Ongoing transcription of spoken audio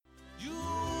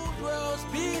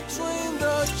between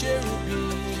the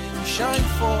cherubim shine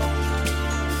forth.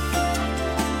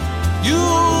 You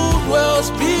dwells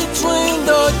between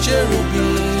the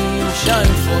cherubim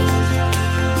shine forth.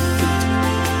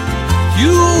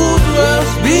 You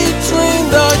dwells between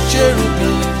the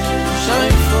cherubim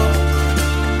shine forth.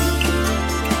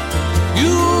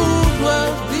 You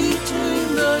dwells between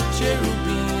the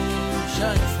cherubim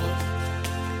shine forth.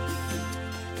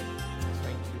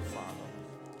 Thank you, Father.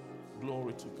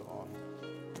 Glory to God.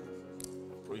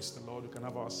 Praise the Lord. You can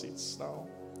have our seats now.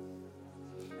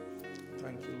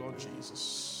 Thank you, Lord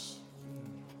Jesus.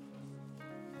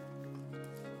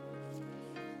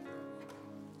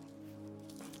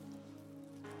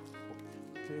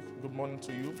 Okay, good morning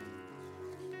to you.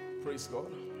 Praise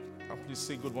God. And please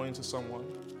say good morning to someone.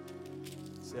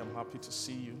 Say, I'm happy to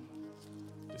see you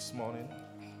this morning.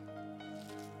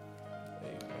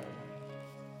 Amen.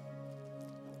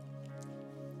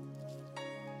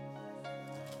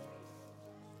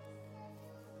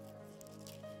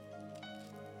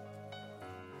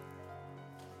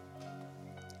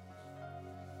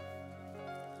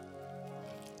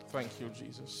 Thank you,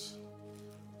 Jesus.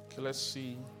 Okay, let's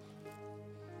see.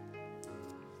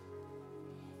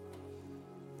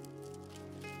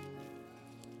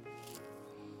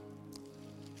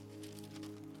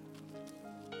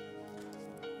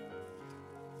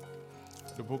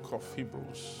 The book of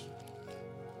Hebrews,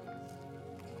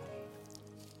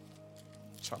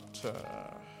 chapter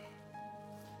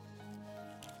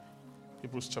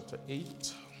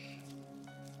 8.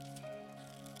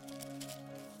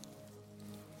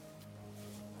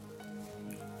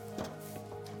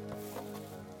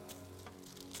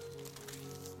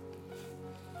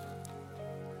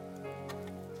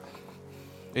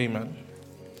 Amen.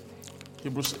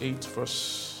 Hebrews 8,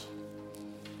 verse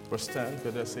 10.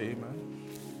 Can I say amen?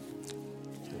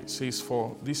 It says,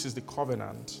 for this is the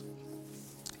covenant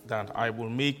that I will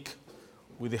make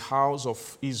with the house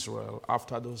of Israel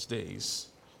after those days,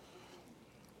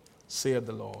 saith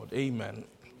the Lord. Amen.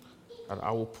 And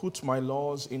I will put my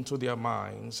laws into their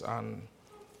minds and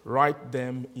write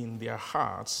them in their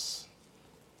hearts,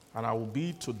 and I will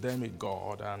be to them a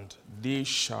God, and they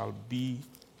shall be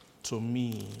to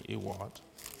me a what?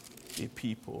 A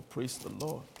people. Praise the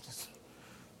Lord.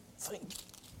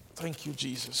 Thank you,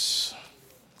 Jesus.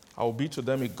 I will be to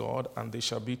them a God, and they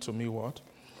shall be to me what?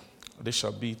 They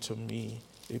shall be to me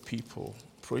a people.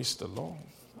 Praise the Lord.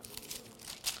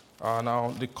 Now,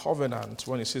 the covenant,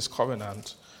 when it says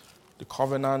covenant, the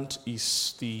covenant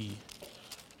is the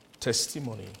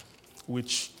testimony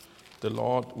which the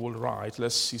Lord will write.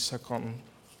 Let's see 2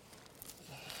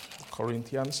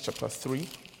 Corinthians chapter 3.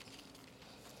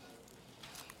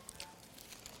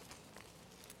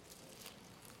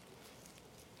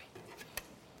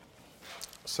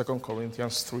 2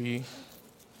 Corinthians 3,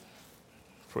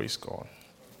 praise God.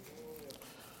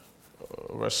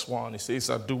 Verse 1, it says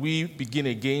that, do we begin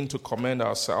again to commend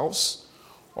ourselves,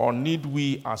 or need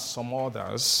we, as some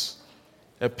others,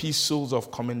 epistles of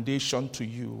commendation to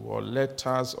you, or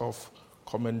letters of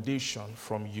commendation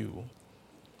from you?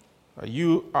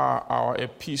 You are our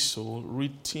epistle,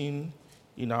 written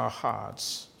in our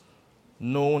hearts,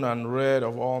 known and read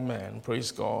of all men,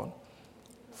 praise God.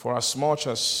 For as much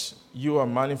as you are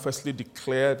manifestly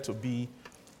declared to be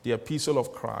the epistle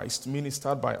of Christ,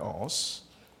 ministered by us,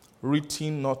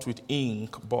 written not with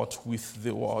ink, but with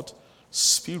the what?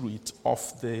 Spirit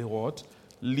of the what?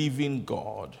 Living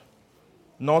God.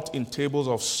 Not in tables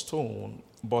of stone,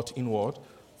 but in what?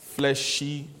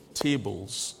 Fleshy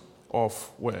tables of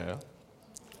where?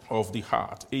 Of the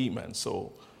heart. Amen.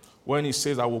 So when he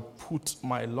says, I will put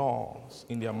my laws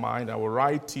in their mind, I will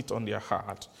write it on their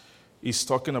heart, he's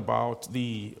talking about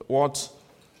what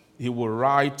he will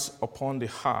write upon the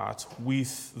heart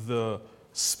with the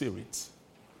Spirit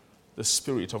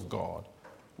of God,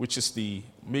 which is the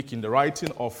making the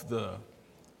writing of the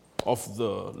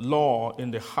law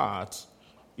in the heart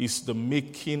is the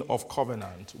making of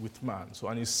covenant with man. So,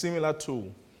 and it's similar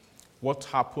to what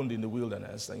happened in the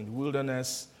wilderness. In the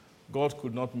wilderness, God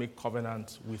could not make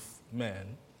covenant with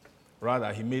men.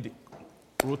 Rather, he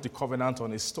wrote the covenant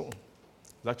on a stone.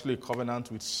 It's actually a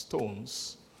covenant with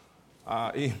stones.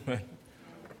 Amen.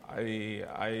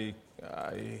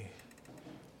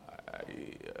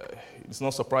 It's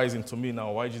not surprising to me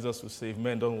now why Jesus would say, if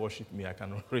men don't worship me, I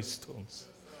can raise stones.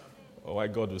 Or why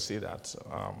God would say that.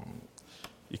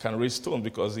 He can raise stones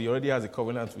because he already has a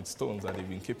covenant with stones that they've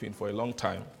been keeping for a long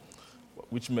time,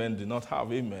 which men did not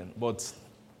have. Amen. But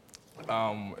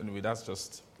anyway, that's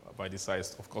just by the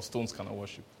size. Of course, stones cannot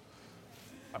worship.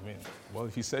 I mean, well,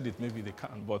 if he said it, maybe they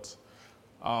can. But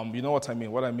you know what I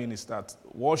mean? What I mean is that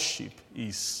worship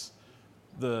is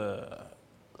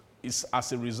is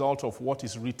as a result of what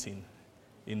is written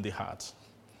in the heart.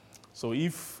 So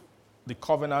if the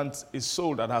covenant, a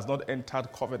soul that has not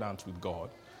entered covenant with God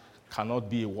cannot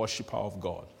be a worshiper of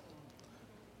God.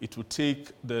 It will take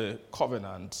the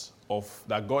covenant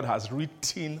that God has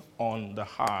written on the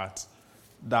heart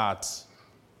that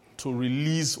to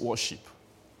release worship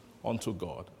unto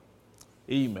God.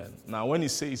 Amen. Now when he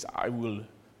says, I will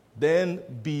then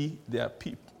be their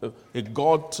people, a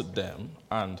God to them,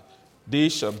 and they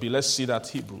shall be, let's see that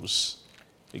Hebrews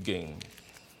again.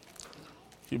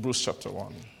 Hebrews chapter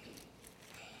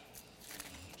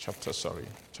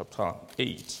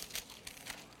 8.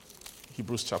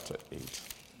 Hebrews chapter 8.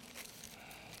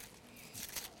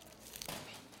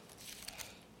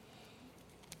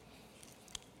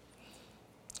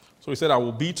 So he said, I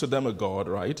will be to them a God,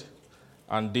 right?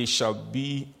 And they shall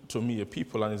be to me a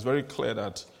people. And it's very clear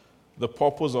that the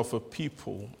purpose of a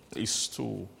people is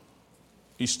to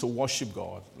worship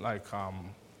God. Like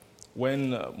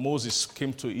when Moses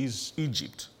came to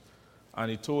Egypt,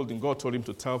 and God told him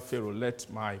to tell Pharaoh, let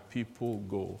my people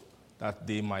go, that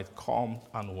they might come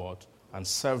and what? And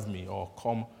serve me, or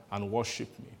come and worship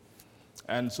me.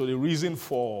 And so the reason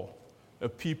for a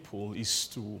people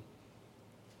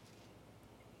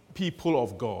people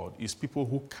of God is people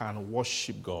who can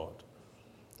worship God.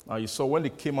 Now you saw when they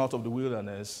came out of the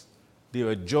wilderness, they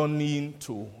were journeying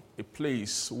to a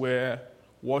place where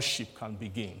worship can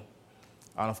begin.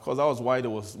 And of course, that was why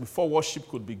before worship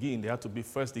could begin, there had to be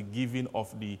first the giving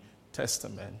of the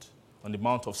testament on the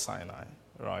Mount of Sinai,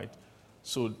 right?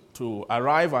 So to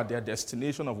arrive at their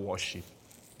destination of worship,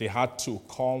 they had to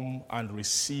come and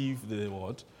receive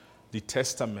the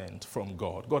testament from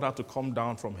God. God had to come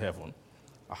down from heaven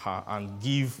and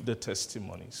give the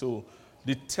testimony. So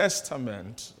the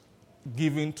testament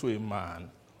given to a man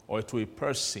or to a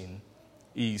person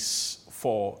is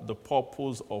for the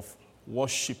purpose of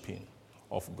worshiping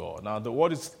of God. Now,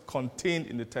 what is contained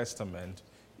in the testament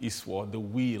is for the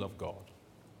will of God.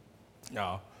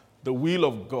 Now, the will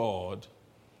of God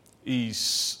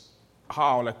is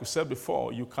how, like we said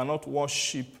before, you cannot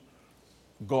worship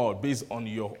God based on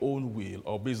your own will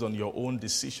or based on your own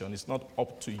decision. It's not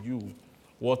up to you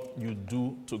what you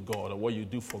do to God or what you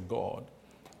do for God.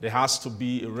 There has to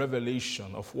be a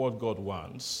revelation of what God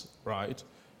wants, right,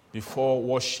 before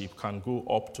worship can go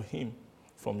up to him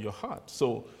from your heart.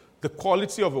 So the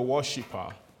quality of a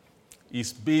worshiper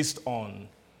is based on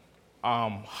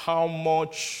how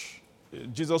much,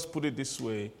 Jesus put it this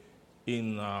way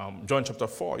in John chapter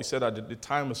 4. He said that the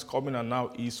time is coming and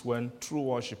now is when true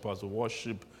worshipers will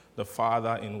worship the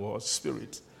Father in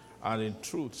spirit and in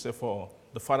truth. Therefore,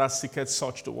 the Father seeketh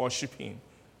such to worship him.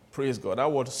 Praise God. That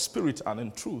word spirit and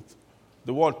in truth.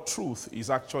 The word truth is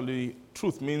actually,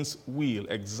 truth means will,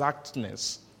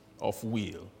 exactness of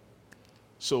will.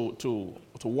 So to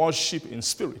worship in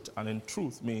spirit and in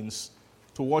truth means,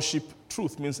 to worship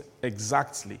truth means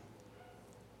exactly.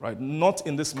 Right? Not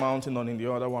in this mountain or in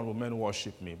the other one will men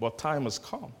worship me. But time has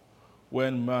come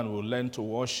when man will learn to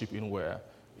worship in where?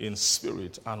 In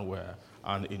spirit and where?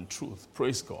 And in truth.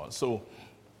 Praise God. So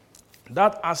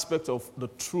that aspect of the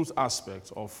truth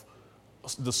aspect of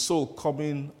the soul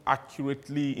coming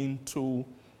accurately into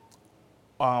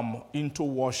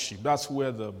worship, that's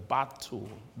where the battle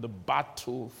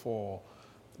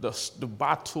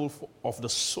of the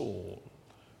soul,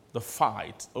 the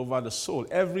fight over the soul.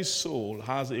 Every soul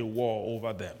has a war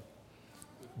over them.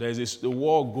 There's the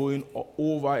war going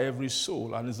over every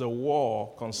soul, and it's a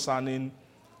war concerning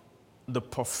the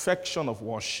perfection of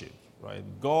worship, right?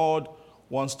 God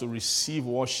wants to receive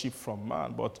worship from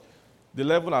man, but the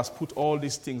devil has put all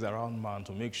these things around man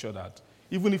to make sure that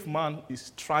even if man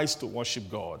tries to worship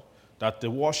God, that the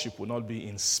worship will not be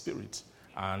in spirit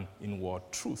and in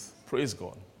what? Truth. Praise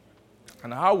God.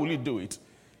 And how will he do it?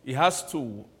 He has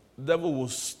to, the devil will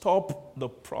stop the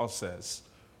process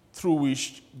through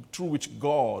which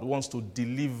God wants to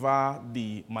deliver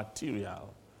the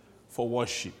material for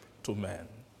worship to man.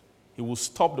 He will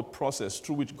stop the process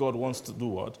through which God wants to do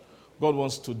what? God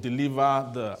wants to deliver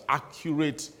the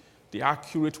accurate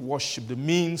worship, the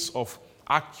means of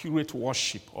accurate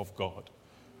worship of God.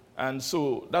 And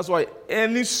so that's why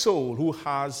any soul who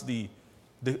has the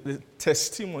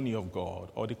testimony of God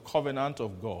or the covenant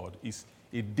of God is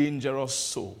a dangerous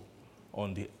soul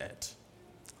on the earth.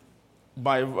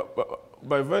 By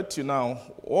virtue now,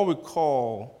 what we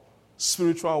call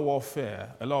spiritual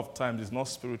warfare, a lot of times is not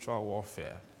spiritual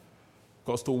warfare.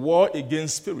 Because to war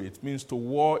against spirit means to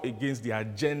war against the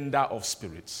agenda of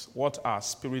spirits. What are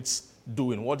spirits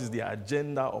doing? What is the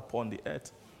agenda upon the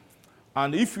earth?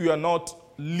 And if you are not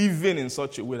living in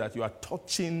such a way that you are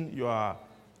touching, you are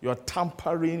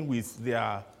tampering with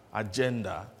their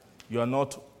agenda, you are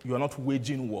not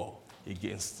waging war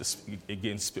against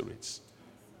spirits.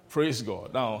 Praise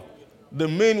God. Now, the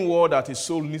main war that his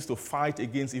soul needs to fight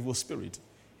against evil spirit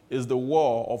is the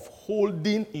war of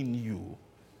holding in you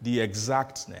the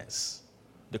exactness,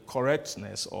 the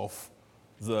correctness of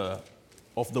the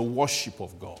worship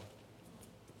of God.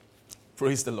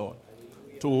 Praise the Lord.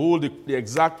 To hold the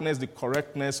exactness, the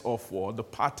correctness of what? The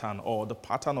pattern, or the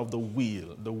pattern of the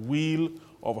will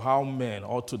of how men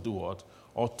ought to do what?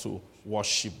 Ought to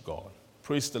worship God.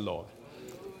 Praise the Lord.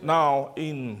 Now,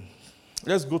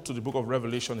 let's go to the book of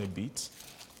Revelation a bit.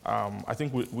 I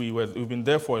think we've been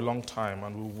there for a long time,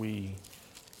 and we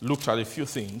looked at a few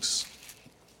things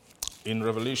in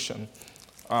Revelation.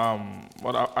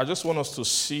 But I just want us to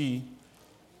see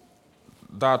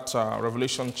that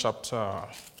Revelation chapter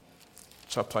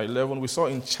 11. We saw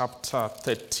in chapter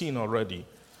 13 already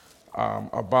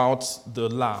about the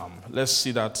Lamb. Let's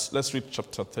see that. Let's read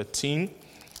chapter 13,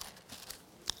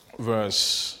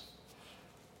 verse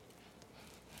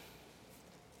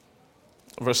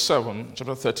 7.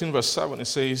 Chapter 13, verse 7, it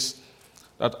says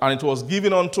that, and it was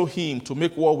given unto him to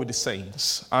make war with the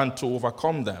saints and to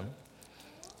overcome them.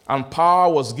 And power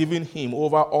was given him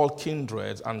over all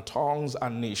kindreds and tongues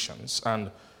and nations, and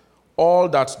all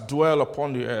that dwell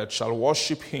upon the earth shall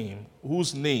worship him,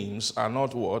 whose names are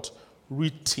not what?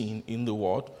 Written in the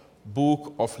what?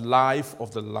 Book of life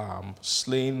of the Lamb,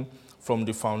 slain from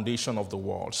the foundation of the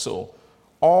world. So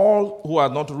all who are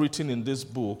not written in this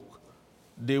book,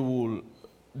 they will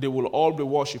all be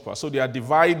worshippers. So they are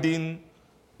dividing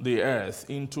the earth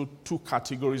into two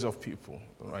categories of people,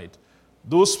 right?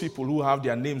 Those people who have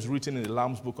their names written in the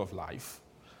Lamb's book of life,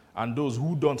 and those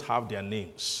who don't have their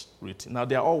names written. Now,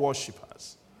 they are all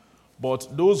worshippers. But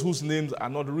those whose names are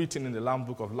not written in the Lamb's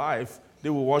book of life, they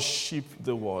will worship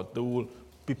the word. They will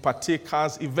be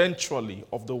partakers eventually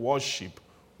of the worship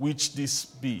which this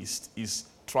beast is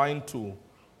trying to,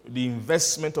 the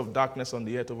investment of darkness on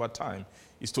the earth over time,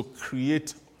 is to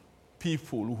create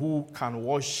people who can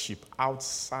worship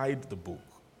outside the book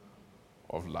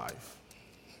of life.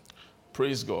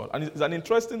 Praise God. And it's an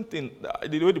interesting thing,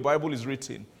 the way the Bible is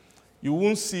written, you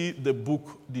won't see the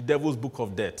book, the devil's book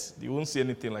of death. You won't see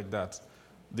anything like that.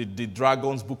 The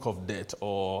dragon's book of death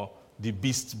or the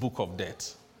beast's book of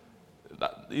death.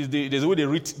 There's a way they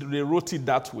wrote it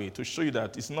that way to show you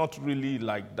that it's not really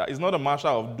like that. It's not a matter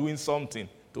of doing something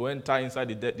to enter inside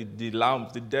the lamb,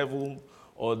 the devil,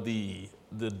 or the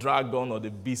dragon or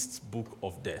the beast's book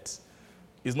of death.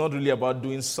 It's not really about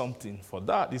doing something for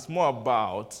that. It's more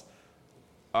about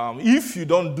if you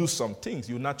don't do some things,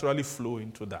 you naturally flow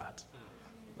into that.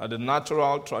 The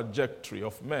natural trajectory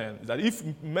of men is that if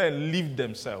men live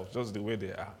themselves just the way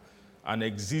they are and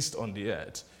exist on the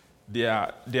earth, they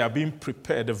are being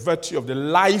prepared. The virtue of the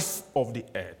life of the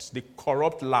earth, the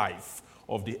corrupt life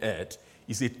of the earth,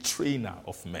 is a trainer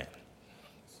of men.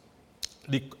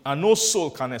 And no soul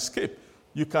can escape.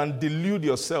 You can delude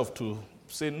yourself to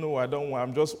say, no, I don't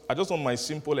want, I just want my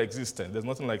simple existence. There's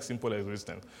nothing like simple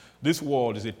existence. This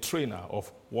world is a trainer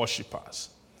of worshippers.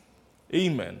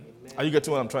 Amen. Are you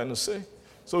getting what I'm trying to say?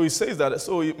 So he says that,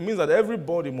 so it means that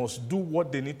everybody must do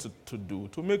what they need to do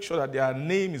to make sure that their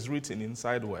name is written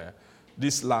inside where?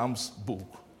 This Lamb's book.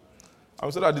 I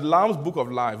would say that the Lamb's book of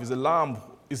life is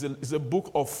a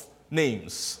book of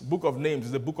names. Book of names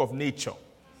is a book of nature.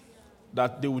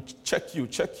 That they will check you.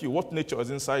 What nature is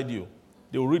inside you?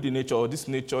 They will read the nature, or this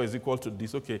nature is equal to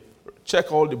this. Okay,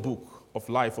 check all the book of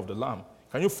life of the Lamb.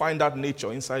 Can you find that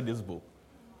nature inside this book?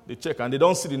 They check, and they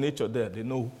don't see the nature there. They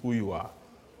know who you are.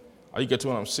 Are you getting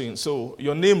what I'm saying? So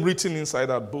your name written inside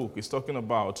that book is talking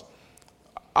about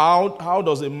how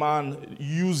does a man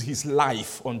use his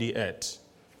life on the earth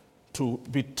to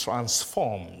be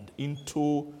transformed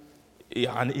into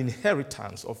an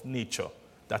inheritance of nature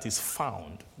that is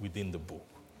found within the book.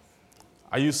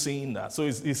 Are you seeing that? So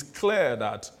it's clear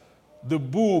that the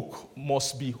book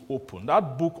must be open.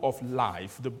 That book of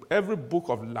life, every book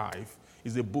of life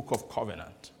is a book of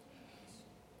covenant.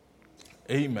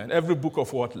 Amen. Every book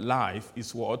of what? Life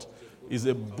is what? Is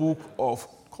a book of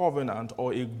covenant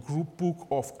or a book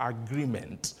of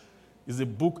agreement.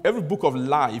 Every book of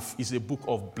life is a book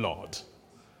of blood.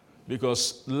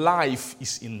 Because life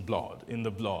is in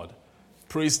the blood.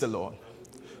 Praise the Lord.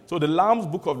 So the Lamb's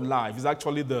book of life is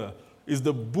actually the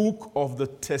book of the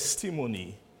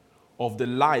testimony of the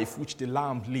life which the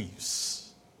Lamb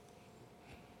lives.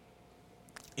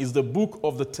 Is the book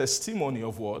of the testimony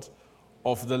of what?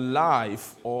 Of the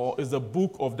life, or is the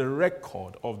book of the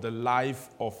record of the life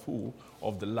of who?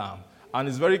 Of the Lamb. And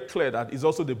it's very clear that it's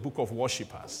also the book of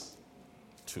worshippers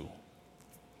too.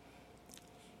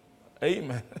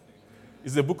 Amen.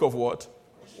 It's the book of what?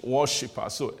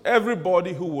 worshippers. So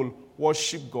everybody who will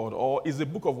worship God, or is a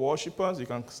book of worshippers, you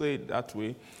can say it that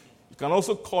way. You can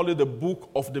also call it the book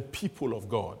of the people of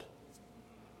God.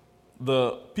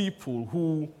 The people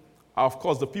who, of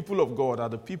course, the people of God are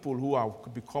the people who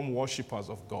have become worshippers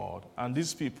of God. And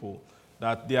these people,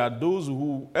 that they are those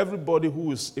who, everybody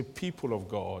who is a people of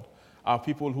God, are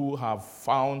people who have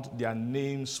found their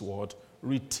names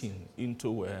written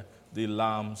into the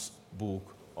Lamb's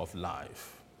book of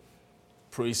life.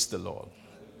 Praise the Lord.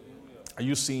 Are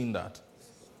you seeing that?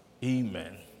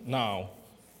 Amen. Now,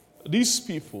 these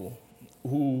people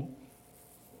who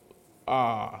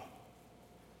are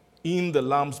in the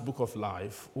Lamb's book of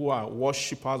life, who are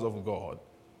worshippers of God,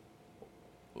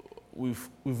 we've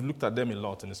looked at them a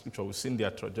lot in the scripture. We've seen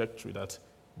their trajectory, that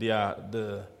they are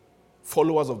the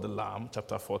followers of the Lamb,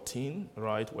 chapter 14,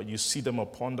 right, where you see them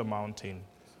upon the mountain.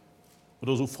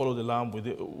 Those who follow the Lamb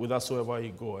whithersoever he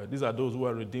goeth. These are those who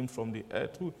are redeemed from the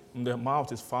earth, who in their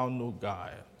mouth is found no guile.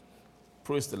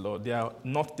 Praise the Lord. They are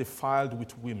not defiled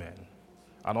with women.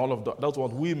 And all of that's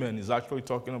what women is actually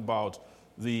talking about.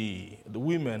 The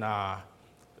women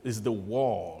is the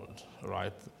world,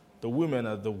 right? The women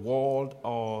are the world,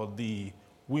 or the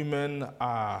women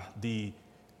are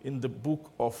in the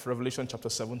book of Revelation chapter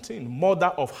 17, mother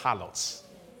of harlots.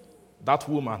 That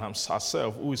woman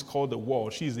herself, who is called the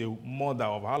world, she is a mother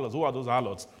of harlots. Who are those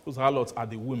harlots? Those harlots are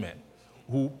the women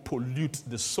who pollute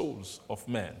the souls of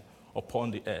men upon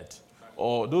the earth.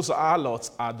 Or those harlots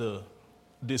are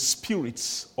the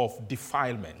spirits of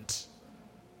defilement.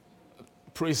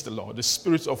 Praise the Lord. The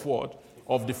spirits of what?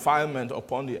 Of defilement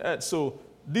upon the earth. So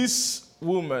this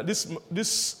woman,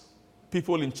 this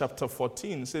people in chapter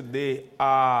 14 said they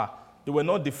were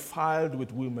not defiled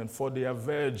with women, for they are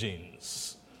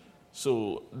virgins.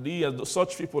 So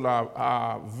such people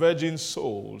are virgin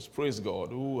souls, praise God,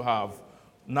 who have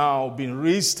now been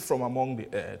raised from among the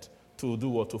earth to do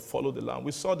what? To follow the Lamb.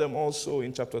 We saw them also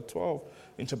in chapter 12.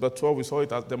 In chapter 12, we saw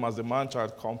them as the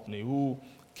man-child company who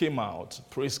came out,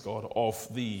 praise God,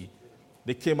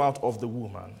 they came out of the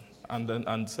woman,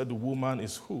 and said the woman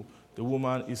is who? The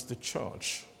woman is the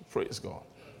church, praise God.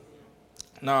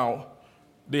 Now,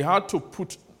 they had to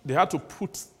put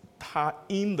her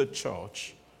in the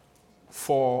church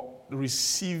for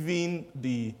receiving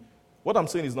what I'm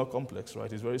saying is not complex, right?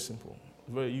 It's very simple.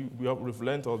 We've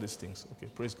learned all these things. Okay,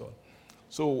 praise God.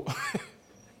 So,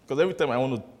 because every time I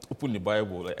want to open the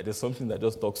Bible, there's something that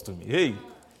just talks to me. Hey,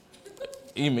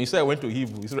 he said I went to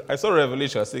Hebrews. I saw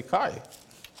Revelation. I said, Kai.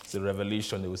 It's a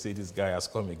revelation. They will say this guy has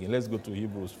come again. Let's go to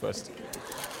Hebrews first.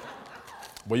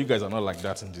 But you guys are not like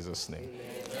that in Jesus' name.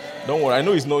 Don't worry. I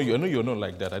know it's not you. I know you're not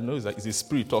like that. I know it's a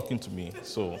spirit talking to me.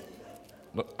 So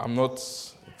I'm not,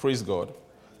 praise God.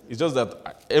 It's just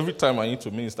that every time I need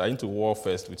to minister, I need to war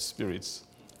first with spirits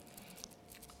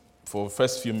for the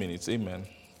first few minutes. Amen.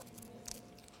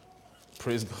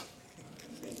 Praise God.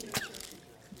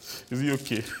 Is he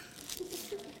okay?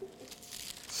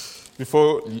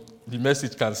 Before the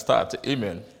message can start.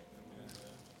 Amen.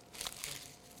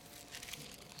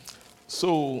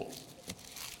 So,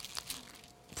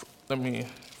 let me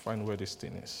find where this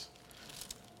thing is.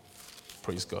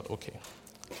 Praise God. Okay.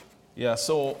 Yeah,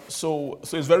 so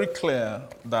it's very clear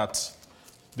that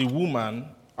the woman,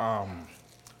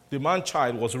 the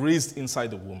man-child was raised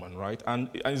inside the woman, right? And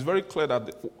it's very clear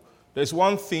that there's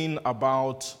one thing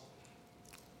about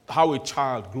how a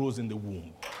child grows in the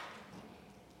womb.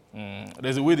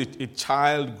 There's a way that a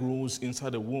child grows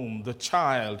inside the womb. The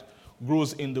child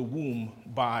grows in the womb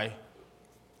by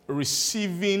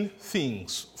receiving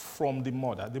things from the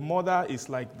mother. The mother is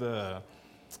like the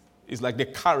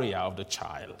carrier of the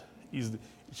child.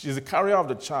 She's the carrier of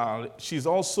the child. She's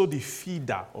also the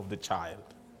feeder of the child.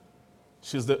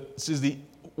 She's the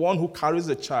one who carries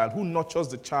the child, who nurtures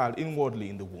the child inwardly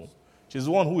in the womb. She's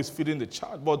the one who is feeding the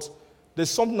child. But there's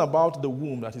something about the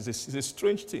womb that is a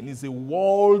strange thing. It's a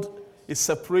world, a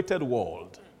separated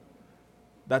world.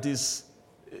 That is,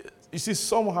 you see,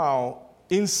 somehow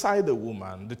inside the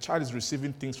woman, the child is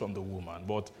receiving things from the woman,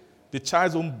 but the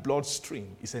child's own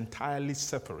bloodstream is entirely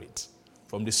separate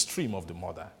from the stream of the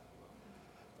mother.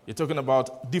 You're talking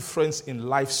about difference in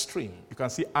life stream. You can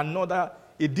see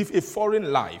a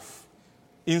foreign life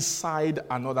inside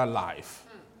another life.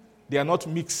 They are not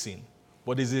mixing,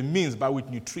 but there's a means by which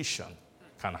nutrition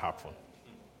can happen.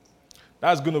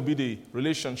 That's going to be the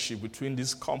relationship between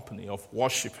this company of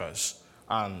worshipers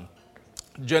and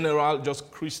general just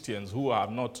Christians who are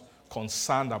not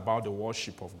concerned about the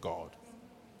worship of God.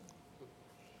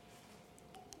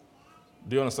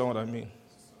 Do you understand what I mean?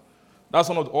 That's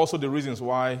one of also the reasons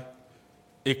why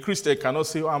a Christian cannot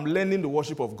say, I'm learning the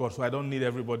worship of God, so I don't need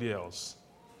everybody else.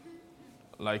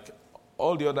 Like,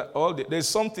 there's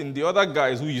something, the other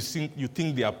guys who you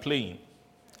think they are playing,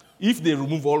 if they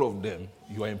remove all of them,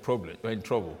 you are in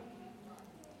trouble.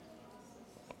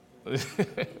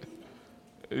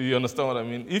 You understand what I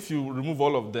mean? If you remove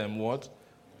all of them, what?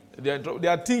 There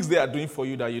are things they are doing for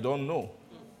you that you don't know.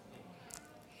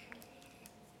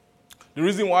 The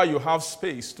reason why you have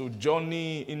space to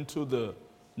journey into the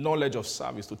knowledge of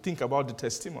service, to think about the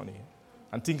testimony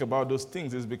and think about those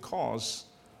things is because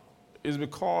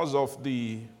of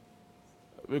the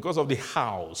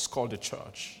house called the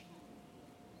church.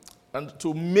 And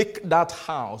to make that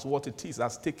house what it is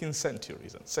has taken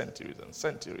centuries and centuries and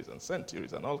centuries and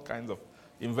centuries and all kinds of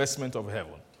investment of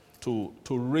heaven to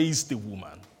raise the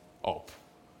woman up.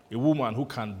 A woman who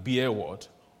can bear what?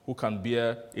 Who can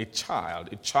bear a child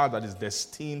that is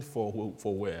destined for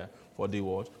where? For the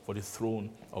what? For the throne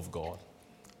of God.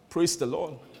 Praise the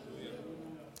Lord.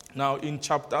 Now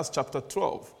that's chapter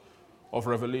 12 of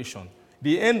Revelation.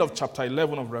 The end of chapter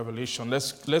 11 of Revelation,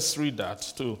 let's read that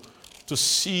to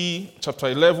see chapter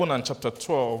 11 and chapter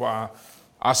 12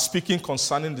 are speaking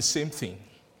concerning the same thing.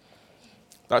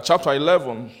 That chapter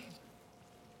 11,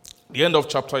 the end of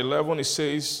chapter 11, it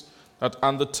says that,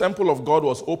 and the temple of God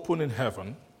was open in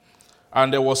heaven,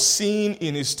 and there was seen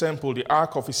in his temple the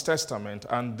ark of his testament,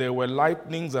 and there were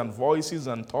lightnings and voices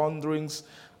and thunderings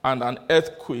and an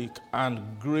earthquake and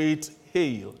great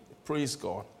hail. Praise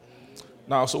God.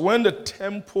 Now, so when the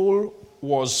temple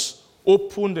was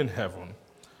opened in heaven,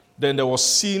 then there was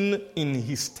seen in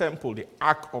his temple the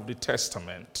ark of the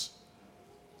testament.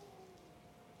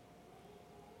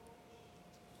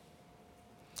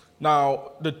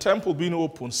 Now, the temple being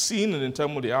open, seen in the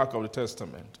temple the ark of the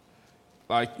testament,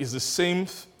 is the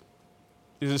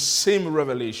same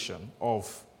revelation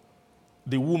of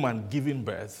the woman giving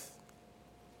birth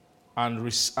and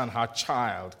her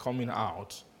child coming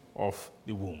out of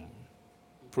the womb.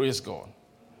 Praise God.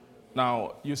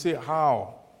 Now, you say,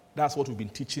 how? That's what we've been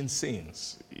teaching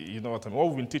since. You know what I mean? What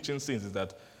we've been teaching since is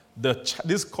that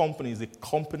this company is a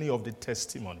company of the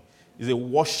testimony. It's a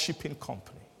worshiping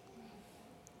company.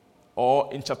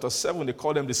 Or in chapter 7, they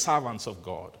call them the servants of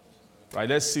God. Right?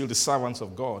 Let's see the servants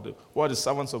of God. What are the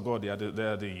servants of God? They are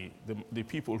the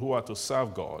people who are to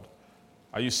serve God.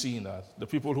 Are you seeing that? The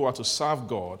people who are to serve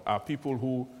God are people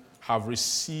who have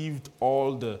received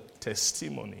all the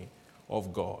testimony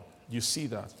of God. You see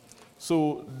that?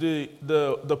 So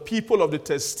the people of the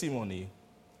testimony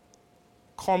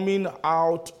coming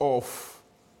out of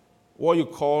what you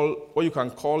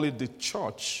can call it the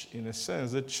church, in a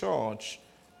sense. The church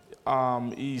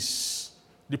is,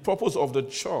 the purpose of the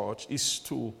church is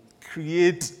to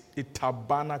create a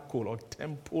tabernacle or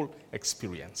temple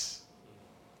experience.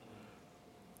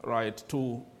 Right?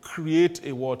 To create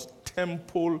a what?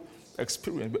 Temple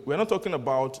experience. But we're not talking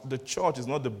about the church is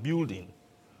not the building.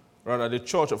 Rather, the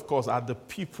church, of course, are the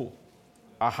people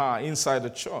inside the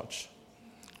church.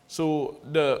 So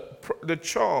the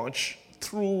church,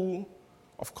 through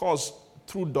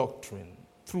doctrine,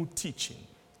 through teaching,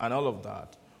 and all of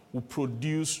that,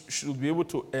 should be able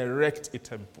to erect a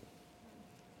temple.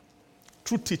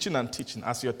 Through teaching and teaching,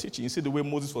 as you're teaching, you see the way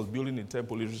Moses was building the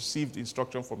temple, he received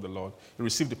instruction from the Lord, he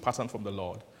received the pattern from the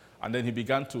Lord, and then he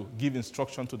began to give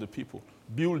instruction to the people.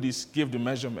 Build this, give the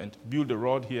measurement, build the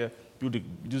rod here, build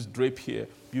this drape here,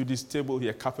 build this table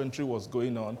here. Carpentry was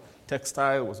going on,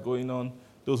 textile was going on,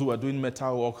 those who were doing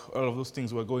metal work, all of those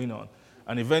things were going on.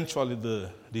 And eventually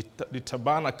the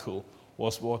tabernacle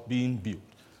was being built,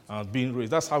 being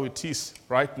raised. That's how it is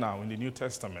right now in the New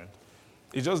Testament.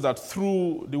 It's just that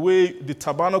through the way the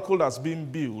tabernacle that's being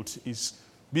built is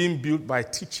being built by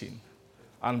teaching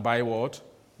and by what?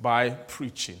 By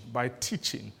preaching. By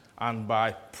teaching and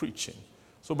by preaching.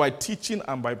 So by teaching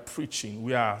and by preaching,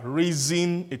 we are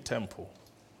raising a temple.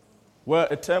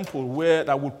 A temple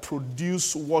that would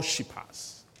produce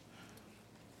worshipers.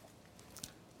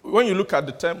 When you look at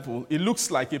the temple, it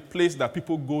looks like a place that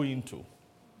people go into.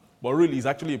 But really, it's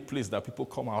actually a place that people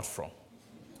come out from.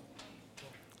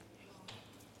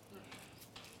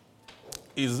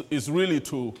 Is really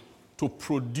to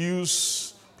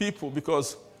produce people,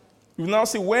 because you now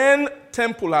see when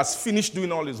temple has finished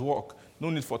doing all his work, no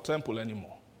need for temple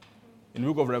anymore. In the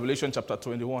book of Revelation chapter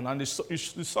 21, and you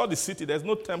saw the city, there's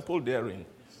no temple therein,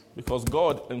 because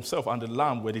God himself and the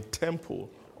Lamb were the temple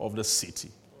of the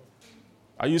city.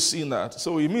 Are you seeing that?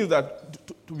 So it means that,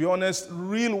 to be honest,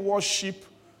 real worship,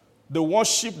 the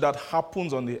worship that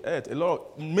happens on the earth,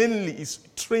 mainly is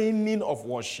training of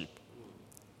worship.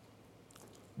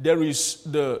 There is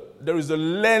the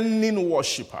learning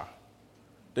worshiper.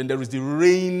 Then there is the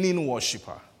reigning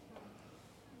worshiper.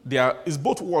 It's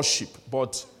both worship,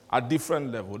 but at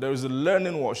different level. There is a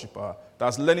learning worshiper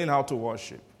That's learning how to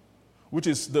worship. Which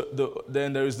is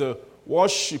then there is the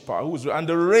worshiper, and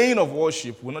the reign of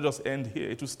worship will not just end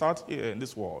here. It will start here in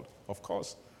this world, of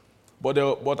course. But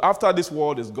after this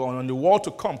world is gone and the world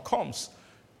to come comes,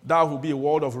 that will be a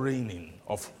world of reigning,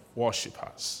 of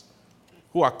worshipers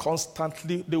who are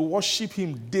constantly, they worship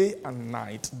him day and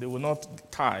night. They will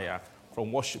not tire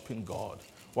from worshiping God.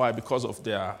 Why? Because of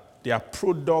their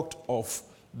product of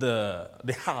the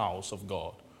house of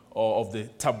God, or of the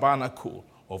tabernacle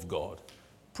of God.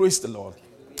 Praise the Lord.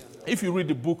 If you read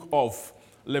the book of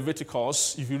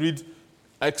Leviticus, if you read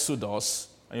Exodus,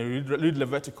 and you read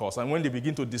Leviticus, and when they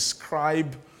begin to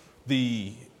describe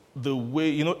the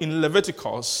way, in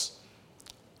Leviticus,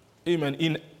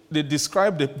 amen, they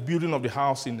describe the building of the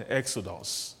house in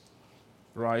Exodus,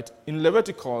 right? In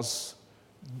Leviticus,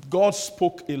 God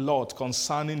spoke a lot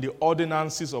concerning the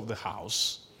ordinances of the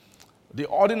house. The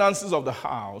ordinances of the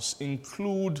house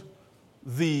include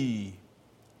the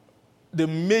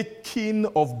making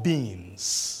of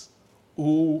beings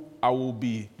who will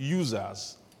be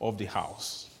users of the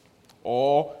house.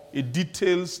 Or it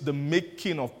details the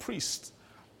making of priests.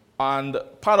 And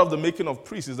part of the making of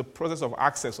priests is the process of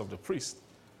access of the priest.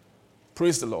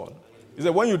 Praise the Lord. Is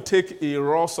that when you take a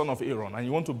raw son of Aaron and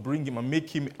you want to bring him and make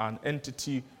him an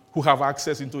entity who have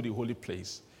access into the holy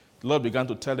place, the Lord began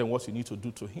to tell them what you need to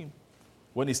do to him.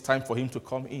 When it's time for him to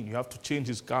come in, you have to change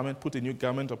his garment, put a new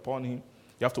garment upon him.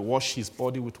 You have to wash his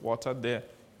body with water there.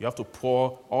 You have to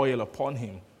pour oil upon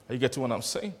him. Are you getting what I'm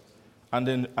saying? And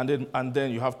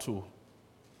then you have to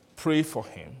pray for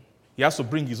him. He has to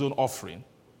bring his own offering.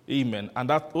 Amen. And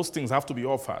those things have to be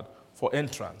offered for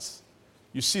entrance.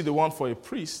 You see the one for a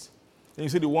priest, and you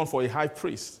see the one for a high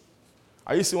priest.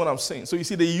 Are you seeing what I'm saying? So you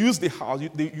see, they use the house.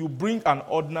 You bring an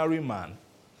ordinary man.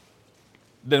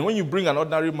 Then when you bring an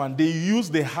ordinary man, they use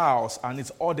the house and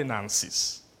its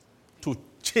ordinances to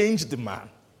change the man.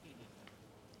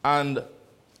 And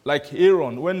like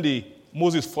Aaron, when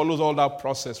Moses follows all that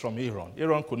process from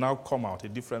Aaron could now come out a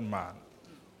different man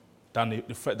than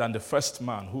the first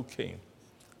man who came.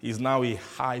 He's now a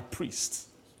high priest.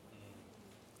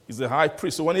 He's a high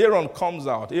priest. So when Aaron comes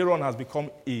out, Aaron has become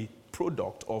a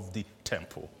product of the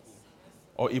temple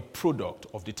or a product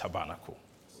of the tabernacle.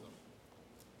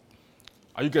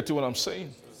 Are you getting what I'm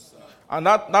saying? And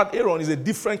that Aaron is a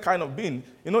different kind of being.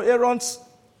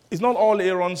 It's not all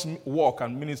Aaron's work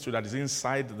and ministry that is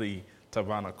inside the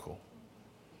tabernacle.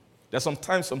 There's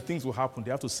sometimes some things will happen.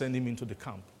 They have to send him into the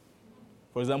camp.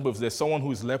 For example, if there's someone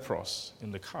who is leprous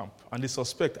in the camp and they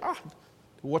suspect,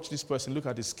 watch this person, look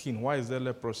at his skin. Why is there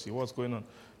leprosy? What's going on?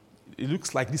 It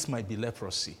looks like this might be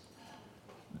leprosy.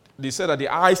 They said that the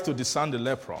eyes to discern the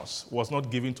leprous was not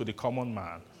given to the common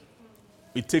man.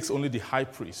 It takes only the high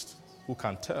priest who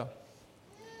can tell.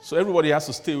 So everybody has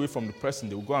to stay away from the person.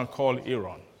 They will go and call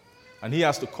Aaron. And he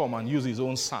has to come and use his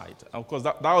own sight. And of course,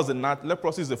 that was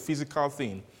leprosy is a physical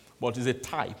thing, but it's a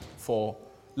type for,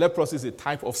 leprosy is a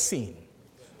type of sin,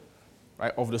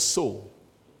 right, of the soul.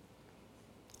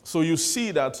 So you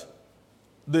see that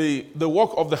the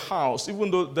work of the house,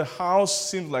 even though the house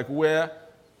seems like where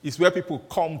people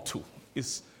come to,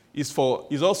 is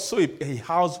also a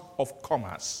house of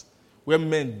commerce where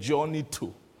men journey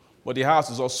to. But the house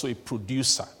is also a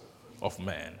producer of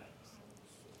men.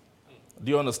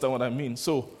 Do you understand what I mean?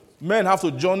 So men have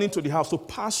to journey to the house, to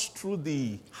pass through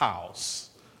the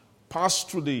house, pass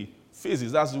through the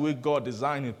phases. That's the way God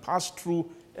designed it. Pass through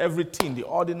everything, the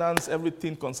ordinance,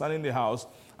 everything concerning the house.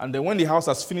 And then when the house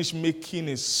has finished making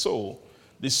its soul,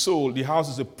 the house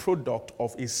is a product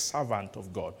of a servant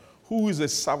of God. Who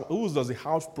does the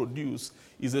house produce?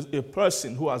 Is a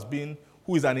person who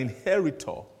is an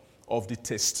inheritor of the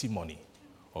testimony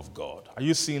of God. Are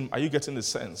you getting the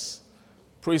sense?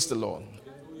 Praise the Lord.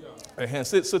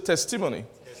 So testimony.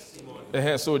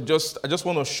 So I just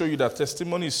want to show you that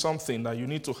testimony is something that you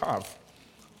need to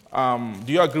have.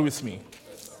 Do you agree with me?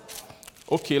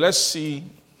 Okay, let's see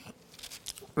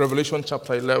Revelation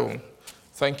chapter 11.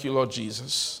 Thank you, Lord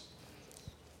Jesus.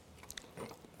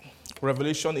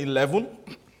 Revelation 11,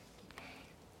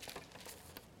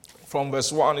 from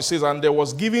verse 1, it says, "And there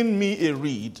was given me a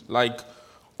reed like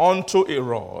unto a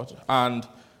rod, and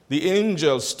the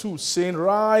angel stood, saying,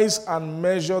 Rise and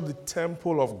measure the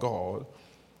temple of God,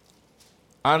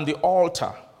 and the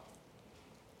altar,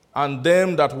 and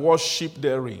them that worship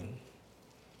therein.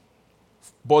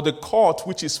 But the court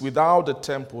which is without the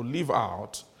temple leave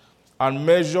out, and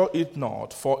measure it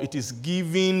not, for it is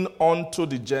given unto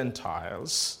the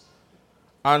Gentiles,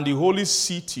 and the holy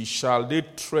city shall they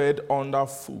tread under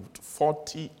foot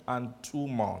 42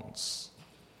 months.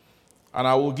 And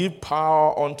I will give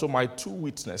power unto my 2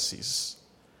 witnesses,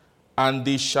 And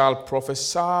they shall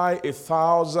prophesy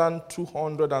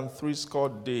 1,260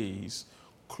 days,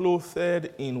 clothed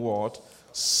in what?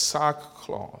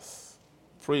 Sackcloth.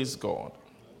 Praise God.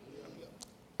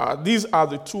 These are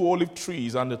the 2 olive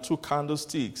trees and the 2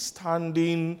 candlesticks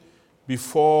standing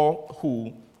before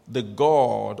who? The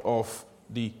God of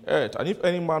the earth. And if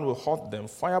any man will hurt them,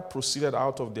 fire proceeded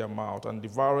out of their mouth and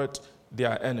devoured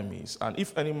their enemies. And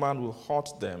if any man will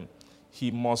hurt them, he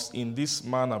must in this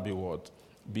manner be what?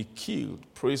 Be killed.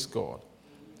 Praise God.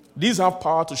 These have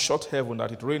power to shut heaven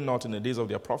that it rain not in the days of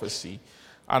their prophecy,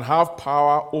 and have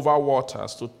power over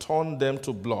waters to turn them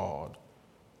to blood.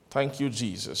 Thank you,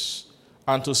 Jesus.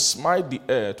 And to smite the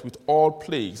earth with all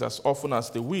plagues as often as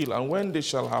they will. And when they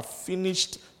shall have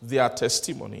finished their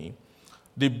testimony,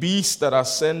 the beast that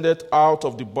ascended out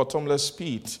of the bottomless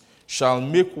pit shall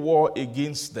make war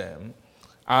against them,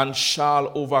 and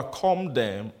shall overcome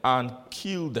them and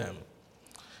kill them.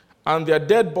 And their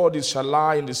dead bodies shall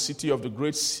lie in the street of the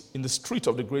great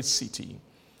city,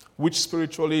 which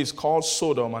spiritually is called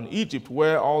Sodom and Egypt,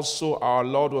 where also our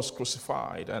Lord was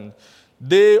crucified. And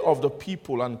they of the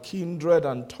people and kindred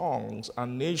and tongues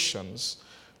and nations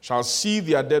shall see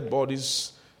their dead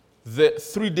bodies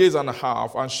 3 days and a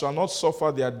half, and shall not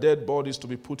suffer their dead bodies to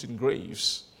be put in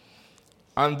graves.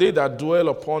 And they that dwell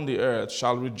upon the earth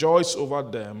shall rejoice over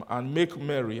them, and make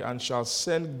merry, and shall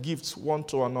send gifts one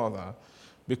to another,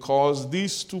 because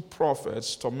these 2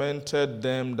 prophets tormented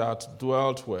them that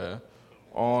dwelt where?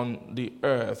 On the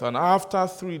earth. And after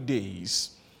 3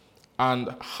 days and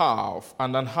a half,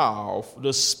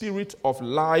 the Spirit of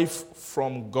life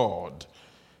from God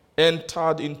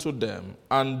entered into them,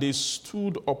 and they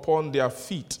stood upon their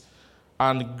feet,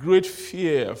 and great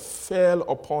fear fell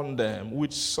upon them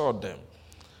which saw them.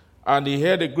 And they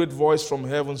heard a great voice from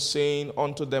heaven saying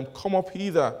unto them, Come up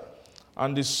hither.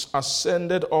 And they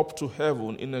ascended up to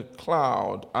heaven in a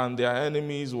cloud, and their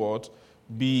enemies what?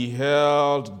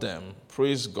 Beheld them.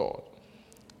 Praise God.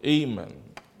 Amen.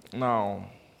 Now,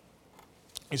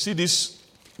 you see these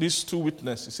 2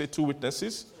 witnesses. Say 2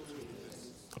 witnesses.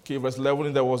 Okay, verse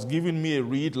 11, there was given me a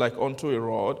reed like unto a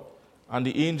rod, and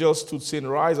the angel stood saying,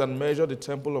 Rise and measure the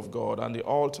temple of God, and the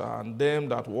altar, and them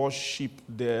that worship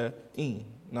therein.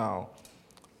 Now,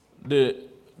 the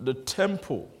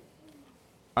temple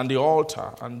and the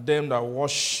altar and them that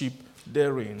worship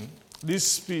therein,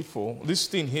 these people, this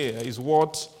thing here is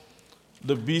what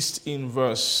the beast in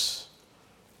verse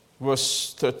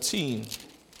 13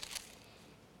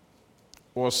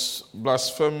 was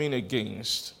blaspheming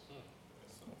against.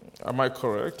 Am I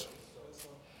correct?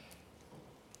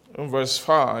 In verse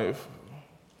 5,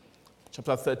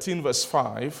 chapter 13, verse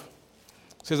 5,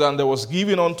 it says, And there was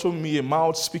given unto me a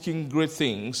mouth speaking great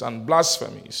things and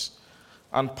blasphemies,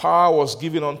 and power was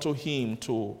given unto him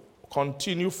to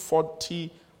continue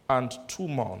 42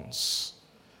 months.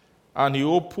 And he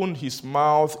opened his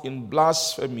mouth in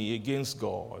blasphemy against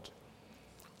God,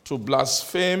 to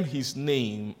blaspheme his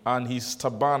name and his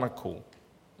tabernacle,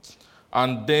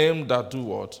 and them that do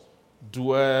what?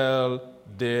 Dwell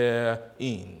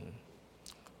therein.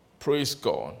 Praise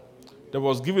God. There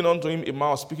was given unto him a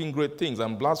mouth speaking great things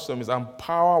and blasphemies, and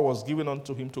power was given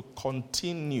unto him to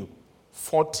continue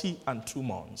 42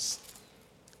 months.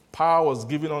 Power was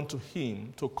given unto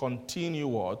him to continue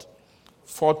what?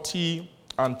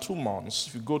 42 months.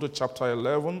 If you go to chapter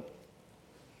 11,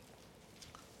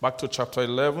 back to chapter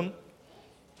 11.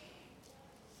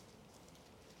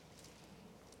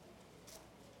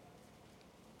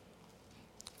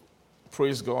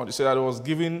 Praise God. He said that it was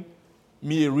given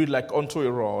me a reed like unto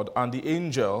a rod, and the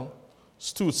angel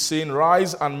stood, saying,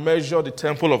 Rise and measure the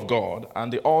temple of God,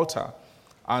 and the altar,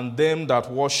 and them that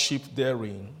worship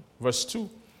therein. Verse 2.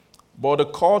 But the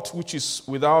court which is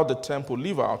without the temple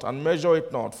leave out, and measure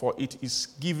it not, for it is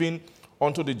given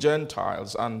unto the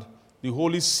Gentiles, and the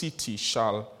holy city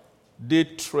shall they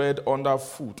tread under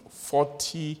foot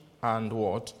 40 and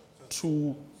what?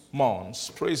 2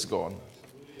 months. Praise God.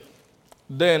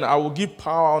 Then I will give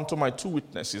power unto my 2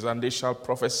 witnesses, and they shall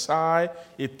prophesy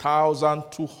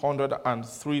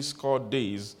 1,260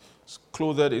 days,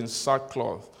 clothed in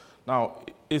sackcloth. Now,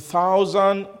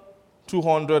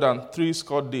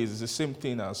 1,260 days is the same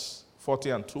thing as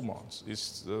 40 and 2 months.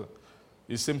 It's the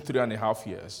same 3.5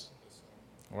 years.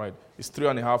 Right? It's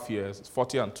 3.5 years, it's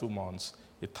 40 and 2 months,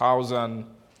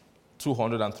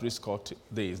 1,260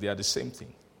 days. They are the same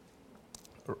thing.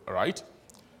 Right?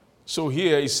 So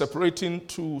here is separating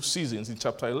 2 seasons in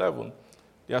chapter 11.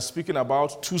 They are speaking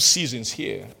about 2 seasons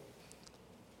here.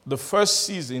 The first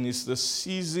season is the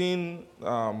season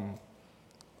the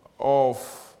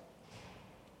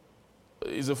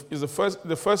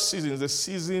first season is the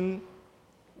season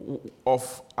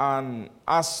of an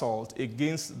assault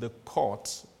against the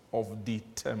court of the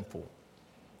temple.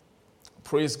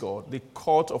 Praise God. The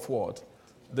court of what?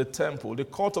 The temple. The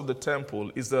court of the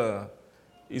temple is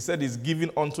he said is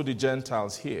given unto the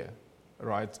Gentiles here,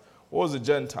 right? What was the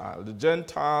Gentile? The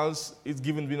Gentiles is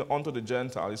given unto the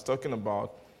Gentiles. It's talking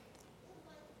about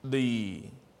the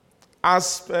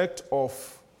aspect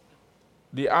of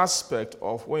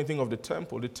when you think of the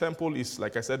temple is,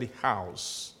 like I said, the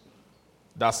house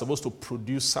that's supposed to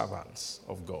produce servants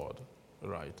of God,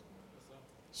 right?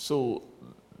 So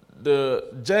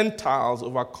the Gentiles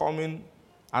overcoming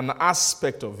an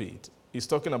aspect of it is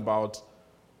talking about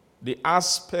the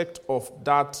aspect of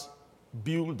that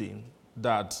building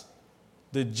that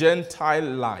the Gentile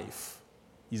life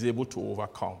is able to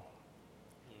overcome.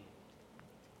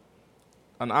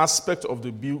 An aspect of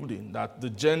the building that the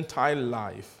Gentile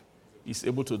life is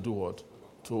able to do what?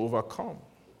 To overcome.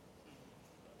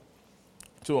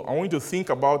 So I want you to think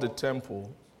about the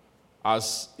temple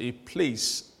as a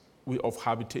place of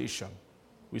habitation.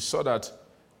 We saw that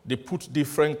they put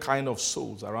different kind of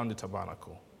souls around the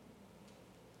tabernacle.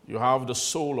 You have the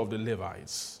soul of the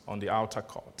Levites on the outer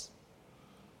court.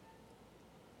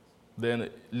 Then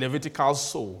Levitical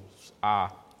souls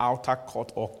are outer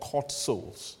court or court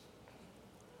souls.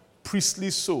 Priestly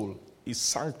soul is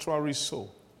sanctuary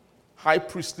soul. High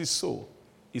priestly soul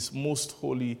is most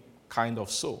holy kind of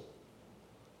soul.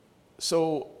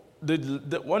 So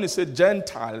when it said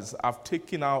Gentiles have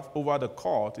taken out over the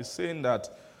court, it's saying that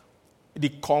the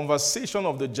conversation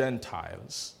of the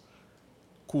Gentiles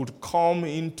could come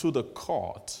into the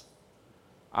court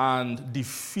and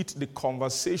defeat the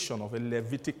conversation of a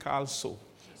Levitical soul.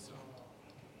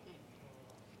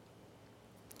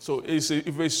 So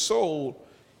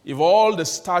if all the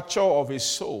stature of a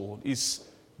soul is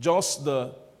just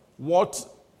what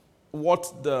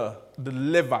the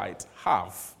Levite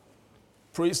have,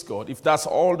 praise God, if that's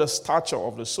all the stature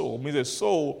of the soul, means the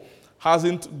soul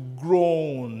hasn't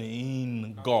grown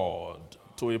in God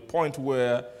to a point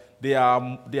where they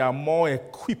are more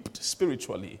equipped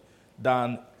spiritually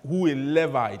than who a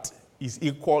Levite is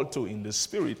equal to in the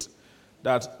spirit.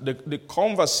 That the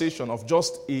conversation of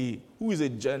just who is a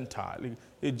Gentile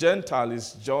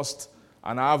is just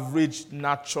an average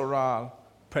natural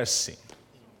person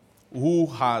who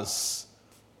has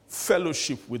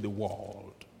fellowship with the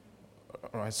world.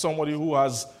 Right? Somebody who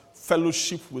has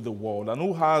fellowship with the world and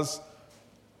who has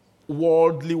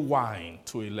worldly wine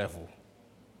to a level.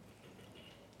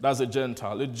 That's a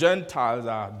Gentile. The Gentiles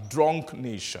are drunk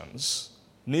nations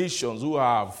who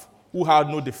had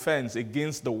no defense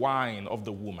against the wine of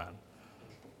the woman,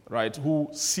 right? Who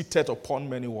seated upon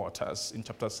many waters in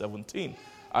chapter 17.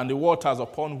 And the waters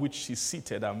upon which she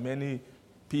seated are many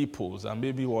peoples and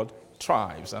maybe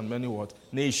tribes and many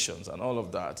nations and all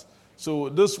of that. So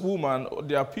this woman,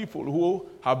 there are people who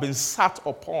have been sat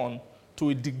upon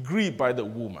to a degree by the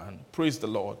woman. Praise the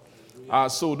Lord.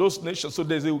 So those nations, so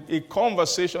there's a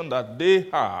conversation that they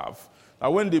have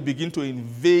that when they begin to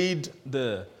invade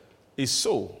a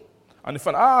soul, and they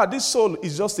find, this soul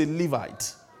is just a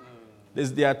Levite.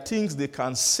 There are things they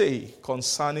can say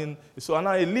concerning. So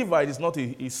now a Levite is not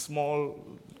a small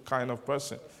kind of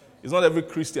person. It's not every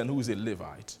Christian who is a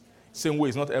Levite. Same way,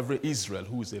 it's not every Israel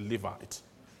who is a Levite.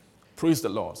 Praise the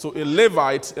Lord. So a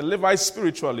Levite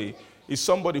spiritually is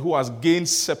somebody who has gained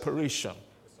separation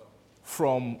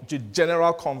from the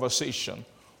general conversation,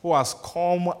 who has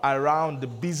come around the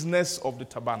business of the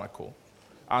tabernacle,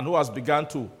 and who has begun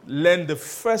to learn the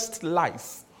first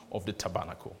life of the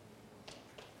tabernacle.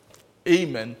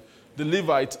 Amen. The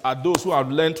Levites are those who have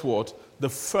learned the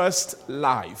first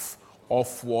life of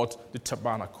the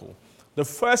tabernacle. The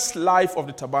first life of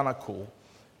the tabernacle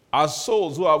are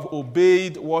souls who have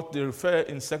obeyed what they refer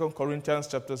in 2 Corinthians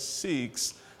chapter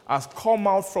 6 as come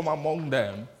out from among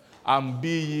them and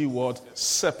be ye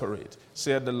separate,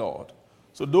 said the Lord.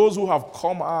 So those who have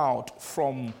come out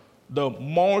from the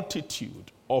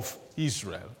multitude of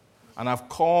Israel and have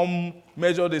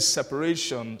measure this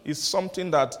separation is something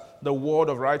that the word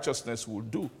of righteousness will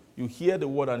do. You hear the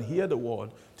word and hear the word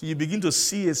till you begin to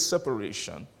see a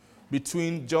separation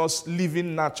between just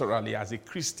living naturally as a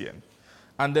Christian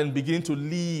and then begin to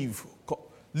live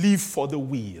for the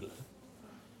will.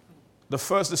 The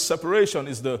separation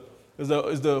is the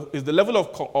level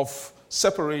of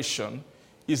separation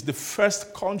is the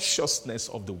first consciousness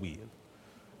of the will.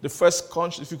 The first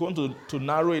if you're going to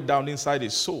narrow it down inside a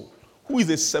soul, who is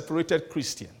a separated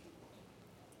Christian?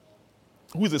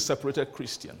 Who is a separated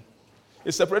Christian?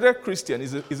 A separated Christian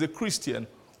is a Christian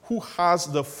who has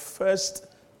the first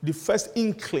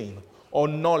inkling or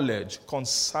knowledge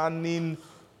concerning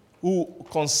who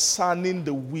concerning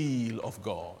the will of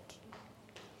God.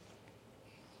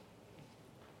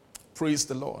 Praise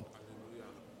the Lord.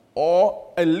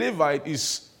 Or a Levite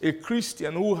is a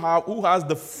Christian who has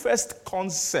the first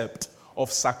concept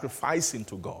of sacrificing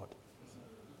to God.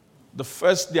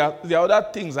 There are other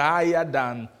things higher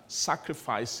than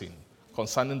sacrificing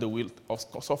concerning the will of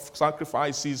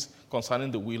sacrifices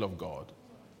concerning the will of God.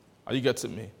 Are you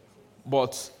getting me?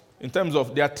 But in terms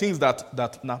of, there are things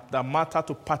that matter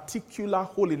to particular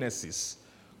holinesses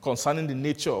concerning the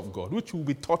nature of God, which will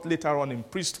be taught later on in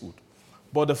priesthood.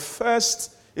 But the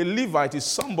first, a Levite is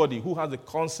somebody who has the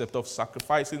concept of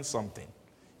sacrificing something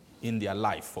in their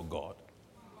life for God.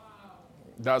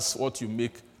 That's what you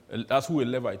make, that's who a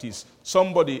Levite is. A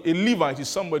Levite is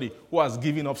somebody who has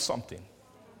given up something.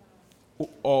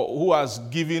 Or who has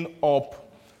given up,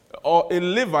 or a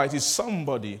Levite is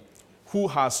somebody who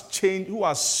has changed, who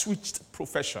has switched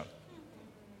profession.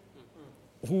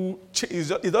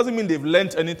 It doesn't mean they've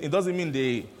learned anything. It doesn't mean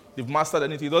they've mastered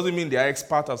anything. It doesn't mean they are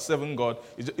expert at serving God.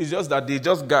 It's just that they're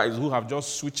just guys who have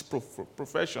just switched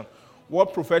profession.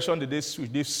 What profession did they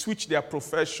switch? They switched their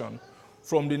profession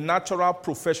from the natural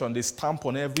profession they stamp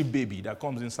on every baby that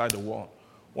comes inside the world.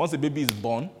 Once the baby is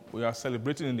born, we are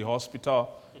celebrating in the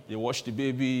hospital. They wash the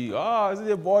baby. Is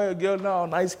it a boy or a girl now?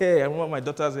 Nice hair. I remember my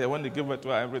daughter's hair when they gave birth to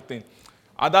her, everything.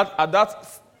 At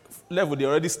that level, they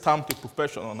already stamped a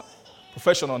profession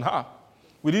on her.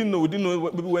 We didn't know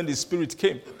maybe when the Spirit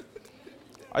came.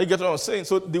 Are you getting what I'm saying?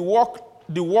 So the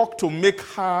work to make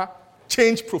her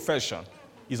change profession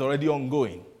is already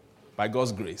ongoing by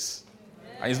God's grace.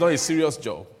 And it's not a serious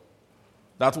job.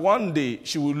 That one day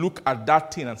she will look at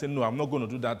that thing and say, no, I'm not going to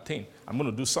do that thing. I'm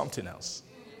going to do something else.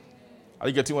 Are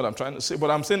you getting what I'm trying to say?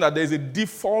 But I'm saying that there's a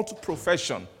default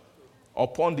profession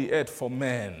upon the earth for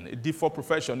men. A default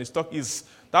profession.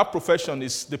 That profession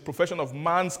is the profession of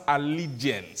man's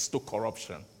allegiance to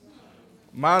corruption.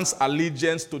 Man's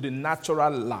allegiance to the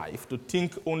natural life, to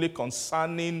think only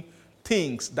concerning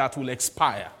things that will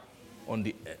expire on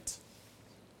the earth.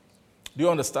 Do you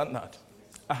understand that?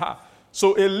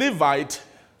 So a Levite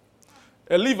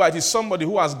is somebody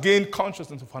who has gained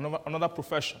consciousness of another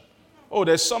profession. Oh,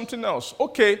 there's something else.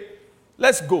 Okay,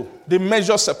 let's go. They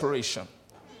measure separation.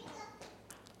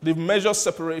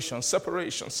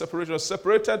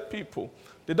 Separated people.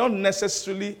 They have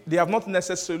not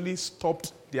necessarily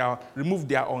removed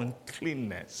their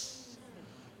uncleanness,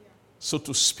 so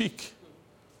to speak.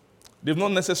 They've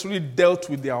not necessarily dealt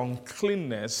with their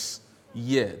uncleanness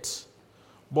yet.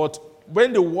 But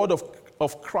when the word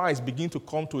of Christ begins to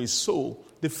come to a soul,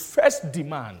 the first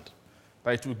demand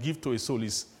that it will give to a soul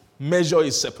is measure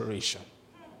its separation.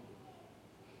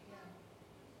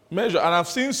 Measure. And I've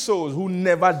seen souls who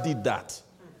never did that.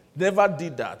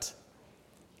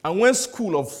 And when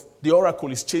school of the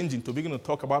oracle is changing to begin to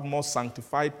talk about more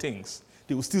sanctified things,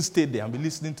 they will still stay there and be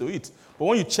listening to it. But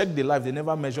when you check their life, they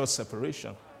never measure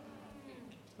separation.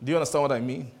 Do you understand what I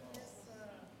mean? Yes, sir.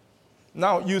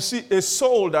 Now, you see a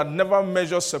soul that never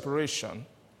measures separation,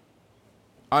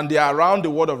 and they are around the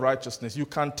word of righteousness, you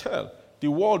can tell the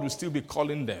world will still be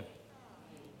calling them.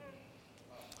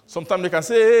 Sometimes they can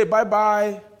say, hey,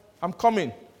 bye-bye, I'm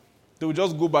coming. They will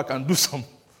just go back and do some.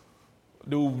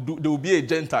 They will be a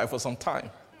Gentile for some time.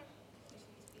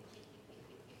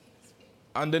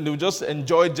 And then they will just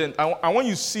enjoy Gentile. And when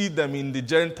you see them in the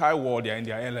Gentile world, they are in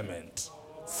their element.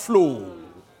 Flow.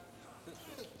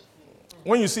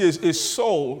 When you see a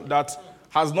soul that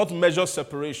has not measured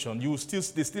separation,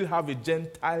 they still have a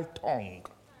Gentile tongue.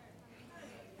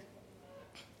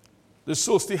 The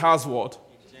soul still has what?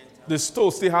 The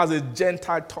soul still has a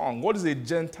Gentile tongue. What is a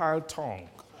Gentile tongue?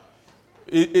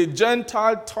 A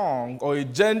Gentile tongue or a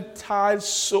Gentile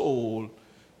soul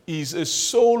is a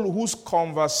soul whose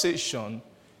conversation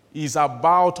is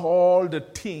about all the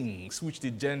things which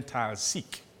the Gentiles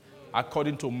seek.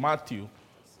 According to Matthew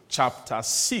chapter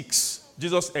 6,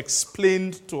 Jesus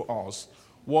explained to us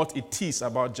what it is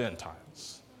about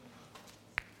Gentiles.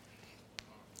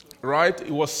 Right?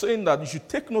 He was saying that you should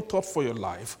take no thought for your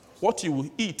life, what you will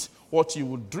eat, what you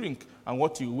will drink, and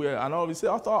what you wear. And all we say,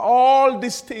 after all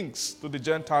these things do the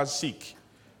Gentiles seek.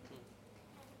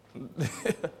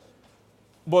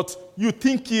 But you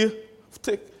think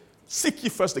seek ye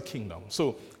first the kingdom.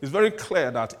 So it's very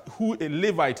clear that who a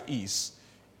Levite is.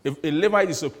 A Levite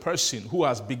is a person who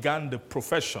has begun the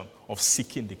profession of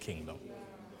seeking the kingdom.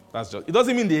 It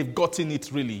doesn't mean they've gotten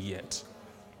it really yet.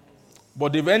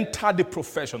 But they've entered the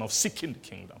profession of seeking the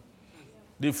kingdom.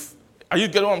 Are you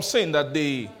getting what I'm saying? That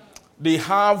they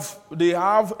have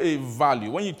a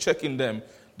value. When you check in them,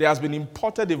 there has been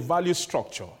imported a value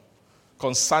structure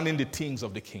concerning the things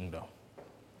of the kingdom.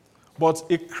 But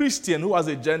a Christian who has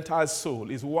a Gentile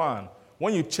soul is one.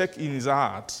 When you check in his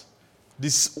heart,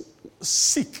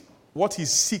 what he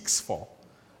seeks for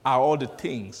are all the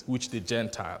things which the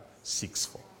Gentile seeks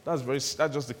for. That's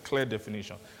just a clear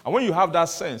definition. And when you have that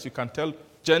sense, you can tell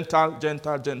Gentile,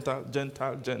 Gentile, Gentile,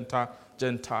 Gentile, Gentile,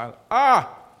 Gentile,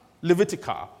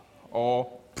 Levitical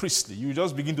or priestly. You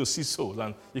just begin to see souls,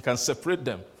 and you can separate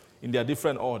them in their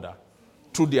different order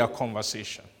through their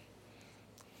conversation.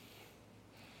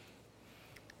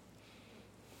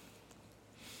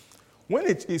 When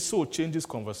a soul changes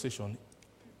conversation,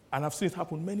 and I've seen it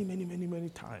happen many, many, many, many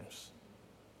times.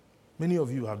 Many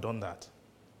of you have done that.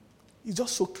 It's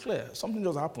just so clear. Something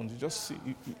just happens. You just see.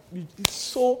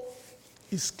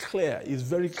 It's clear. It's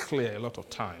very clear a lot of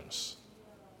times.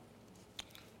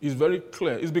 It's very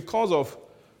clear. It's because of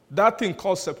that thing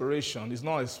called separation. It's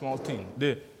not a small thing.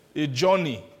 A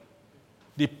journey.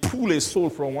 They pull a soul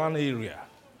from one area.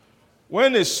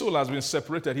 When a soul has been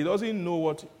separated, he doesn't know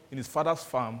what in his father's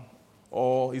farm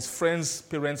or his friend's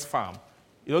parents' farm.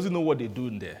 He doesn't know what they're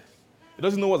doing there. He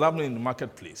doesn't know what's happening in the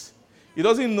marketplace. He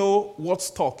doesn't know what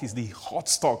stock is the hot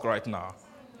stock right now.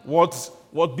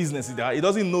 What business is there. He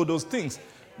doesn't know those things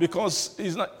because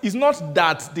it's not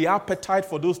that the appetite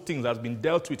for those things has been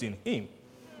dealt with in him.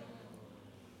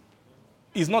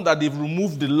 It's not that they've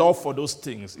removed the love for those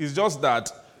things. It's just that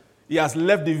he has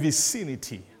left the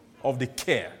vicinity of the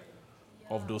care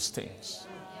of those things.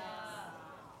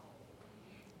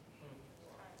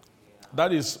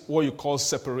 That is what you call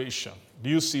separation. Do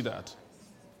you see that?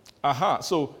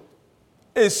 So,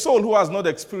 a soul who has not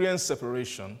experienced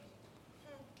separation,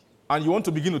 and you want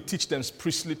to begin to teach them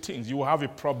priestly things, you will have a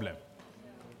problem.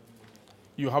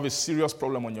 You have a serious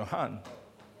problem on your hand.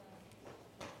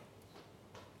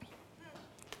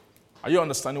 Are you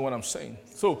understanding what I'm saying?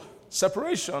 So,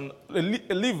 separation,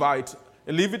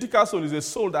 a Levitical soul is a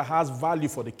soul that has value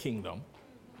for the kingdom.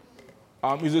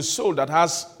 Is a soul that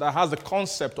has the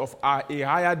concept of a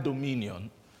higher dominion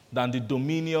than the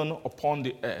dominion upon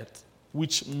the earth,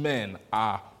 which men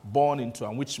are born into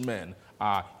and which men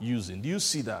are using. Do you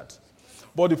see that?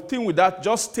 But the thing with that,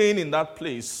 just staying in that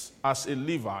place as a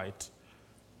Levite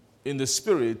in the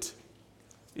spirit,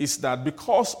 is that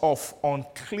because of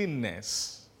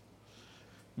uncleanness,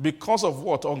 because of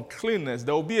what? Uncleanness,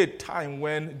 there will be a time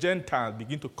when Gentiles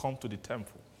begin to come to the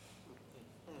temple.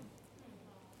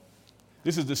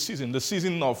 This is the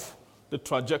season of the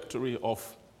trajectory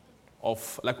of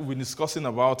like we've been discussing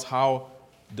about how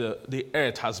the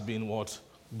earth has been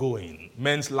going,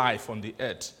 men's life on the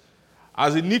earth.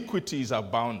 As iniquity is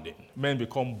abounding, men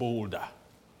become bolder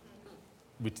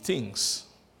with things.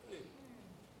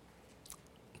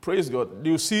 Praise God.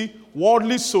 Do you see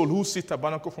worldly soul who see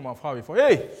tabernacle from afar before?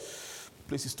 Hey,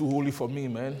 place is too holy for me,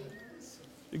 man.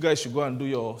 You guys should go and do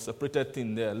your separated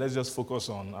thing there. Let's just focus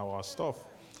on our stuff.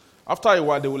 After a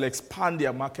while, they will expand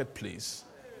their marketplace.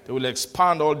 They will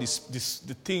expand all the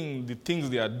things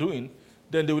they are doing.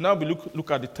 Then they will now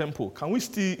look at the temple.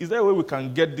 Is there a way we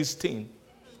can get this thing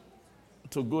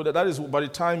to go there? That is, by the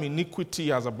time iniquity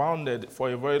has abounded for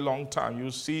a very long time,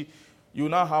 you see, you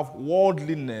now have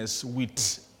worldliness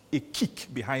with a kick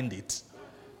behind it.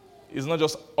 It's not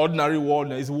just ordinary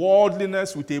worldliness. It's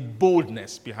worldliness with a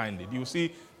boldness behind it. You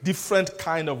see different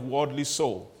kind of worldly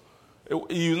soul.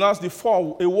 You know,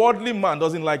 before, a worldly man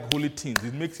doesn't like holy things.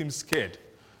 It makes him scared.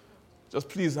 Just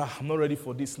please, I'm not ready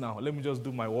for this now. Let me just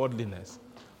do my worldliness.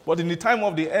 But in the time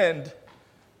of the end,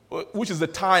 which is the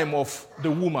time of the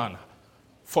woman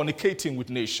fornicating with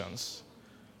nations,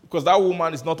 because that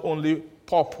woman is not only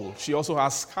purple, she also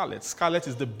has scarlet. Scarlet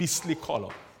is the beastly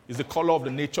color. It's the color of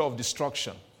the nature of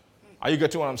destruction. Are you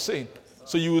getting what I'm saying?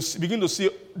 So you will begin to see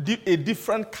a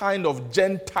different kind of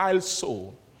Gentile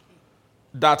soul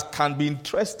that can be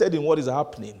interested in what is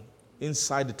happening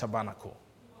inside the tabernacle.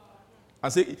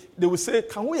 And they will say,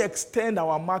 can we extend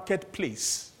our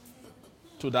marketplace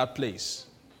to that place?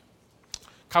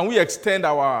 Can we extend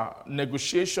our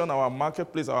negotiation, our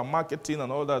marketplace, our marketing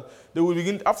and all that? They will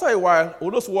begin, after a while, all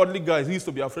those worldly guys who used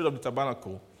to be afraid of the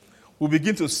tabernacle will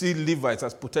begin to see Levites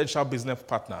as potential business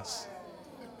partners.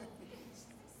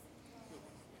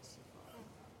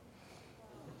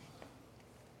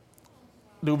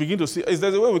 They will begin to see, is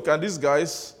there a way we can, these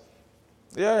guys,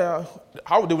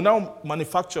 how they will now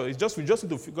manufacture, we just need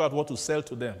to figure out what to sell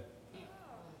to them.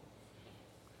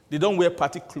 They don't wear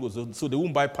party clothes, so they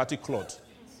won't buy party clothes.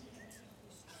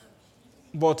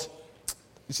 But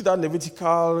you see that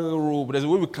Levitical robe, there's a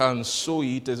way we can sew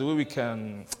it, there's a way we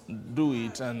can do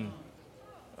it and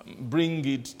bring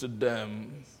it to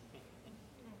them.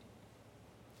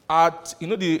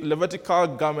 The Levitical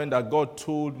garment that God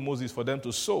told Moses for them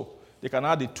to sew, they can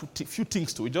add few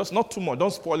things to it. Just not too much.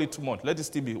 Don't spoil it too much. Let it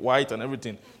still be white and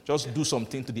everything. Just do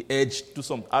something to the edge.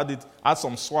 Add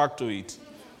some swag to it,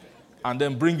 and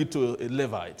then bring it to a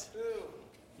Levite.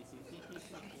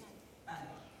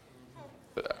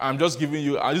 I'm just giving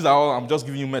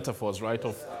you metaphors, right,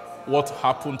 of what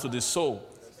happened to the soul.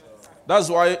 That's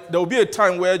why there will be a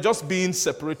time where just being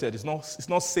separated is not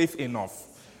safe enough.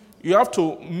 You have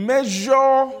to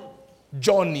measure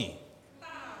journey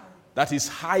that is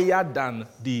higher than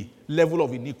the level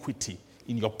of iniquity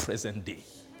in your present day.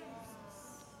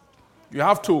 You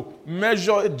have to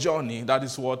measure a journey that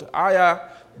is what? Higher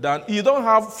than, you don't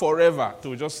have forever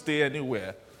to just stay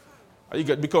anywhere.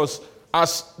 Because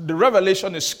as the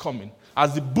revelation is coming,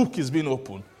 as the book is being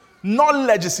opened,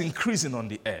 knowledge is increasing on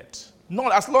the earth.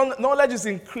 As knowledge is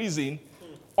increasing,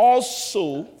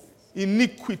 also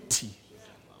iniquity.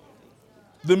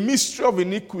 The mystery of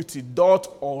iniquity doth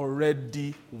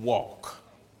already work.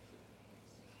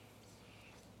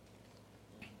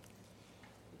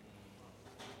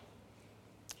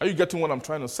 Are you getting what I'm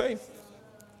trying to say?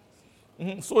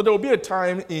 So there will be a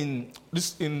time in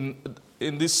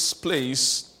this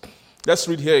place. Let's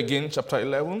read here again, chapter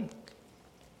 11.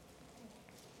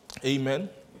 Amen.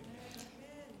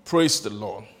 Praise the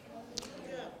Lord.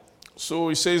 So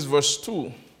he says, verse 2.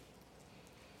 It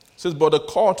says, but the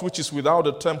court which is without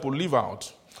the temple leave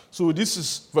out. So this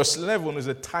is, verse 11 is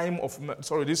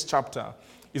this chapter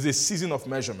is a season of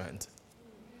measurement.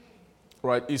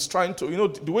 Right? It's trying to,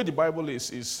 the way the Bible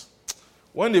is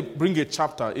when they bring a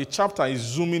chapter is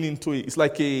zooming into it. It's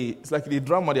like the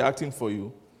drama they're acting for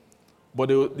you. But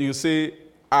they'll say,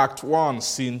 Act 1,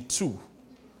 Scene 2.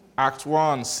 Act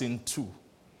 1, Scene 2.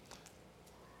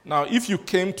 Now, if you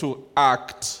came to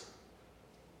Act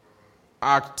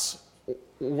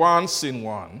 1, Scene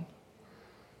 1,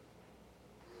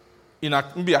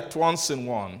 maybe Act 1, Scene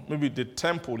 1, maybe the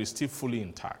temple is still fully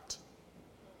intact.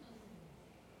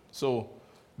 So,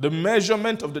 the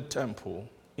measurement of the temple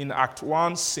in Act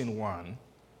 1, Scene 1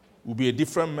 will be a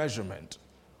different measurement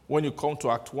when you come to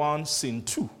Act 1, Scene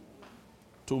 2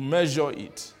 to measure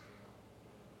it.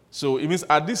 So, it means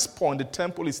at this point, the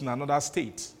temple is in another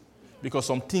state because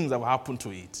some things have happened to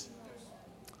it.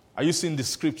 Are you seeing the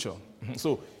scripture?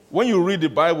 So, when you read the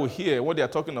Bible here, what they are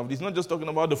talking about, it's not just talking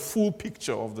about the full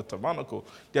picture of the tabernacle.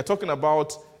 They are talking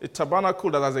about a tabernacle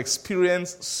that has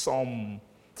experienced some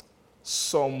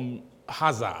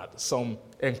hazard, some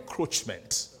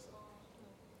encroachment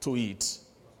to it.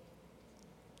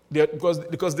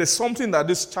 Because there's something that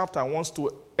this chapter wants to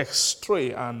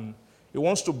extray, and it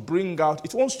wants to bring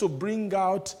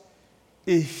out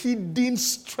a hidden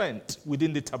strength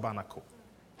within the tabernacle.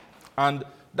 And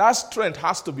that strength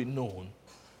has to be known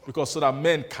because so that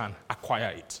men can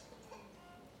acquire it.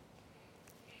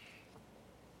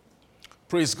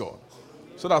 Praise God.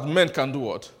 So that men can do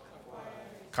what?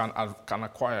 Can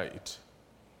acquire it.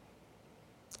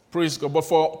 Praise God.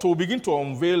 But to begin to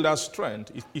unveil that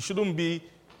strength, it shouldn't be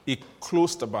a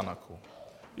closed tabernacle.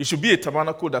 It should be a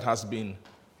tabernacle that has been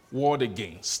warred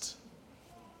against.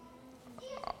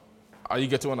 Are you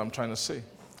getting what I'm trying to say?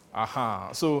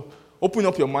 So open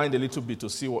up your mind a little bit to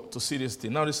see this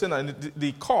thing. Now they say that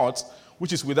the court,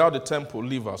 which is without the temple,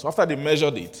 leave out. So after they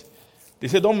measured it, they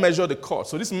said don't measure the court.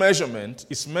 So this measurement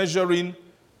is measuring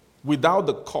without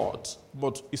the court,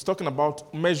 but it's talking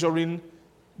about measuring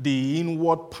the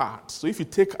inward part. So if you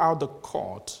take out the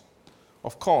court,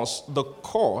 of course, the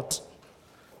court,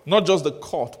 not just the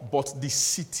court, but the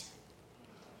city.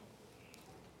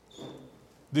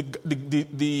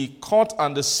 The court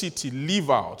and the city leave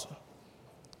out,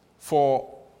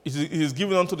 for it is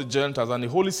given unto the Gentiles, and the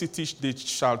holy city they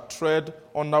shall tread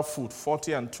underfoot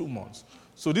 40 and 2 months.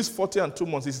 So this 40 and 2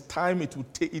 months is time it will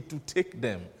take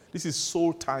them. This is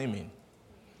soul timing.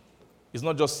 It's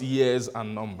not just years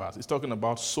and numbers. It's talking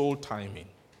about soul timing.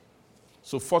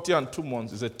 So 40 and 2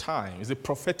 months is a time. It's a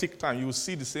prophetic time. You will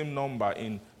see the same number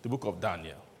in the book of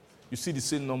Daniel. You see the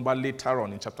same number later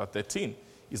on in chapter 13.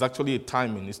 It's actually a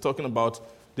timing. It's talking about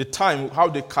the time, how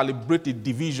they calibrate the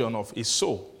division of a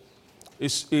soul.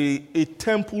 It's a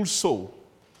temple soul.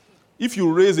 If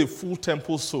you raise a full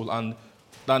temple soul and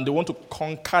then they want to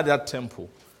conquer that temple,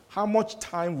 how much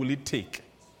time will it take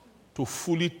to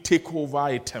fully take over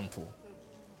a temple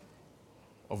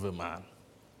of a man?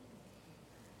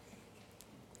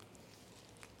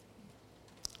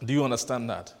 Do you understand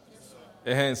that?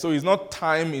 Yes, so it's not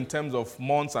time in terms of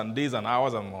months and days and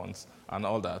hours and months and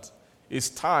all that. It's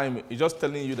time. It's just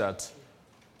telling you that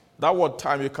word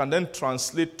time, you can then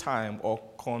translate time or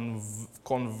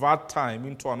convert time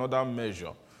into another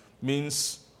measure.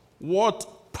 Means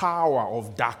what power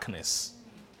of darkness,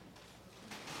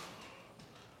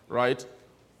 right,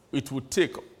 it would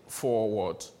take for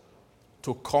what?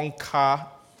 To conquer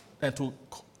and to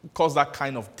cause that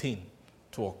kind of thing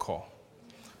to occur.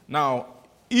 Now,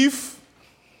 if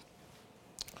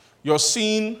you're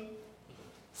seeing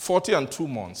 40 and 2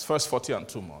 months, first 40 and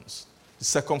 2 months, the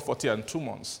second 40 and 2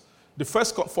 months, the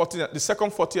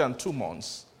second 40 and 2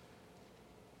 months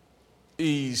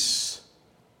is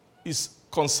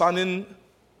concerning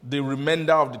the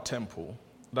remainder of the temple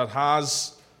that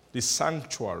has the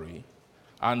sanctuary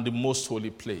and the most holy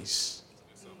place.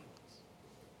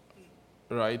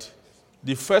 Right?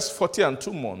 The first 40 and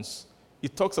 2 months,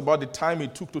 it talks about the time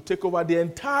it took to take over the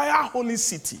entire holy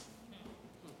city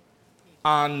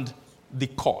and the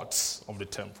courts of the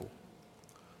temple.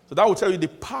 So that will tell you the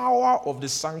power of the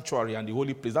sanctuary and the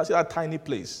holy place. That's that tiny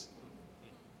place.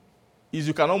 Is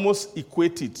you can almost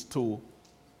equate it to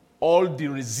all the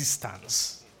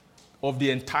resistance of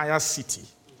the entire city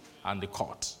and the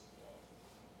court.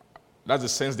 That's the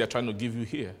sense they're trying to give you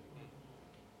here.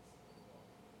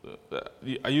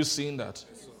 Are you seeing that?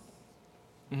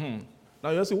 Mm-hmm. Now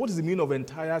you ask me, what is the meaning of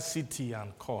entire city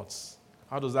and courts?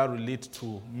 How does that relate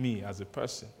to me as a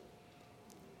person?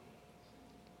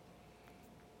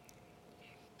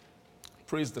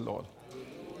 Praise the Lord.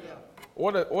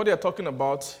 What they're talking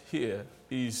about here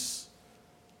is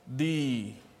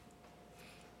every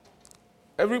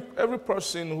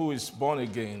person who is born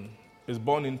again is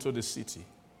born into the city.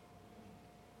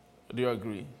 Do you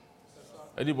agree?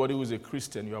 Anybody who is a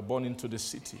Christian, you are born into the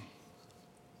city.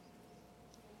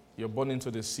 You're born into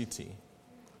the city.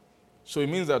 So it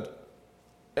means that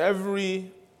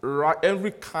every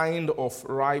kind of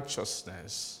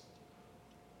righteousness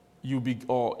you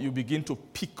begin to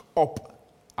pick up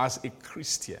as a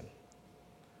Christian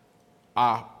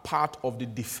are part of the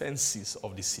defenses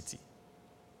of the city.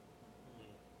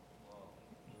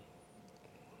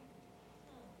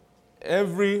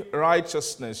 Every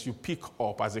righteousness you pick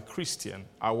up as a Christian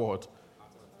are what?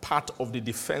 Part of the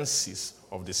defenses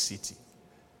of the city.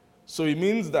 So it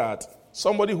means that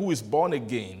somebody who is born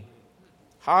again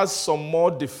has some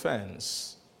more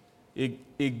defense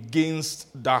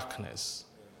against darkness.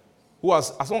 Who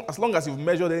has, as long as you've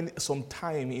measured some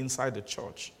time inside the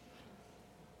church,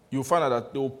 you'll find out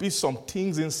that there will be some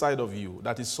things inside of you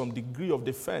that is some degree of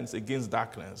defense against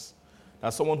darkness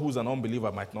that someone who's an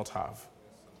unbeliever might not have.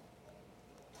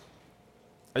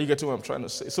 Are you getting what I'm trying to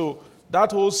say? So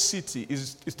that whole city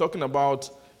is talking about,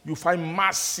 you find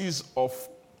masses of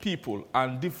people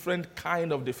and different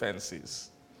kind of defenses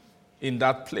in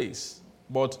that place.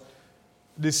 But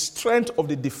the strength of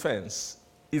the defense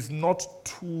is not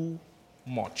too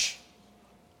much.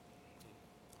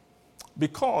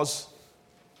 Because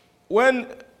when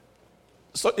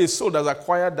a soul has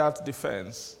acquired that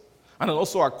defense and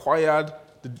also acquired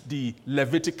the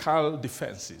Levitical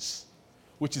defenses,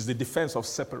 which is the defense of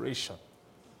separation,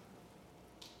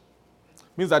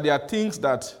 means that there are things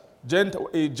that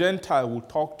a Gentile will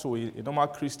talk to a normal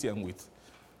Christian with,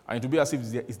 and it will be as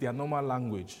if it's their normal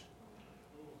language.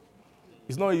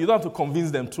 You don't have to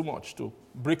convince them too much to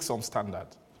break some standard,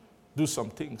 do some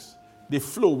things. They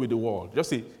flow with the world.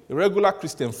 Just a regular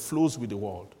Christian flows with the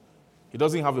world. He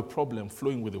doesn't have a problem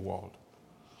flowing with the world.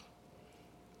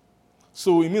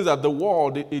 So it means that the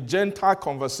world, a Gentile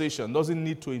conversation, doesn't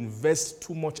need to invest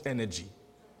too much energy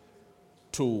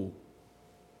to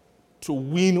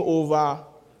win over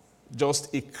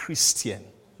just a Christian,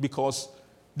 because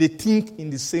they think in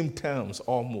the same terms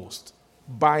almost.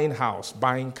 Buying house,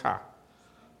 buying car,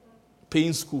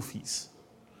 paying school fees,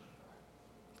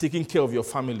 taking care of your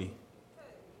family,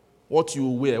 what you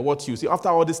wear, what you see. After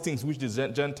all these things which the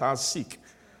Gentiles seek.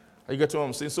 You get what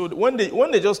I'm saying? So when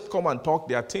they just come and talk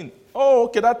their thing, oh,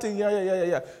 okay, that thing,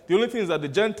 yeah. The only thing is that the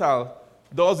Gentile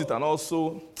does it, and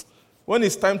also when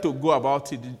it's time to go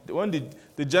about it, when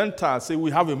the Gentiles say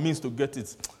we have a means to get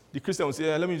it, the Christian will say,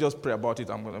 yeah, let me just pray about it,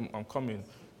 I'm coming.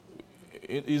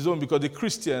 Because the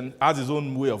Christian has his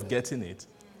own way of getting it,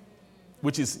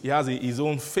 which is he has his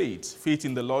own faith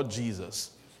in the Lord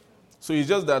Jesus. So it's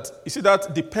just that, you see,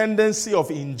 that dependency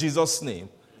of in Jesus' name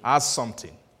has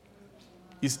something.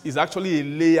 Is actually a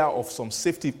layer of some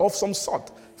safety, of some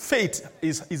sort. Faith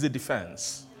is a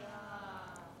defense.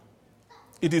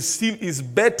 It is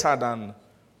better than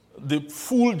the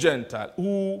full Gentile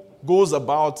who goes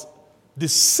about the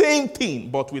same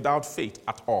thing but without faith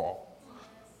at all.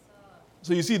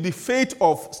 So you see, the faith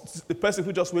of the person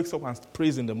who just wakes up and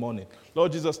prays in the morning.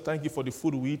 Lord Jesus, thank you for the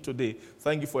food we eat today.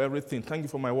 Thank you for everything. Thank you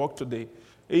for my work today.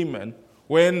 Amen.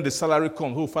 When the salary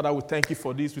comes, oh, Father, we thank you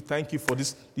for this. We thank you for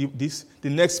this. The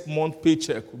next month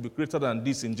paycheck will be greater than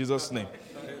this in Jesus' name.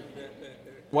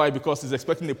 Why? Because he's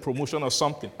expecting a promotion or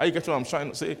something. Are you getting what I'm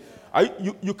trying to say?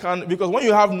 You can, because when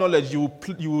you have knowledge, you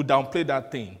will downplay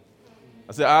that thing.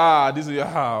 I say, this is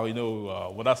how,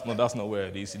 well, that's not where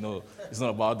it is, It's not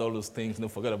about all those things,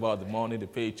 forget about the money, the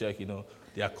paycheck,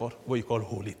 They are called what you call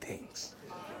holy things.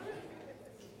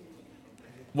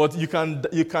 But you can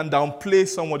downplay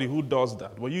somebody who does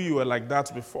that. Well, you were like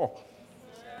that before.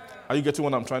 Are you getting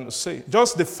what I'm trying to say?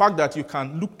 Just the fact that you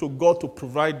can look to God to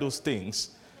provide those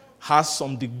things has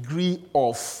some degree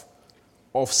of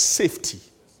safety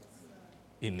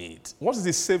in it. What is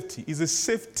the safety? It's a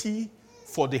safety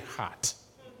for the heart.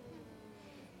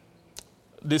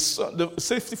 The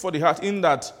safety for the heart in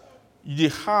that the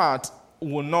heart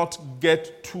will not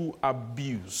get too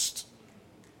abused.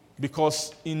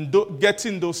 Because in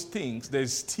getting those things,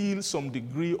 there's still some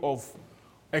degree of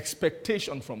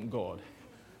expectation from God.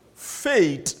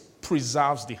 Faith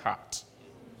preserves the heart.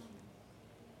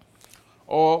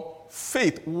 Or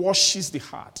faith washes the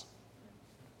heart.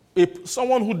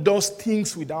 Someone who does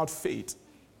things without faith,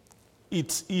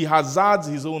 he hazards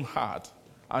his own heart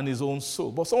and his own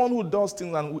soul. But someone who does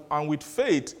things and with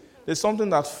faith, there's something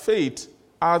that faith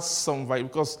adds some value,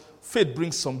 because faith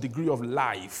brings some degree of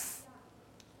life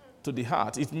to the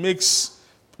heart. It makes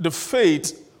the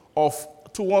faith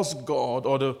towards God,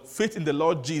 or the faith in the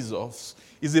Lord Jesus,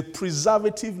 is a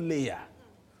preservative layer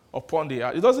upon the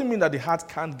heart. It doesn't mean that the heart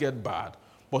can't get bad,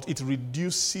 but it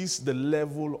reduces the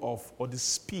level or the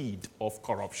speed of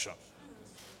corruption.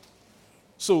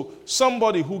 So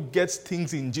somebody who gets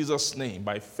things in Jesus' name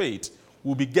by faith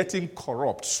will be getting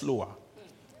corrupt slower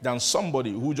than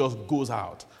somebody who just goes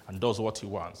out and does what he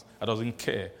wants and doesn't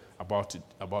care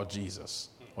about Jesus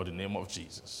or the name of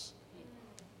Jesus.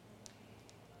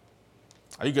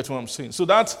 Are you getting what I'm saying? So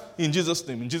that's in Jesus'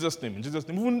 name, in Jesus' name, in Jesus'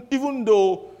 name. Even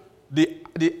though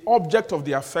the object of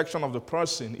the affection of the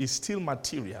person is still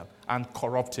material and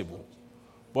corruptible,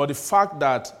 but the fact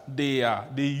that they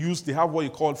have what you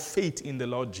call faith in the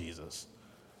Lord Jesus,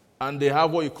 and they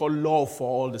have what you call love for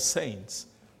all the saints.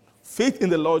 Faith in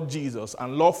the Lord Jesus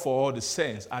and love for all the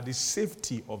saints are the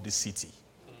safety of the city.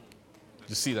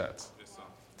 You see that?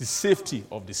 The safety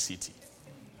of the city.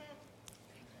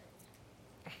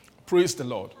 Praise the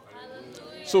Lord.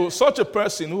 Hallelujah. So such a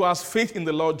person who has faith in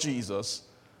the Lord Jesus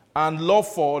and love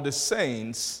for the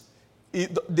saints, they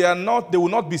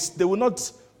will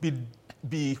not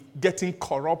be getting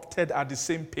corrupted at the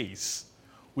same pace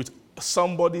with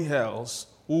somebody else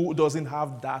who doesn't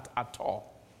have that at all.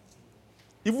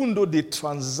 Even though they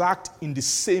transact in the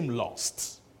same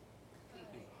lust.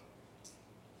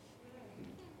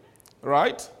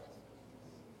 Right?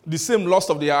 The same lust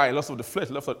of the eye, lust of the flesh,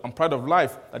 lust and pride of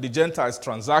life that the Gentile is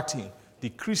transacting. The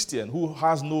Christian, who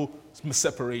has no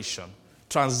separation,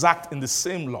 transact in the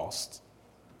same lust.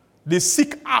 They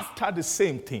seek after the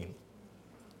same thing.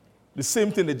 The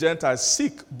same thing the Gentiles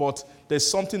seek, but there's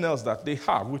something else that they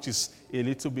have, which is a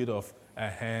little bit of,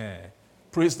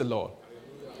 praise the Lord.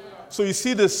 So you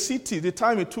see the city, the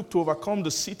time it took to overcome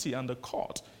the city and the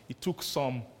court, it took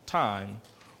some time.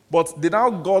 But they now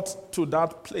got to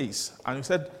that place, and he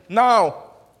said,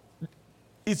 now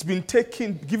it's been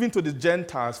given to the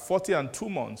Gentiles 40 and 2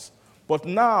 months, but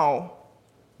now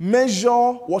measure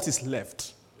what is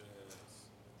left.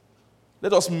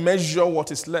 Let us measure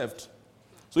what is left.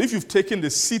 So if you've taken the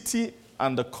city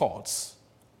and the courts,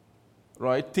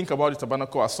 right, think about the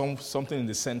tabernacle as something in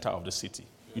the center of the city.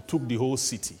 You took the whole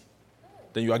city.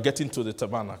 Then you are getting to the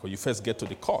tabernacle. You first get to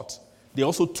the court. They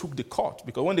also took the court,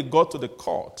 because when they got to the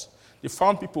court, they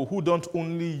found people who don't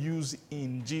only use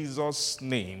in Jesus'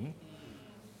 name,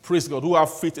 praise God, who have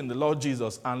faith in the Lord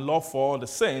Jesus and love for all the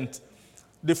saints.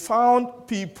 They found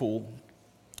people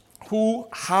who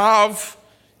have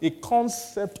a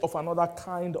concept of another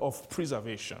kind of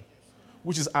preservation,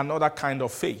 which is another kind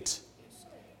of faith.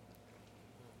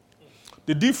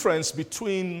 The difference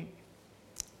between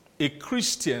a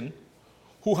Christian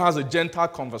who has a Gentile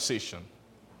conversation,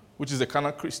 which is a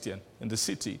Canaanite Christian in the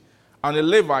city, and a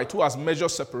Levite who has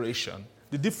measured separation,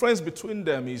 the difference between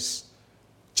them is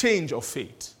change of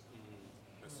faith.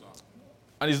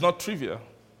 And it's not trivial.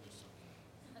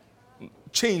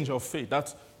 Change of faith.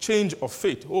 That's change of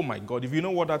faith. Oh my God, if you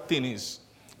know what that thing is.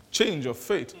 Change of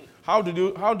faith.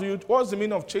 What's the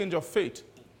meaning of change of faith?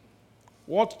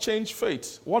 What changed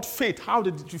faith? What faith? How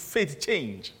did your faith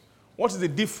change? What is the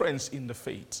difference in the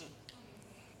faith?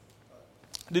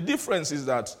 The difference is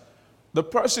that the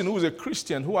person who is a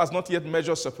Christian who has not yet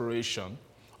measured separation,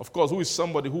 of course, who is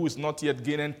somebody who is not yet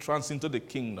gained entrance into the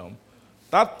kingdom,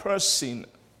 that person,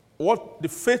 what the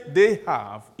faith they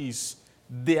have is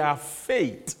their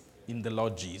faith in the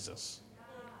Lord Jesus.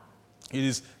 It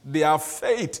is their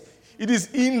faith. It is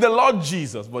in the Lord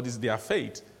Jesus, but it's their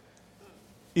faith.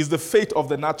 is the faith of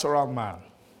the natural man.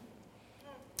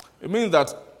 It means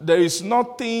that there is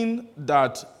nothing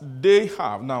that they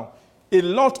have. Now, a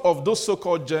lot of those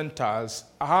so-called Gentiles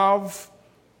have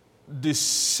the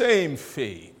same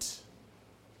faith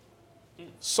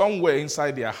somewhere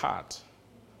inside their heart.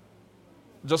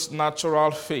 Just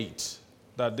natural faith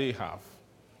that they have.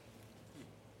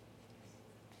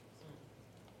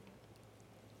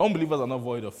 Unbelievers are not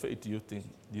void of faith. Do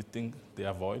you think they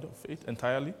are void of faith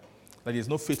entirely? That there is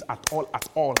no faith at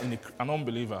all in an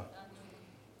unbeliever.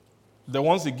 The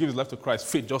ones he gives life to Christ,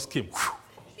 faith just came.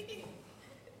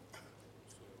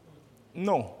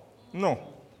 No.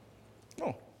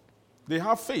 They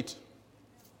have faith.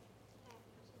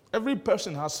 Every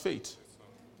person has faith.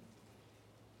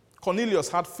 Cornelius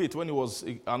had faith when he was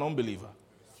an unbeliever.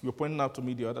 You were pointing out to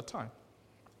me the other time.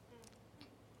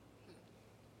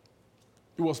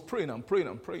 He was praying and praying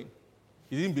and praying.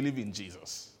 He didn't believe in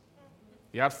Jesus.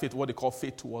 He had faith, what they call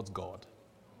faith towards God.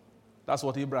 That's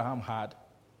what Abraham had.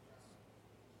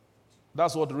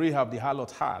 That's what Rahab the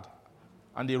harlot had.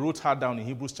 And they wrote her down in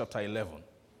Hebrews chapter 11.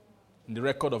 In the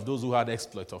record of those who had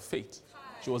exploit of faith.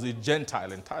 She was a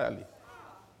Gentile entirely.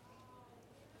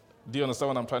 Do you understand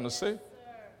what I'm trying to say?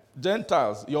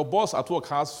 Gentiles, your boss at work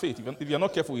has faith. If you're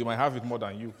not careful, he might have it more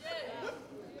than you.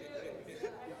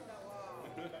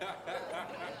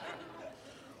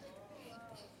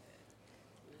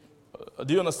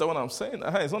 Do you understand what I'm saying?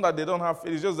 It's not that they don't have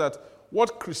faith. It's just that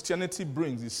what Christianity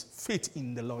brings is faith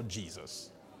in the Lord Jesus.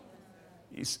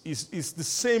 It's the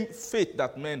same faith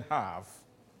that men have,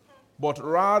 but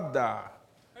rather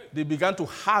they began to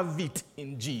have it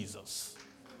in Jesus.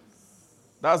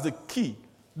 That's the key.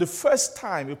 The first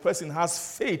time a person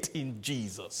has faith in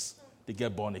Jesus, they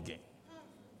get born again.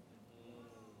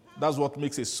 That's what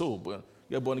makes a soul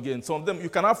get born again. Some of them, you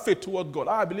can have faith toward God.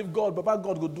 I believe God, Baba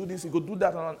God will do this, he will do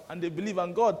that, and they believe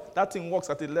in God. That thing works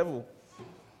at a level.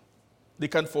 They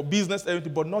can for business,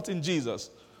 everything, but not in Jesus.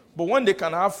 But when they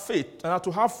can have faith, and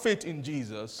to have faith in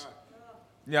Jesus,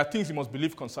 there are things you must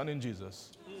believe concerning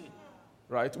Jesus.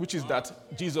 Right? Which is that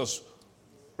Jesus,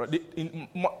 right, in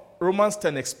Romans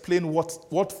 10 explain what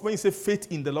when you say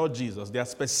faith in the Lord Jesus, there are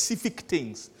specific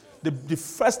things. The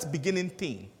first beginning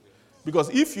thing. Because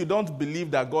if you don't believe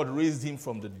that God raised him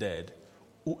from the dead,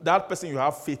 that person you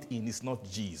have faith in is not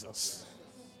Jesus.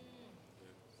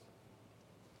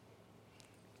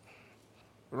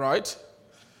 Right?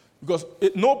 Because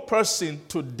no person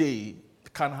today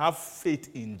can have faith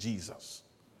in Jesus.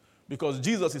 Because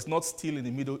Jesus is not still in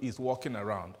the Middle East walking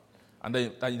around. And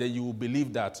then you will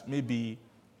believe that maybe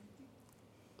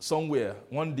somewhere,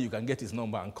 one day you can get his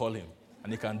number and call him.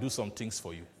 And he can do some things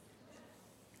for you.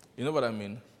 You know what I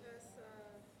mean? Yes, sir.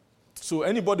 So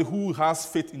anybody who has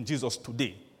faith in Jesus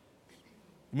today,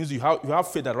 it means you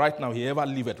have faith that right now he ever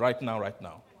lived right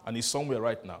now. And he's somewhere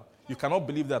right now. You cannot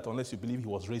believe that unless you believe he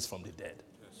was raised from the dead.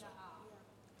 Yes.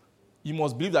 You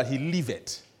must believe that he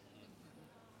lived.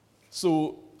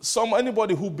 So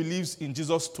anybody who believes in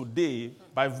Jesus today,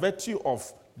 by virtue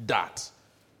of that,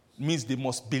 means they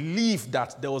must believe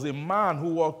that there was a man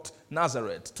who walked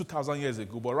Nazareth 2,000 years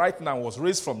ago, but right now was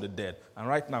raised from the dead, and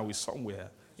right now is somewhere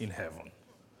in heaven.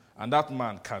 And that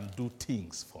man can do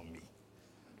things for me.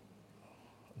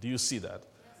 Do you see that?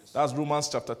 That's Romans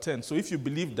chapter 10. So if you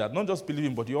believe that, not just believe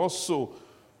him, but you also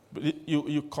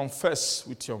you confess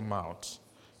with your mouth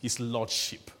his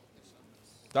lordship.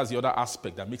 That's the other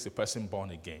aspect that makes a person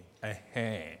born again.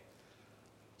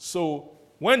 So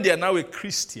when they are now a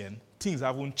Christian, things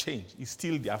haven't changed. It's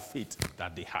still their faith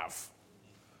that they have.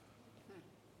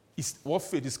 What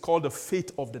faith is called the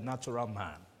faith of the natural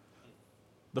man.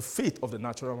 The faith of the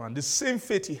natural man. The same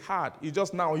faith he had, he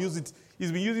just now used it.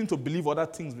 He's been using to believe other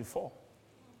things before.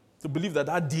 To believe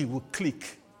that deal will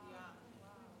click.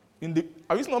 Have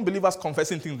you seen non-believers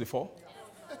confessing things before?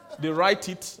 They write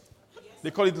it.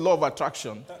 They call it law of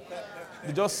attraction.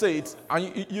 They just say it.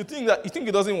 And you think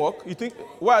it doesn't work? You think,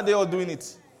 why are they all doing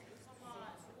it?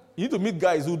 You need to meet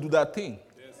guys who do that thing.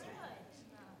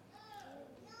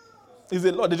 It's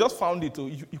a law. They just found it.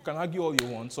 You can argue all you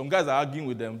want. Some guys are arguing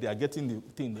with them. They are getting the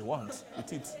thing they want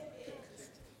with it.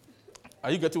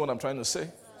 Are you getting what I'm trying to say?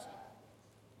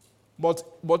 But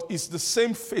it's the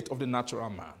same faith of the natural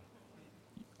man.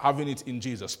 Having it in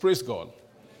Jesus. Praise God.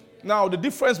 Now, the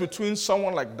difference between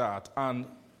someone like that and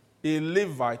a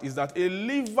Levite is that a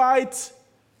Levite,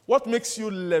 what makes you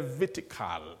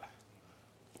Levitical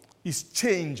is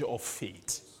change of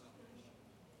faith.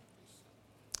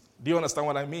 Do you understand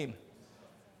what I mean?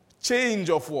 Change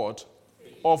of what?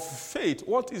 Of faith.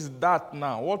 What is that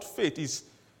now? What faith is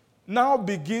now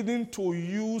beginning to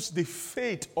use the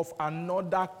faith of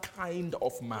another kind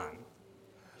of man.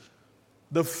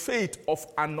 the faith of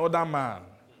another man,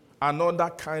 another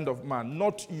kind of man,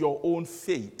 not your own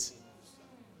faith.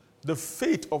 The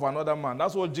faith of another man.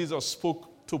 That's what Jesus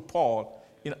spoke to Paul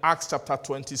in Acts chapter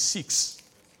 26.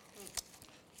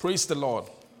 Praise the Lord.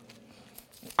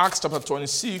 Acts chapter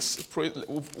 26,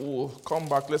 we'll come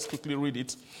back, let's quickly read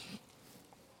it.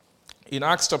 In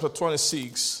Acts chapter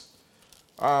 26,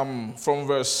 from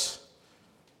verse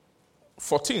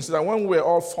 14, it says that when we were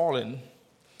all fallen,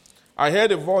 I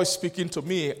heard a voice speaking to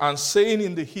me and saying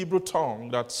in the Hebrew tongue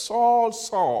that, Saul,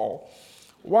 Saul,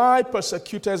 why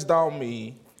persecutest thou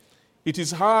me? It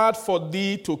is hard for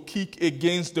thee to kick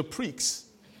against the pricks.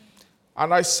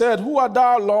 And I said, Who art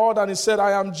thou, Lord? And he said,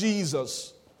 I am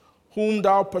Jesus, whom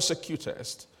thou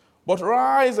persecutest. But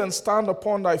rise and stand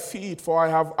upon thy feet, for I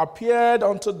have appeared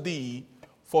unto thee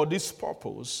for this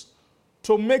purpose,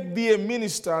 to make thee a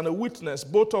minister and a witness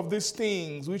both of these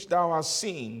things which thou hast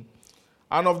seen,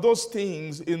 and of those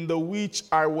things in the which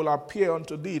I will appear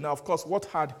unto thee. Now, of course, what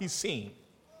had he seen?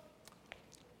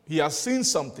 He has seen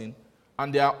something,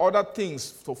 and there are other things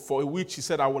for which he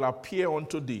said, I will appear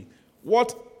unto thee.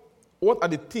 What are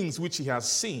the things which he has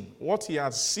seen? What he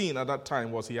had seen at that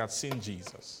time was he had seen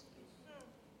Jesus.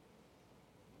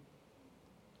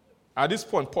 At this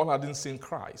point, Paul hadn't seen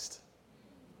Christ.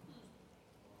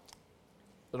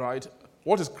 Right?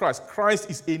 What is Christ? Christ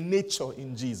is a nature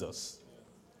in Jesus.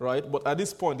 Right? But at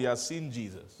this point, he has seen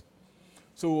Jesus.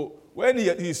 So when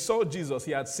he saw Jesus,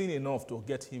 he had seen enough to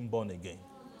get him born again.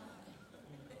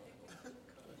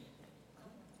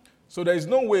 So there is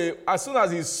no way, as soon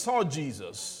as he saw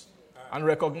Jesus and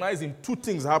recognized him, two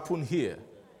things happened here.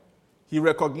 He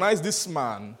recognized this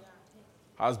man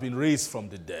has been raised from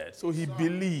the dead. So he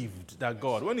believed that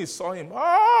God, when he saw him,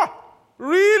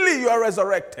 really, you are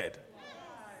resurrected.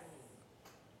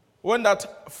 When that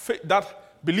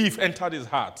belief entered his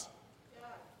heart,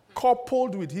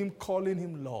 coupled with him calling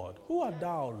him Lord. Who art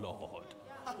thou, Lord?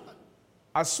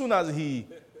 As soon as he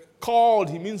called,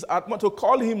 he means to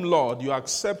call him Lord, you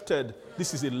accepted,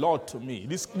 this is a Lord to me.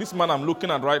 This man I'm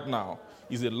looking at right now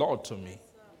is a Lord to me.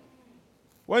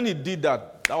 When he did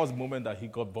that, that was the moment that he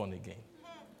got born again.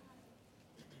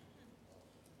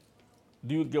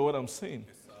 Do you get what I'm saying?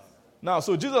 Now,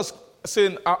 so Jesus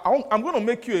saying, I'm going to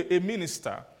make you a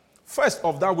minister. First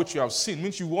of that which you have seen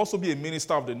means you will also be a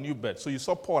minister of the new birth. So you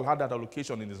saw Paul had that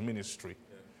allocation in his ministry.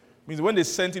 Means when they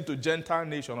sent him to Gentile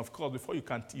nation, of course, before you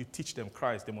teach them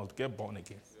Christ, they must get born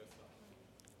again.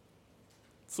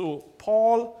 So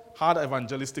Paul had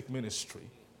evangelistic ministry.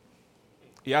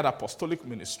 He had apostolic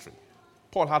ministry.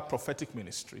 Paul had prophetic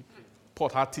ministry. Paul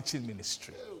had teaching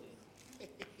ministry.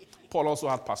 Paul also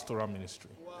had pastoral ministry.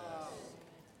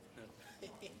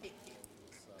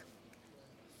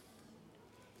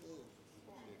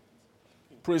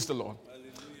 Praise the Lord.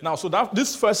 Now, so that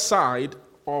this first side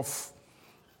of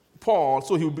Paul,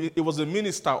 so he was a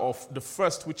minister of the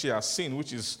first which he has seen,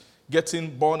 which is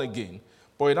getting born again.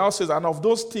 But he now says, and of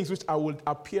those things which I will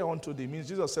appear unto thee, means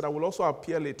Jesus said, I will also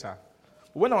appear later.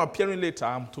 But when I'm appearing later,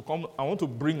 I want to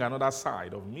bring another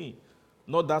side of me.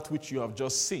 Not that which you have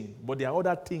just seen, but there are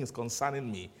other things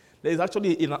concerning me. There is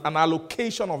actually an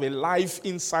allocation of a life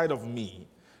inside of me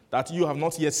that you have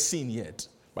not yet seen yet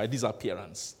by this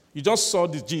appearance. You just saw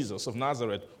this Jesus of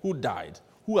Nazareth who died,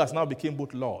 who has now become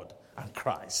both Lord and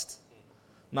Christ.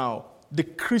 Now, the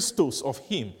Christos of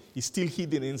him is still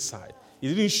hidden inside.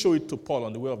 He didn't show it to Paul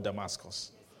on the way of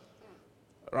Damascus.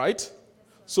 Right?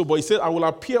 So, but he said, I will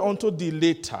appear unto thee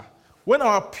later. When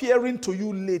I'm appearing to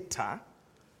you later,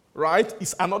 right,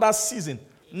 it's another season.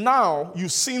 Now,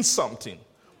 you've seen something.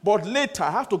 But later,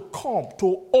 I have to come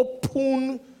to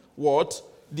open what?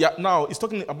 Now, he's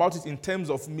talking about it in terms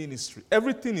of ministry.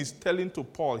 Everything he's telling to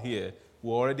Paul here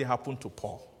will already happen to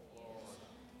Paul.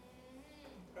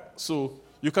 So,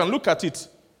 you can look at it.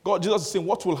 God, Jesus is saying,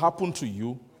 what will happen to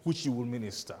you, which you will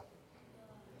minister.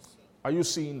 Are you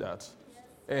seeing that?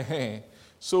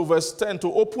 So, verse 10,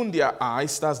 to open their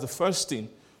eyes, that's the first thing.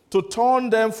 To turn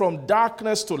them from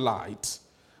darkness to light,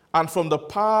 and from the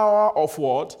power of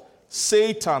what?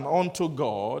 Satan unto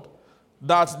God,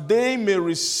 that they may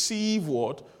receive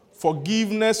what?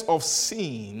 Forgiveness of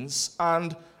sins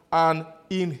and an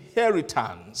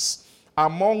inheritance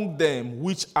among them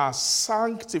which are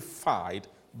sanctified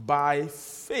by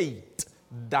faith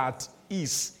that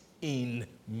is in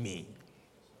me.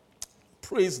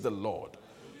 Praise the Lord.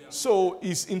 So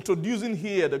he's introducing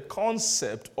here the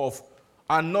concept of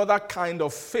another kind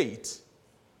of faith,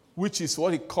 which is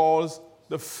what he calls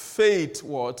the faith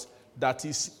what? That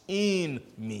is in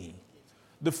me.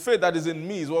 The faith that is in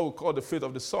me is what we call the faith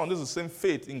of the Son. This is the same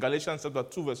faith in Galatians chapter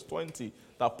 2, verse 20,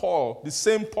 that Paul, the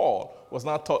same Paul, was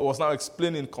now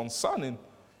explaining concerning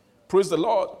Praise the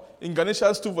Lord. In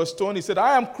Galatians 2 verse 20, he said,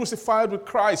 I am crucified with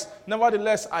Christ,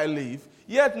 nevertheless I live.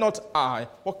 Yet not I,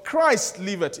 but Christ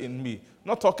liveth in me.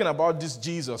 Not talking about this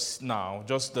Jesus now,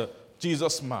 just the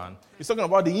Jesus man. He's talking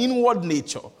about the inward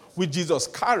nature which Jesus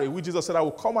carried, which Jesus said, I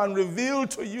will come and reveal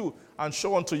to you and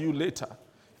show unto you later.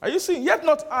 Are you seeing? Yet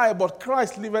not I, but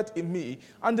Christ liveth in me.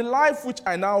 And the life which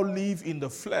I now live in the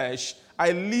flesh,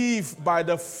 I live by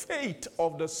the faith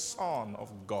of the Son of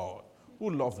God, who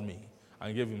loved me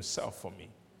and gave himself for me.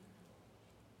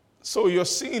 So you're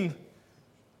seeing,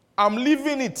 I'm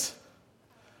living it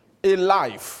a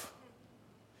life,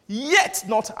 yet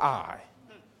not I,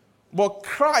 but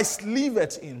Christ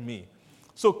liveth in me.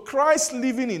 So Christ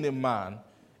living in a man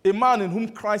in whom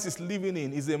Christ is living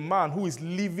in, is a man who is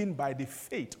living by the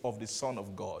faith of the Son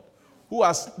of God, who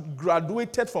has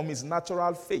graduated from his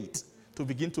natural faith to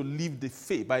begin to live the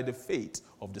faith by the faith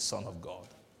of the Son of God.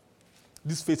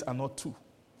 These faiths are not two.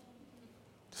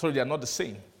 Sorry, they are not the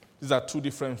same. These are two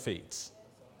different faiths.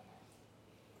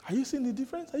 Are you seeing the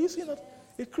difference? Are you seeing that?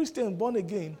 A Christian born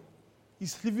again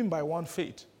is living by one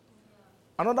faith.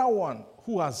 Another one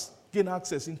who has gained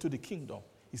access into the kingdom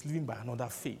is living by another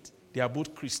faith. They are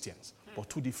both Christians, but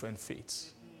two different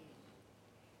faiths.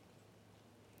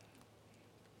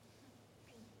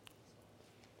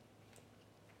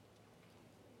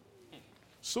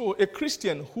 So a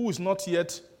Christian who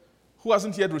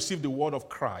hasn't yet received the word of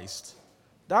Christ,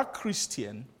 that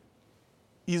Christian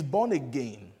is born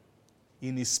again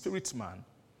in his spirit man,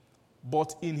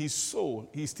 but in his soul,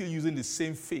 he's still using the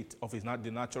same faith of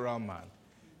the natural man.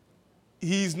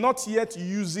 He is not yet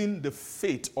using the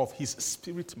faith of his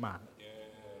spirit man,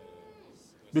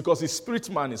 because his spirit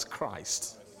man is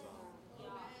Christ.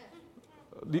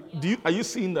 Are you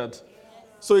seeing that?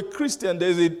 So a Christian,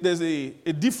 there's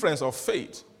a difference of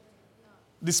faith.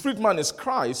 The spirit man is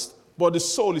Christ, but the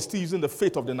soul is still using the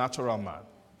faith of the natural man.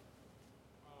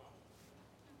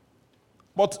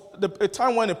 But a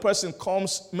time when a person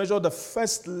comes, measure the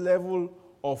first level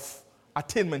of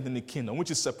attainment in the kingdom,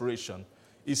 which is separation,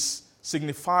 is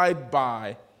signified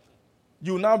by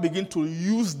you now begin to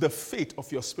use the faith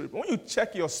of your spirit. When you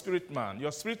check your spirit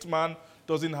man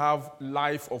doesn't have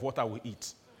life of what I will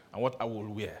eat and what I will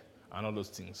wear and all those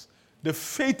things. The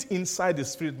faith inside the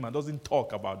spirit man doesn't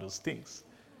talk about those things.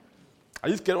 Are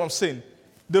you getting what I'm saying?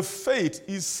 The faith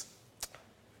is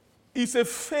a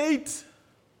faith.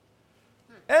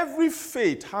 Every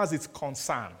faith has its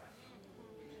concern.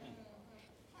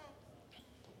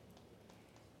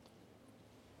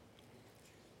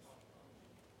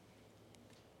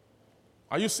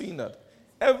 Are you seeing that?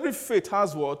 Every faith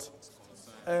has what?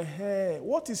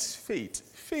 What is faith?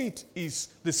 Faith is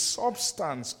the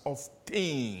substance of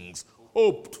things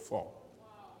hoped for.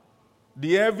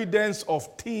 The evidence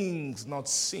of things not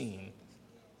seen.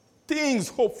 Things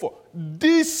hoped for.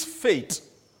 This faith,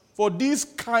 for these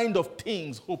kind of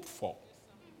things hoped for.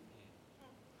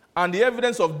 And the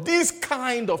evidence of these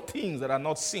kind of things that are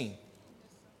not seen.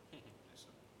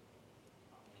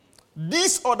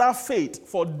 This other faith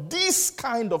for this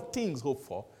kind of things hoped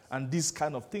for and this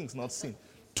kind of things not seen.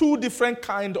 Two different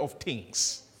kind of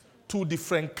things. Two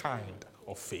different kind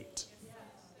of faith.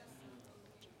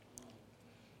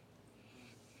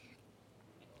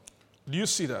 Do you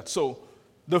see that? So,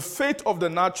 the faith of the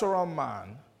natural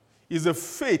man is a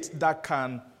faith that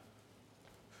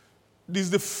this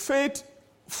is the faith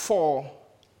for,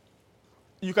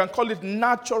 you can call it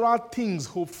natural things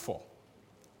hoped for.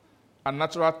 And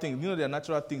natural things, there are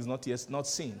natural things not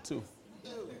seen too.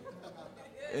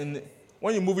 And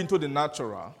when you move into the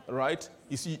natural, right,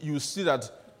 you see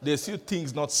that there's still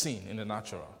things not seen in the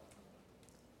natural.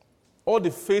 All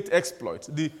the faith exploits,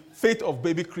 the faith of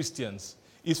baby Christians,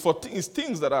 is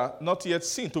things that are not yet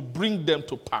seen to bring them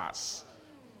to pass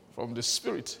from the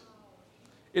spirit.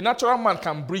 A natural man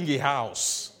can bring a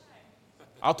house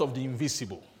out of the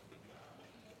invisible.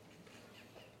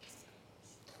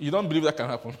 You don't believe that can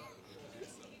happen?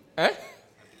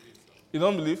 You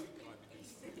don't believe?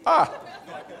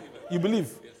 You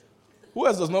believe? Who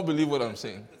else does not believe what I'm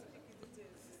saying?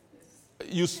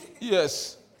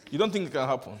 Yes. You don't think it can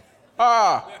happen?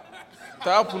 It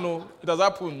happened, no. It has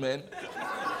happened, man.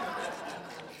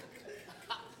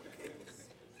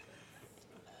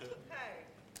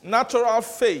 Natural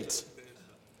faith.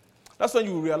 That's when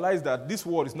you realize that this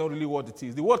world is not really what it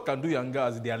is. The world can do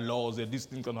yangas, there are laws, that this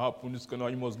thing can happen,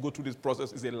 you must go through this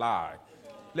process. It's a lie.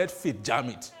 Let faith jam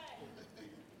it.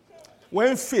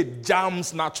 When faith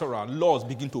jams natural, laws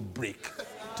begin to break.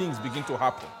 Things begin to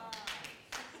happen.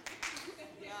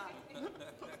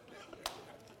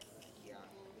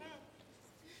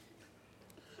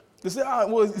 They say,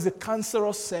 it's a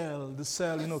cancerous cell. The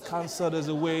cell, cancer, there's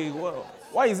a way. Well,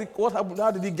 Why is it? What happened?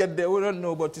 How did he get there? We don't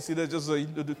know. But you see, there's just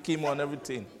the chemo and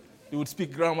everything. He would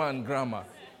speak grammar and grammar.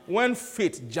 When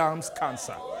faith jams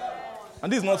cancer,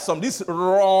 and this is not these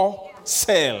raw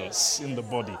cells in the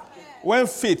body. When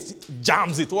faith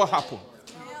jams it, what happened?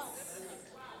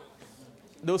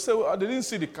 They'll say, well, they didn't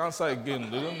see the cancer again.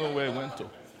 They don't know where it went to.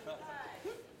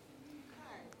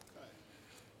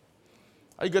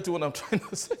 Are you getting what I'm trying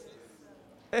to say?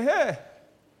 Hey.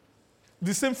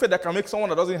 The same faith that can make someone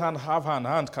that doesn't have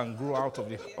hand can grow out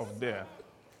of there.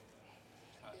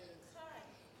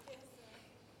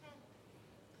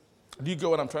 Do you get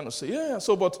what I'm trying to say? Yeah.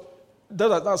 So, but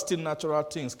that's still natural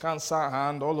things. Cancer,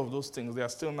 hand, all of those things, they are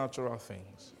still natural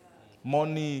things.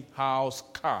 Money, house,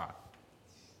 car.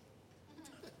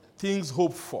 Things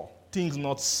hoped for, things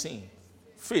not seen.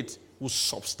 Faith will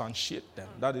substantiate them.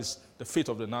 That is the faith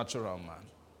of the natural man.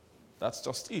 That's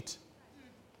just it.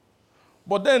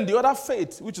 But then the other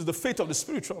faith, which is the faith of the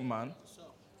spiritual man,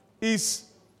 is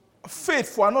faith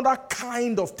for another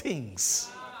kind of things.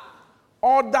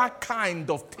 Other kind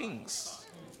of things.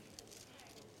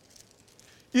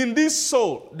 In this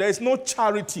soul, there is no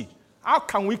charity. How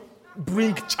can we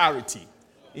bring charity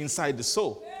inside the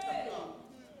soul?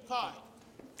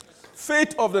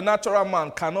 Faith of the natural man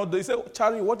cannot do. You say,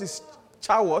 charity, what is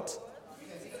what?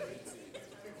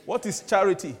 What is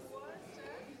charity?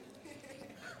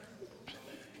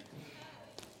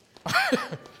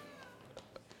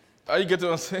 Are you getting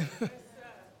what I'm saying?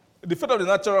 The faith of the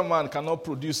natural man cannot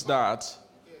produce that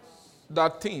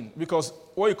thing. Because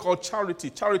what you call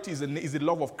charity is the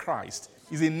love of Christ,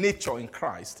 is a nature in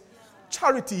Christ.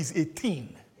 Charity is a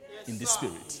thing in the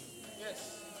spirit.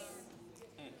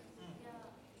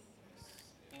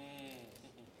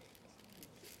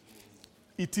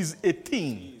 It is a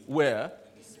thing where?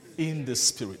 In the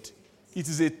spirit. It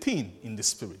is a thing in the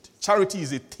spirit. Charity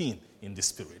is a thing in the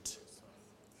spirit.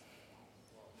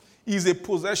 It is a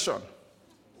possession.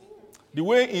 The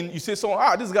way you say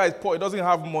someone, this guy is poor, he doesn't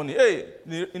have money. Hey,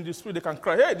 in the spirit they can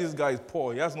cry, hey, this guy is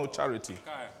poor, he has no charity.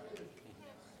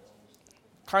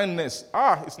 Kindness,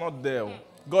 it's not there.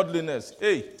 Godliness,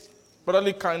 hey.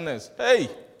 Brotherly kindness, hey.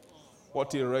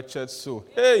 What a wretched soul,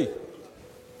 hey.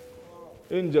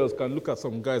 Angels can look at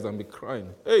some guys and be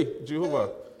crying. Hey,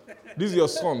 Jehovah, this is your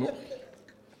son.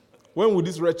 When will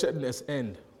this wretchedness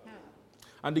end?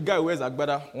 And the guy wears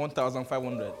agbada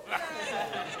 1,500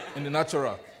 in the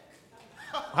natural.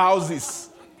 Houses,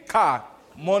 car,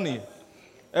 money,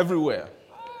 everywhere.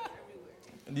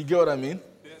 Do you get what I mean?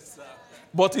 Yes, sir.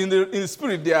 But in the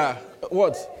spirit, they are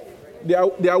what? They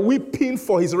are weeping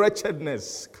for his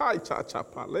wretchedness. Kai cha cha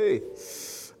pale.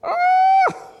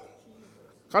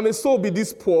 Can a soul be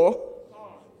this poor?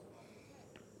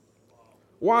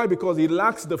 Why? Because he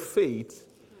lacks the faith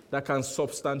that can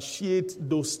substantiate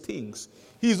those things.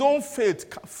 His own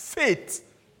faith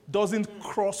doesn't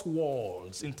cross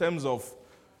walls in terms of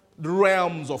the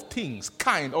realms of things,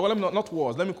 not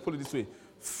walls. Let me put it this way: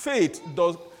 faith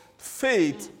does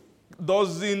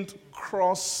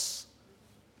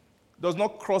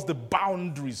not cross the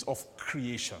boundaries of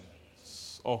creation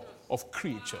or of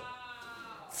creature.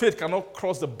 Faith cannot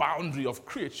cross the boundary of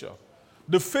creature.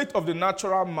 The faith of the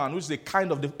natural man, which is a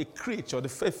kind of a creature, the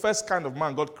first kind of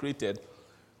man God created,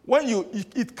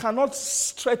 it cannot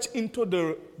stretch into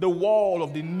the wall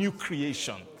of the new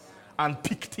creation and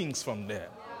pick things from there.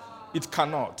 It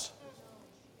cannot.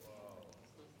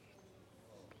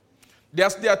 There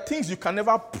are things you can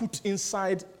never put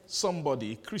inside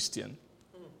somebody, Christian,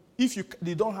 if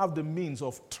they don't have the means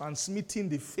of transmitting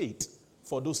the faith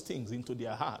for those things into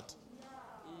their heart.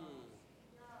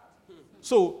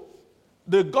 So,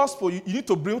 the gospel, you need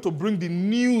to bring the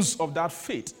news of that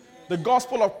faith. The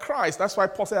gospel of Christ, that's why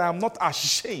Paul said, I am not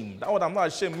ashamed. That word I'm not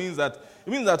ashamed means that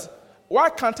why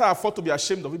can't I afford to be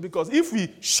ashamed of it? Because if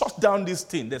we shut down this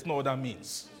thing, there's no other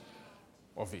means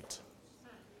of it.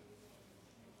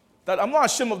 That I'm not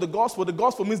ashamed of the gospel. The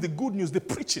gospel means the good news, the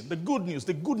preaching, the good news,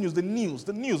 the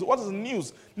news. What is the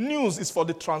news? News is for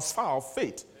the transfer of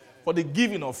faith, for the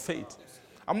giving of faith.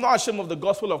 I'm not ashamed of the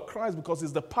gospel of Christ because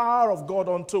it's the power of God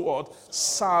unto what?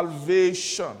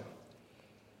 Salvation.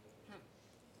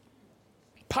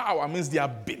 Power means the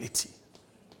ability,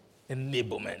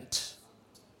 enablement.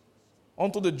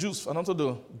 Unto the Jews and unto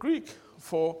the Greek,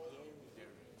 for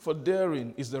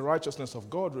therein is the righteousness of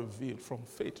God revealed from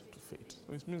faith to faith.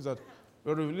 So it means that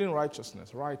we're revealing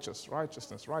righteousness. So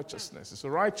the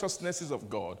righteousnesses of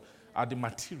God are the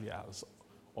materials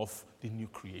of the new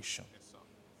creation.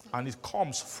 And it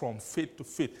comes from faith to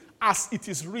faith. As it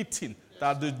is written,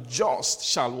 that the just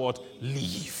shall what?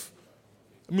 Live.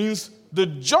 It means the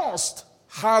just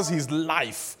has his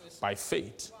life by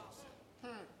faith.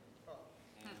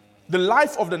 The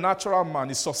life of the natural man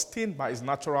is sustained by his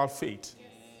natural faith.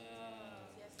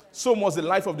 So must the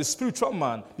life of the spiritual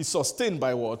man be sustained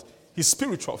by what? His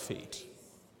spiritual faith.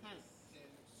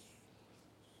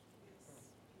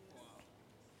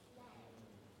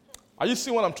 Are you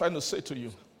seeing what I'm trying to say to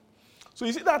you? So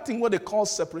you see that thing what they call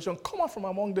separation, come out from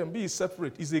among them, be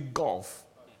separate, is a gulf.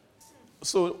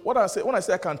 So when I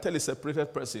say I can tell a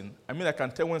separated person, I mean I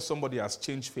can tell when somebody has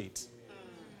changed faith.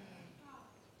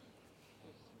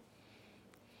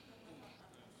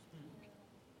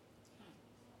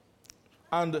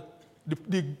 And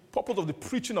the purpose of the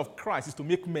preaching of Christ is to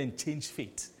make men change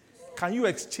faith. Can you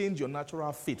exchange your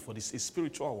natural faith for this a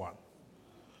spiritual one?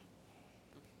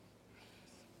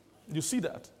 You see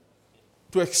that?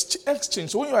 To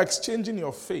exchange. So when you are exchanging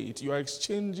your faith, you are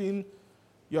exchanging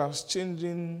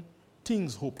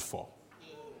things hoped for.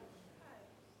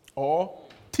 Or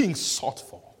things sought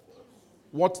for.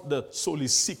 What the soul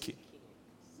is seeking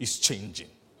is changing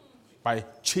by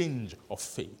change of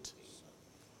faith.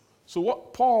 So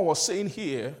what Paul was saying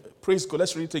here, praise God,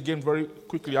 let's read it again very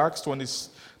quickly, Acts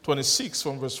 26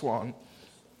 from verse 1.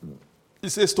 It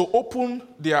says, to open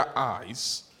their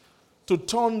eyes, to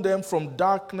turn them from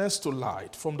darkness to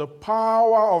light, from the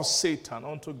power of Satan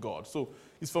unto God. So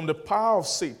it's from the power of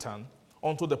Satan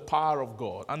unto the power of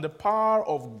God. And the power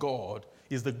of God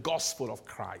is the gospel of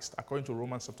Christ, according to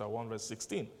Romans chapter 1, verse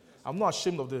 16. I'm not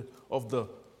ashamed of the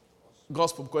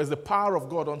gospel because it's the power of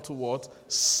God unto what?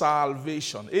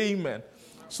 Salvation. Amen.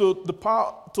 So the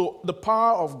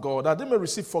power of God, that they may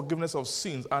receive forgiveness of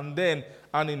sins, and then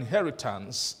an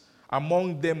inheritance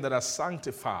among them that are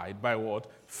sanctified by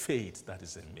what? Faith that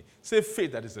is in me. Say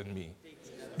faith that is in me.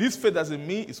 This faith that is in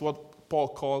me is what Paul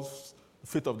calls the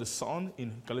faith of the Son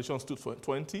in Galatians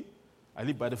 2:20. I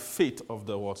live by the faith of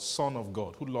the what? Son of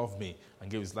God who loved me and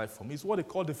gave his life for me. It's what they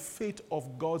call the faith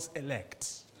of God's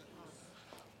elect.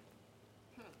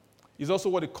 It's also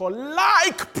what they call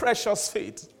like precious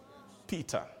faith.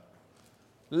 Peter.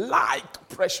 Like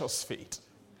precious faith.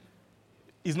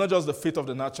 It's not just the faith of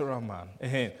the natural man.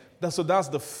 So that's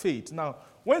the faith. Now,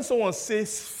 when someone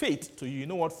says faith to you, you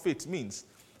know what faith means?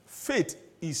 Faith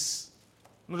is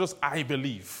not just I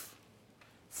believe.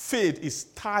 Faith is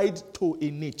tied to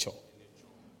a nature.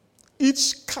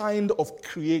 Each kind of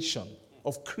creature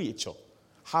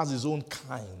has its own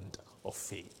kind of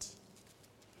faith.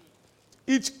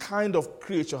 Each kind of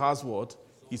creature has what?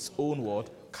 Its own what?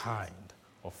 Kind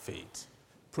of faith.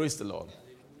 Praise the Lord.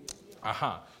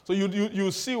 So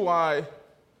you see why.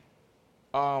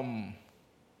 But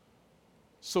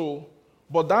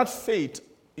that faith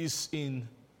is in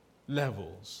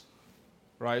levels,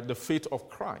 right? The faith of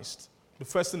Christ. The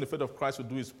first thing the faith of Christ will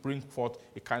do is bring forth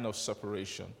a kind of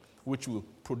separation, which will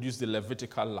produce the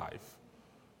Levitical life.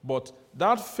 But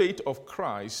that faith of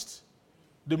Christ,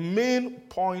 the main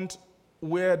point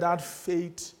where that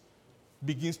faith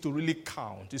begins to really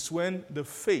count is when the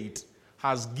faith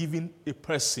has given a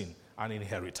person an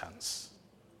inheritance.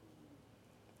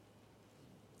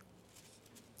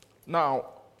 Now,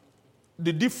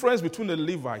 the difference between a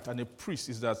Levite and a priest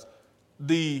is that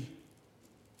their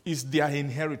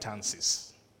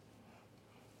inheritances.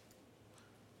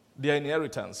 Their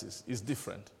inheritances is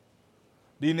different.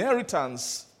 The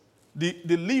inheritance,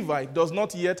 the Levite does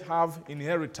not yet have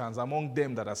inheritance among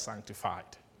them that are sanctified.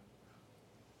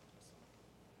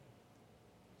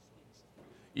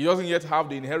 He doesn't yet have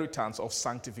the inheritance of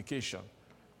sanctification.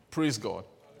 Praise God.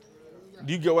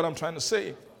 Do you get what I'm trying to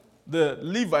say? The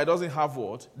Levite doesn't have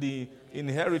what? The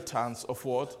inheritance of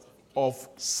what? Of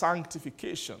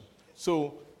sanctification.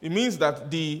 So it means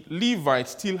that the Levite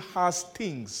still has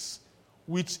things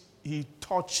which he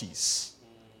touches.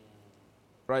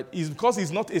 Right? It's because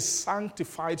he's not a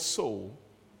sanctified soul.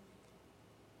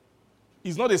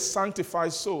 He's not a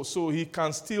sanctified soul, so he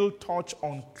can still touch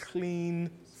unclean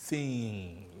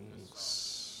things.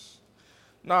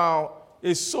 Now,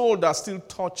 a soul that still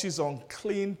touches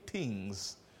unclean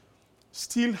things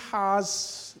still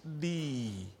has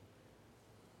in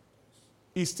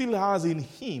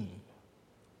him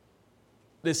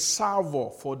the savor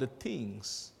for the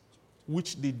things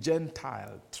which the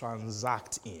Gentile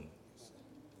transact in.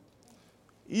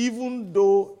 Even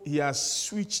though he has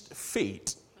switched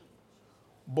faith,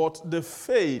 but the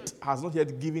faith has not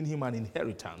yet given him an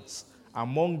inheritance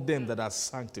among them that are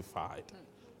sanctified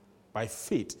by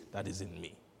faith that is in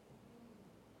me.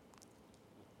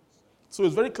 So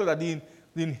it's very clear that the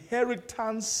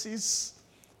inheritances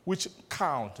which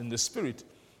count in the Spirit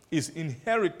is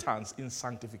inheritance in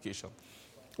sanctification.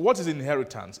 What is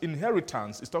inheritance?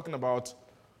 Inheritance is talking about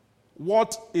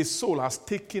what a soul has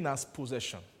taken as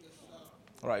possession.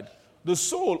 Right? The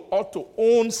soul ought to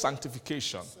own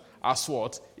sanctification as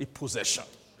what? A possession.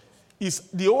 It's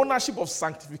the ownership of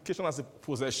sanctification as a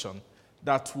possession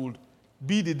that would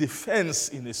be the defense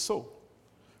in the soul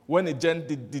when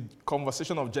the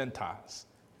conversation of Gentiles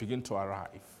begin to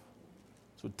arrive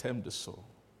to tempt the soul.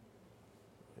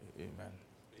 Amen.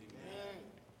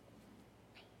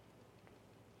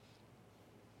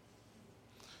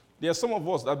 There are some of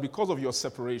us that because of your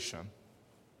separation,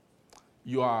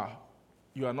 you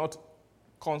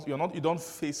don't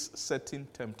face certain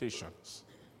temptations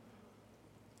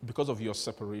because of your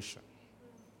separation.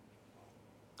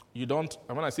 You don't,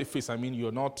 and when I say face, I mean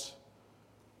you're not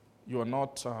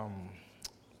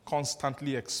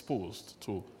constantly exposed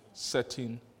to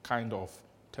certain kind of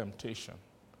temptation.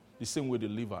 The same way the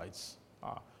Levites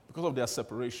are. Because of their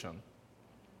separation,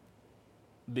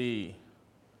 they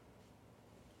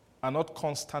are not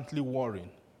constantly worrying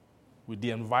with the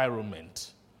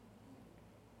environment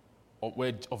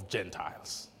of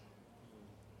Gentiles.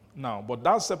 Now, but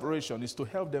that separation is to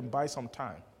help them buy some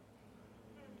time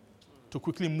to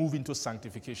quickly move into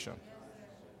sanctification.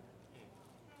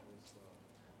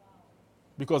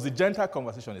 Because the Gentile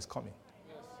conversation is coming.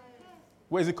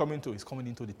 Where is it coming to? It's coming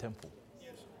into the temple.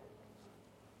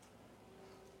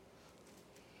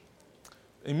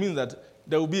 It means that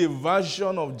there will be a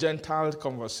version of Gentile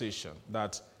conversation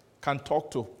that can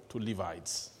talk to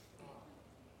Levites.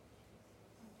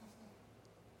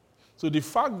 So the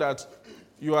fact that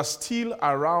you are still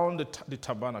around the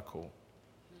tabernacle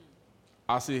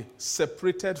as a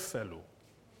separated fellow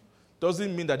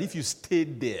doesn't mean that if you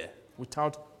stayed there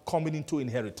without coming into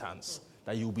inheritance,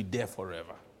 that you'll be there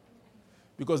forever.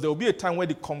 Because there will be a time where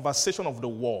the conversation of the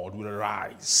world will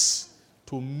rise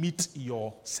to meet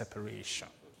your separation.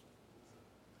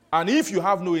 And if you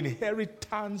have no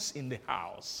inheritance in the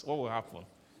house, what will happen?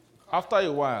 After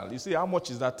a while, you see, how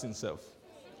much is that in self?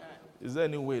 Is there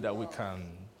any way that we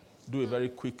can do a very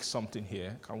quick something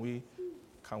here? Can we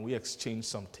exchange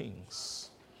some things?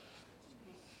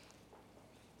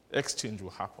 Exchange will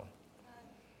happen.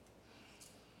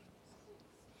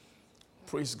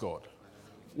 Praise God.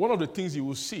 One of the things you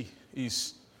will see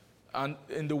is, and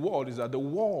in the world, is that the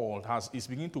world is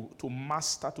beginning to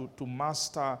master.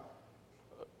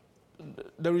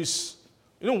 There is,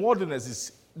 worldliness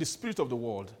is the spirit of the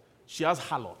world. She has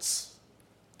harlots.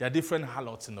 There are different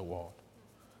harlots in the world.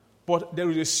 But there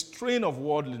is a strain of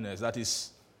worldliness that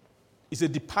is a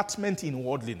department in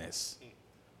worldliness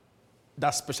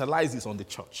that specializes on the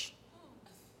church.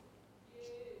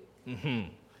 Mm-hmm.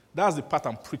 That's the part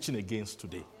I'm preaching against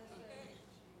today.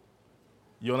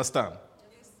 You understand?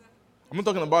 I'm not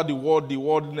talking about the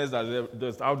worldliness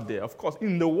that's out there. Of course,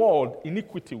 in the world,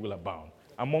 iniquity will abound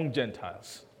among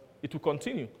Gentiles. It will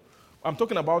continue. I'm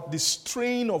talking about the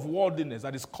strain of worldliness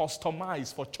that is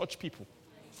customized for church people.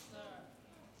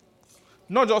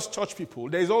 Not just church people.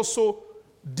 There is also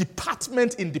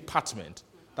department in department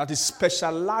that is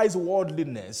specialized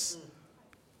worldliness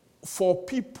for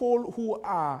people who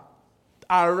are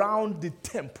around the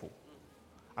temple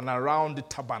and around the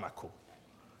tabernacle.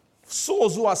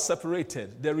 Souls who are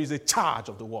separated, there is a charge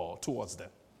of the world towards them.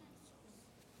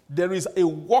 There is a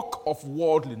work of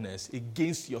worldliness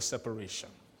against your separation.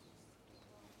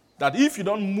 That if you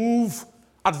don't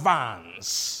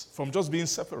advance from just being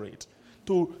separate,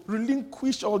 to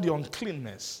relinquish all the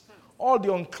uncleanness, all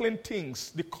the unclean things,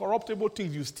 the corruptible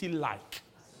things you still like,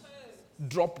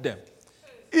 drop them.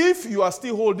 If you are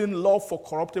still holding love for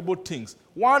corruptible things,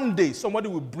 one day somebody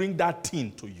will bring that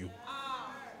thing to you.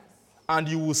 And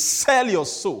you will sell your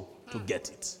soul to get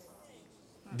it.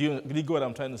 Do you get what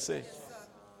I'm trying to say?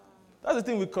 That's the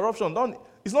thing with corruption.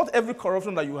 It's not every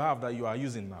corruption that you have that you are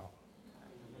using now.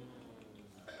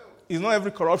 It's not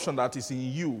every corruption that is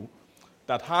in you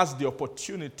that has the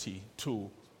opportunity to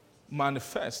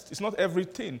manifest. It's not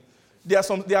everything. There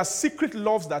are secret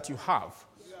loves that you have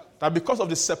that because of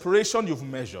the separation you've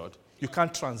measured, you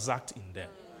can't transact in them.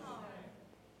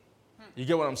 You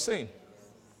get what I'm saying?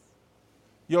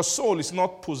 Your soul is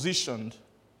not positioned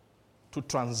to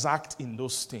transact in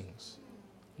those things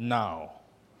now.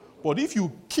 But if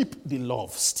you keep the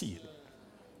love still,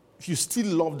 if you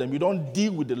still love them, you don't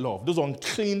deal with the love, those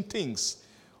unclean things.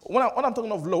 When I'm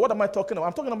talking of love, what am I talking about?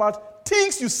 I'm talking about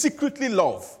things you secretly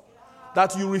love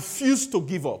that you refuse to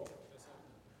give up.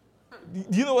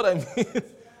 Do you know what I mean?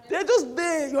 They're just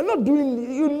there. You're not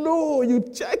doing,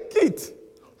 you check it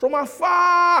from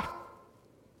afar.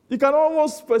 You can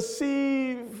almost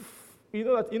perceive,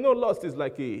 lust is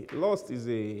like a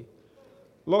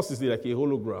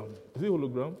hologram. Is it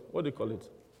hologram? What do you call it?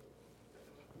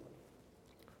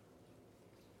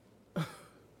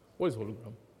 What is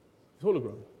hologram? It's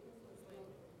hologram.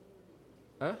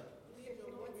 Huh?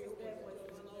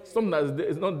 Something that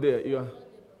is not there.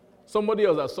 Somebody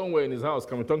else that's somewhere in his house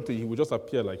can talk to you. He will just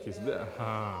appear like he's there.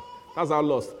 That's how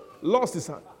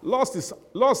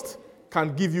lost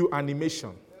can give you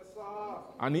animation,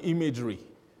 and imagery.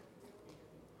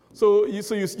 So you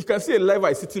can see a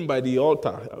Levi sitting by the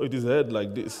altar with his head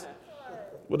like this,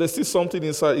 but there's still something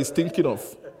inside he's thinking of.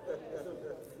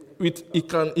 He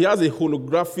has a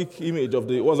holographic image of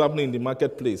what's happening in the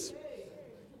marketplace.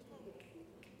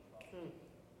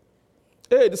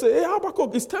 Hey, they say, hey,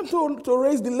 Habakkuk, it's time to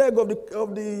raise the leg of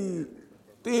the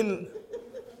thing,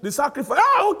 the sacrifice.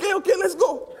 Okay, let's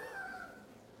go.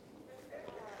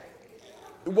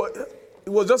 It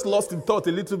was just lost in thought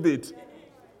a little bit.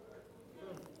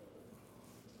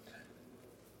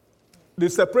 They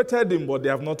separated him, but they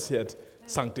have not yet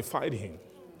sanctified him.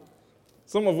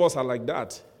 Some of us are like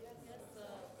that.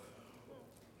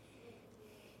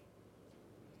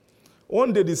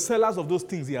 One day, the sellers of those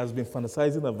things he has been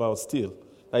fantasizing about still,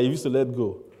 that he used to let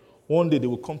go, one day they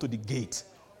will come to the gate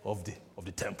of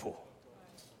the temple.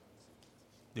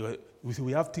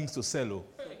 We have things to sell. Oh.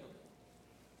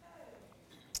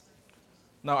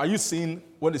 Now, are you seeing,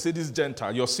 when they say this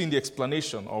Gentile, you're seeing the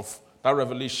explanation of that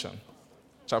Revelation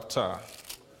chapter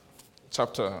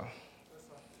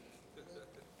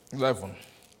 11.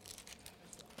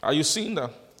 Are you seeing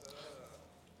that?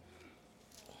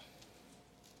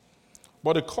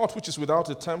 But the court which is without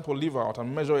a temple leave out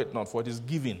and measure it not, for it is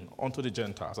given unto the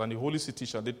Gentiles, and the holy city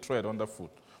shall they tread underfoot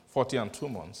 40 and 2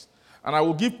 months. And I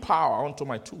will give power unto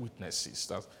my 2 witnesses.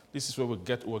 That this is where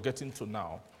we're getting to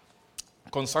now.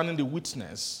 Concerning the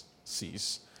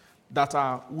witnesses that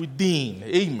are within.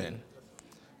 Amen.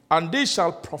 And they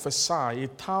shall prophesy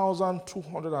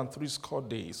 1,260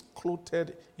 days,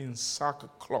 clothed in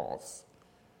sackcloth.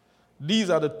 These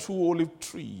are the 2 olive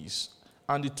trees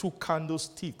and the 2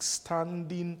 candlesticks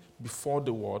standing before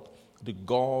the word, the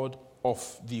God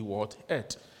of the word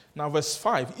earth. Now verse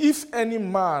 5, if any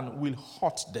man will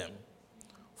hurt them,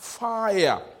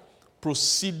 fire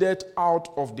proceeded out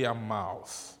of their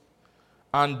mouth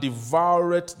and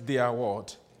devoured their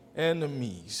what?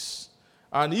 Enemies.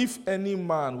 And if any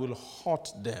man will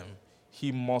hurt them,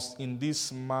 he must in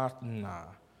this manner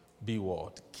be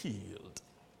what? Killed.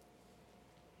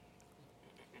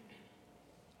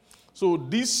 So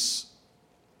these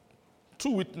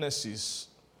 2 witnesses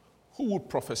who would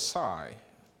prophesy,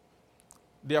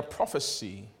 their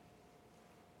prophecy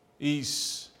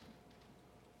is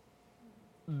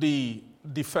the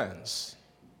defense.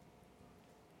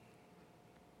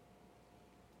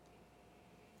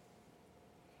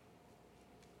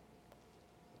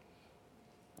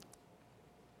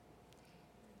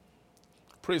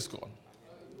 Praise God.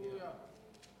 Hallelujah.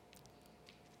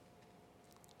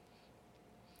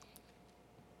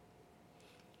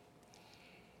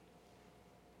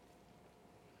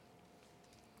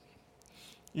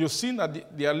 You've seen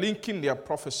that they are linking their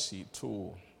prophecy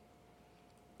to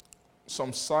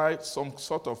some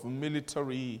sort of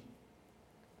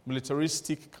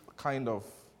militaristic kind of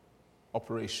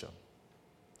operation,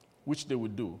 which they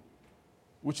would do,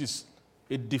 which is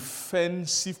a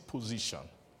defensive position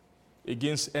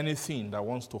against anything that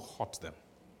wants to hurt them.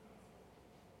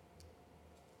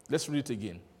 Let's read it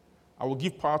again. I will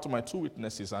give power to my 2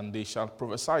 witnesses, and they shall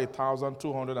prophesy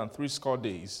 1,260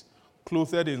 days,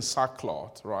 clothed in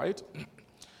sackcloth, right?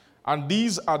 And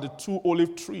these are the 2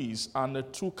 olive trees and the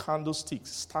 2 candlesticks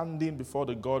standing before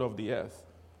the God of the earth.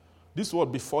 This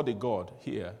word before the God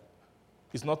here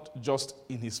is not just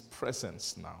in his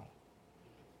presence now.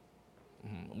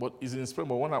 But is in his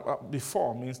presence. But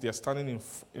before means they are standing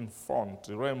in front,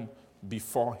 the realm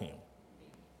before him.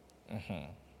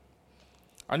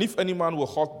 And if any man will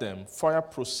hurt them, fire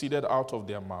proceeded out of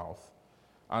their mouth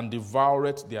and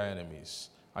devoured their enemies.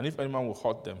 And if any man will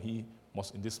hurt them, he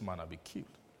must in this manner be killed.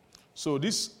 So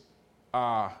these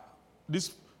 2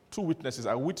 witnesses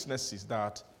are witnesses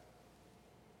that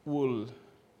will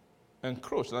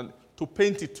encroach, to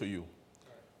paint it to you.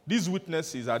 These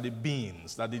witnesses are the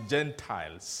beings that the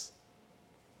Gentiles,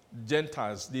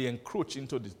 they encroach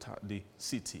into the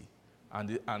city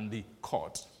and the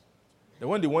court. Then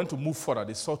when they went to move further,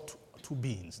 they saw 2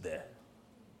 beings there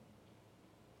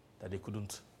that they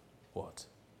couldn't, what?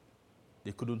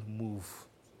 They couldn't move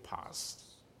past.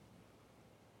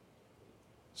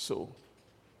 So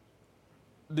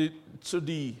these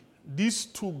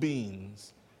 2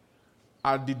 beings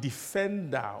are the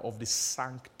defender of the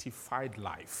sanctified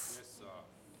life. Yes,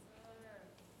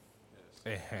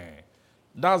 sir. Yes.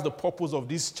 That's the purpose of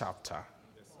this chapter.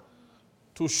 Yes, sir.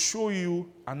 To show you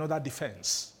another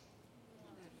defense.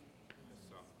 Yes,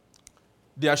 sir.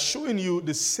 They are showing you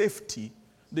the safety,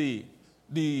 the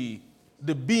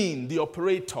the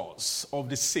operators of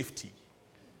the safety,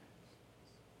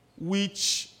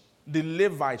 which the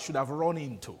Levites should have run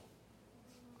into.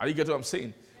 Are you getting what I'm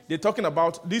saying? They're talking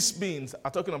about, these beings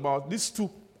are talking about, these two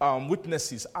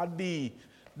witnesses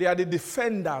they are the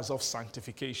defenders of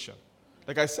sanctification.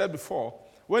 Like I said before,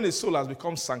 when a soul has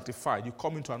become sanctified, you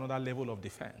come into another level of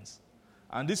defense.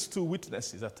 And these two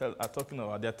witnesses are talking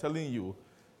about, they're telling you,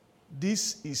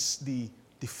 this is the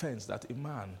defense that a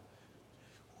man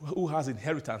who has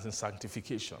inheritance in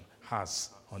sanctification has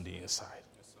on the inside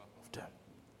of them.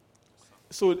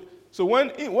 So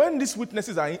when these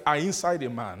witnesses are inside a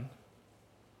man,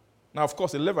 now of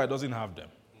course the Levite doesn't have them.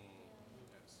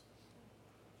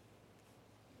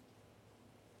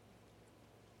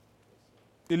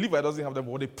 The Levite doesn't have them,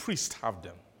 but the priest have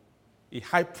them. A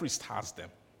high priest has them.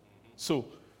 So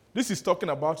this is talking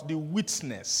about the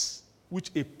witness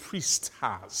which a priest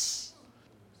has,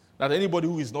 that anybody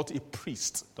who is not a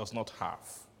priest does not have.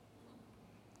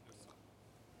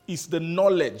 It's the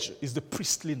knowledge, it's the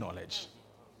priestly knowledge.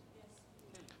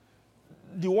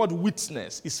 The word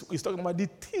witness is talking about the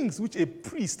things which a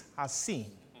priest has seen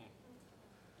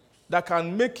that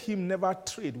can make him never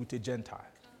trade with a Gentile.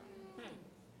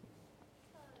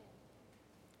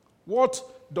 What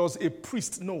does a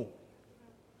priest know?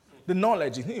 The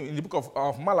knowledge in the book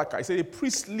of Malachi, it says, a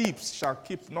priest's lips shall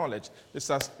keep knowledge. They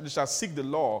shall seek the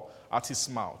law at his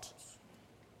mouth.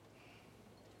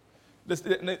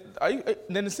 Then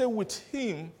they say with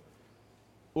him,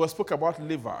 we spoke about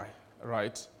Levi,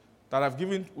 right? That I've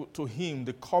given to him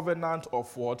the covenant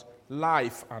of what?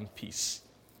 Life and peace.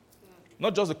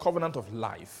 Not just the covenant of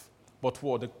life, but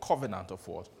what? The covenant of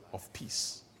what? Of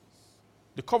peace.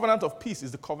 The covenant of peace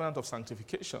is the covenant of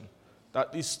sanctification.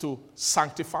 That is to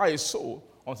sanctify a soul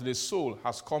until the soul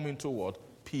has come into what?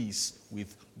 Peace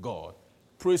with God.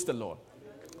 Praise the Lord.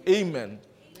 Amen.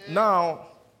 Now,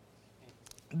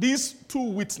 these two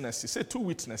witnesses, say two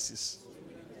witnesses.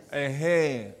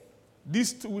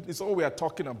 These two witnesses is all we are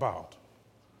talking about.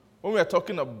 When we are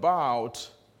talking about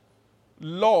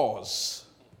laws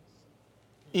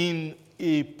in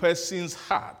a person's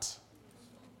heart,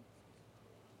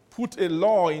 put a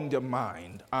law in their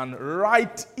mind and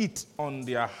write it on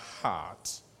their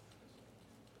heart,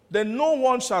 then no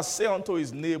one shall say unto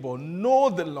his neighbor, know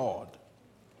the Lord,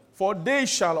 for they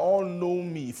shall all know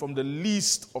me, from the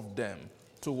least of them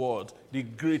toward the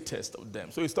greatest of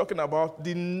them. So he's talking about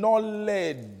the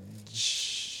knowledge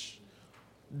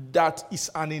that is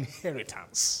an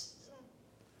inheritance.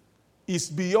 It's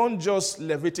beyond just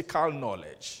Levitical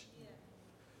knowledge.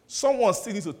 Someone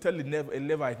still needs to tell a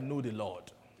Levite, know the Lord.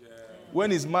 When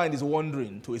his mind is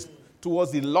wandering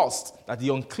towards the lust, that the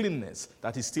uncleanness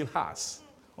that he still has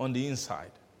on the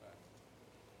inside.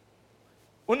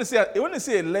 When you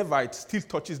say a Levite still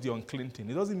touches the unclean thing,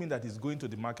 it doesn't mean that he's going to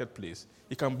the marketplace.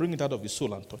 He can bring it out of his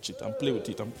soul and touch it and play with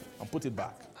it and put it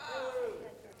back.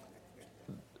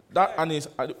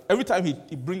 Every time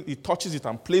he touches it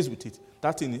and plays with it,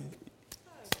 that thing,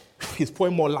 he's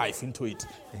pouring more life into it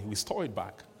and he will store it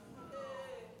back.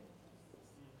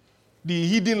 The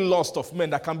hidden lust of men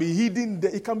that can be hidden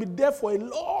there, it can be there for a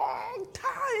long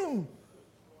time.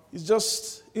 It's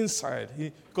just inside.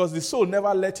 Because the soul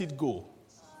never let it go.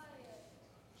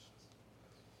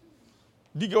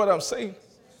 Do you get what I'm saying?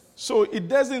 So it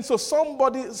doesn't, so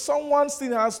someone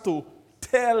still has to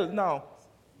tell now.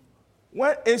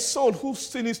 When a soul who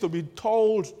still needs to be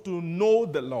told to know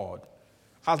the Lord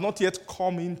has not yet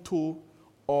come into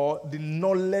or the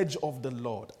knowledge of the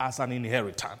Lord as an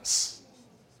inheritance.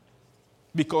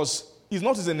 Because it's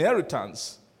not his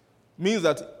inheritance, means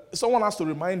that someone has to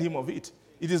remind him of it.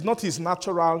 It is not his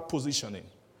natural positioning.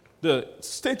 The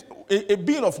state, a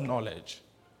being of knowledge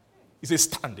is a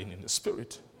standing in the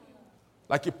spirit.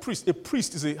 Like a priest is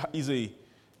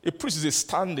a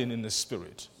standing in the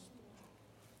spirit.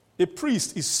 A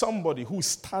priest is somebody who is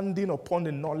standing upon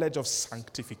the knowledge of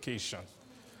sanctification.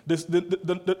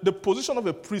 The position of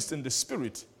a priest in the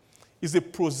spirit is a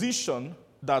position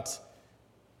that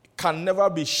can never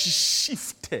be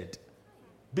shifted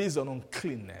based on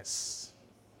uncleanness.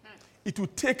 It will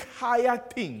take higher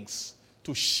things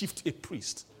to shift a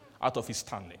priest out of his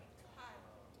standing.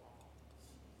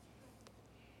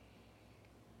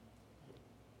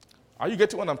 Are you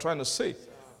getting what I'm trying to say?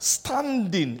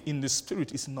 Standing in the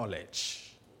spirit is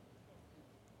knowledge.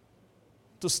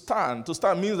 To stand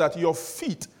means that your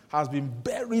feet has been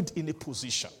buried in a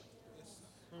position.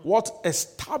 What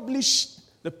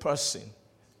established the person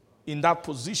in that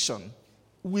position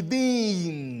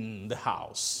within the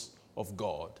house of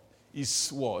God is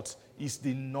what? Is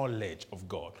the knowledge of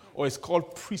God. Or it's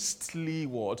called priestly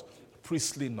what?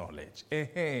 Priestly knowledge.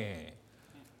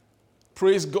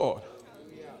 Praise God.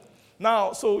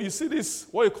 Now, so you see this,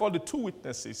 what you call the two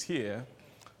witnesses here.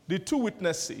 The two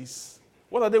witnesses,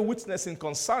 what are they witnessing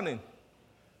concerning?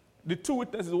 The two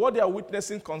witnesses, what they are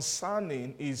witnessing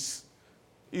concerning is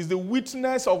the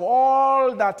witness of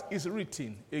all that is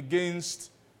written against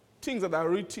things that are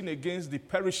written against the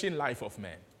perishing life of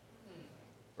men.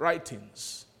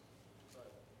 Writings.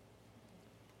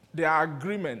 Their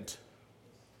agreement,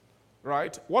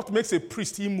 right? What makes a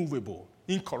priest immovable,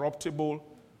 incorruptible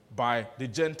by the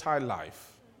Gentile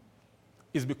life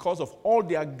is because of all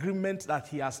the agreement that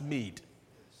he has made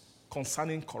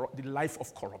concerning the life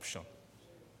of corruption.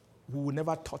 We will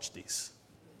never touch this.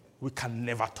 We can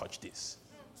never touch this.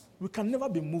 We can never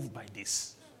be moved by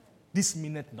this. This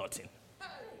meaneth nothing.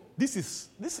 This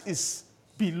is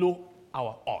below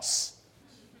our us.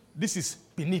 This is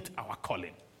beneath our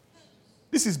calling.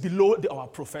 This is below our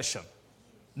profession.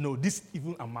 No, this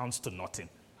even amounts to nothing.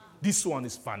 This one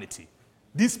is vanity.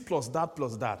 This plus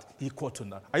that equal to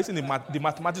none. Are you seeing the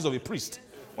mathematics of a priest?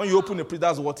 When you open a priest,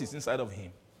 that's what is inside of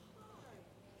him.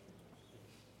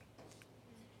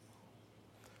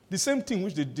 The same thing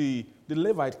which the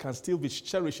Levite can still be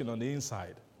cherishing on the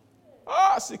inside.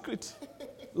 Secret.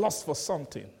 Lust for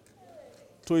something.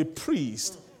 To a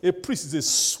priest is a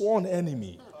sworn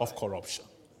enemy of corruption.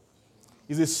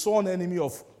 Is a sworn enemy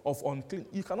of unclean.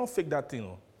 You cannot fake that thing.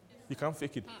 No? You can't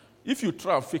fake it. If you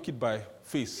try and fake it by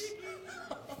face.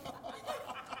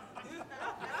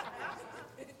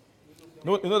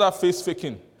 You know that face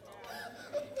faking?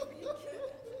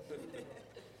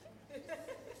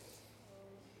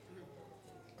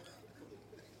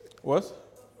 What?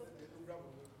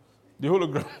 The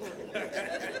hologram.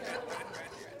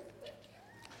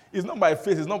 It's not by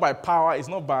face, it's not by power, it's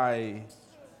not by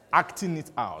acting it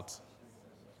out.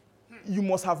 You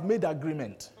must have made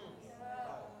agreement.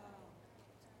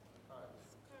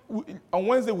 On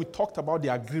Wednesday, we talked about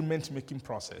the agreement-making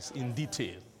process in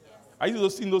detail. Are you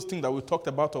seeing those things that we talked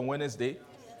about on Wednesday?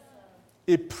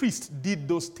 A priest did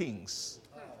those things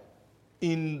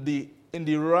in the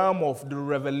realm of the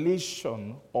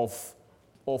revelation of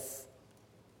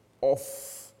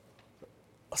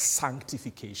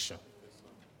sanctification.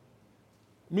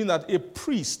 Meaning that a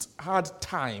priest had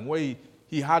time where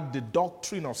he had the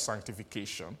doctrine of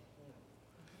sanctification.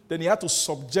 Then he had to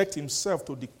subject himself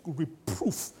to the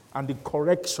reproof and the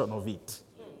correction of it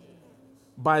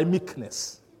by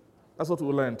meekness. That's what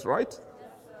we learned, right?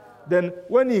 Then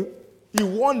when he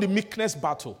won the meekness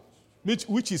battle,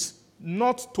 which is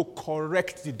not to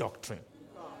correct the doctrine,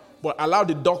 but allow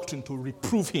the doctrine to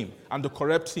reprove him and to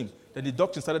correct him, then the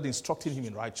doctrine started instructing him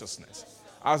in righteousness.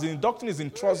 As the doctrine is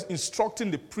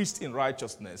instructing the priest in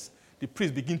righteousness, the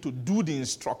priest begins to do the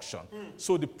instruction.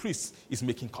 So the priest is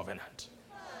making covenant.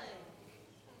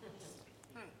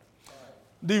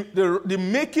 The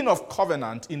making of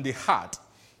covenant in the heart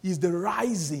is the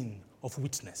rising of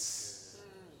witness.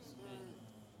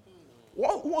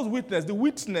 What was witness? The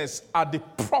witness are the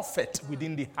prophet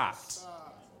within the heart.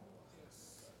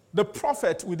 The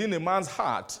prophet within a man's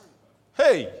heart.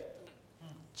 Hey,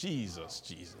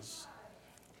 Jesus.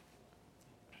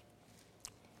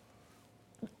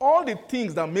 All the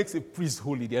things that makes a priest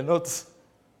holy, it's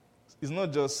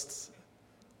not just,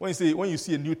 when you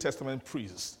see a New Testament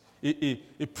priest,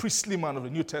 a priestly man of the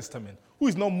New Testament, who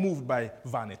is not moved by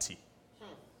vanity,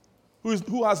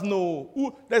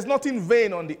 there's nothing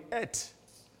vain on the earth.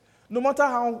 No matter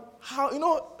how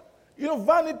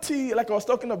vanity, like I was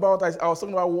talking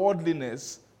about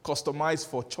worldliness customized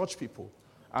for church people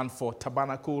and for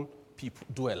tabernacle people,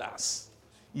 dwellers,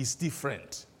 is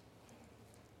different.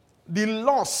 The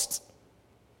lust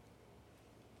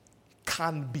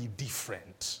can be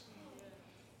different.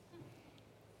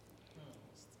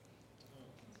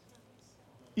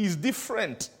 Is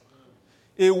different.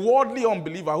 A worldly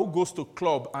unbeliever who goes to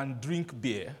club and drink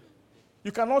beer,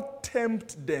 you cannot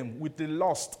tempt them with the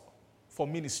lust for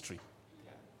ministry.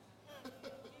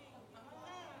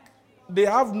 They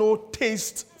have no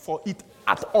taste for it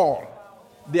at all.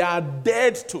 They are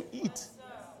dead to it.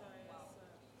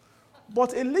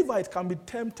 But a Levite can be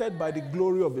tempted by the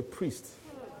glory of a priest.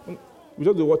 We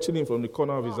just be watching him from the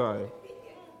corner of his eye.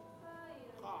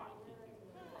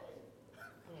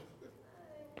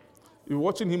 You're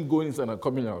watching him going inside and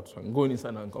coming out, and going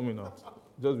inside and coming out.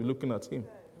 Just be looking at him.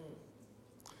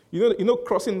 You know,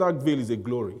 crossing that veil is a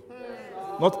glory.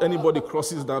 Not anybody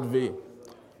crosses that veil.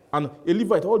 And a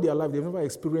Levite, all their life, they've never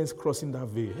experienced crossing that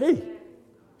veil. Hey,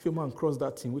 if a man cross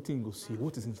that thing, what thing you go see?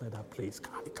 What is inside that place?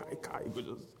 You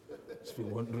go just be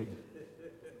wondering.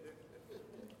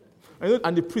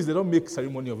 And the priests, they don't make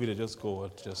ceremony of it. They just go,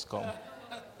 just come.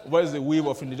 What is the wave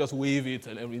of it? They just wave it.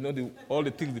 And all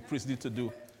the things the priests need to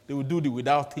do. They will do the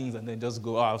without things and then just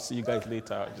go, I'll see you guys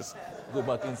later. Just go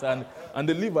back inside. And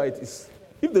the Levite is,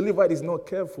 if the Levite is not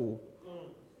careful,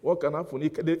 what can happen?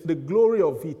 The glory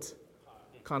of it,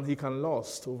 he can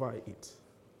lust over it.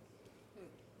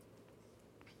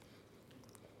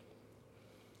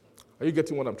 Are you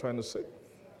getting what I'm trying to say?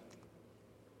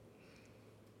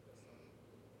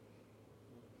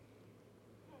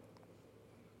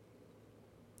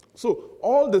 So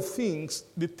all the things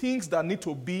that need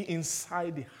to be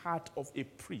inside the heart of a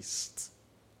priest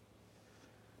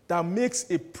that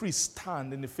makes a priest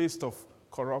stand in the face of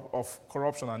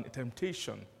corruption and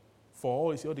temptation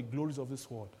for all the glories of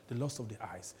this world, the lust of the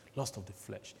eyes, lust of the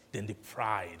flesh, then the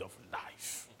pride of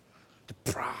life. The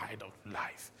pride of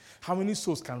life. How many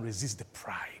souls can resist the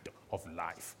pride of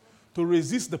life? To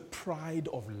resist the pride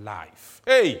of life.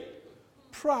 Hey,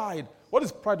 pride. What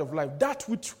is pride of life? That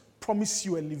which promise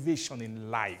you elevation in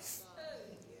life.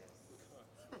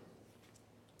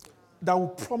 That will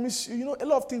promise you, a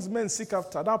lot of things men seek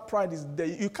after. That pride is there.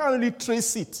 You can't really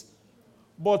trace it.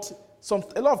 But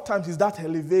a lot of times it's that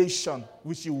elevation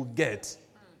which you will get.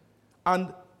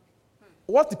 And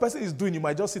what the person is doing, you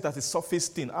might just see it as a surface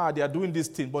thing. They are doing this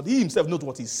thing. But he himself knows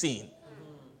what he's seeing.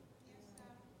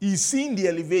 He's seeing the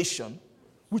elevation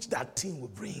which that thing will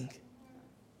bring.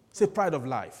 Say pride of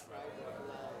life.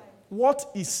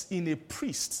 What is in a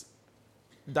priest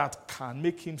that can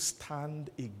make him stand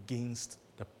against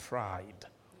the pride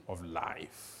of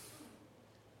life?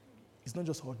 It's not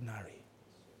just ordinary.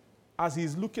 As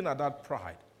he's looking at that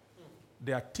pride,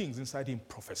 there are things inside him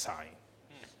prophesying.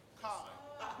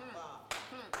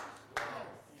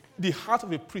 The heart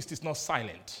of a priest is not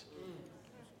silent.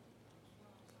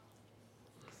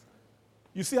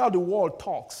 You see how the world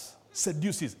talks,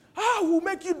 seduces. We'll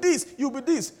make you this, you'll be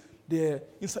this.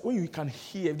 When you can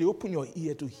hear, if they open your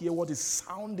ear to hear what is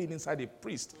sounding inside a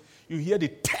priest, you hear the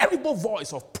terrible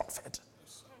voice of prophet,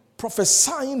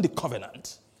 prophesying the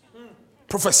covenant,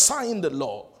 prophesying the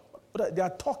law. But they are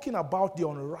talking about the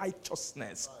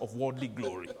unrighteousness of worldly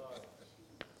glory.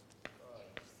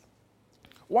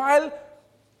 While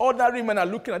ordinary men are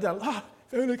looking at them,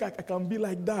 if I can be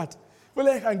like that, well,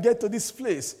 I can get to this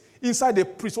place. Inside the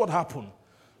priest, what happened?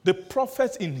 The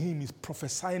prophet in him is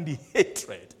prophesying the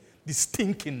hatred, the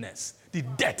stinkiness, the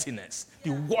dirtiness,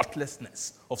 the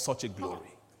worthlessness of such a glory.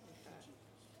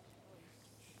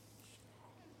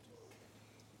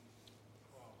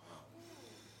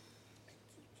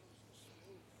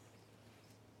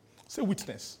 Say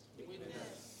witness.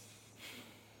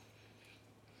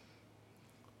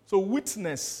 So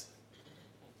witness,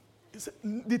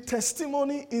 the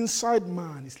testimony inside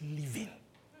man is living.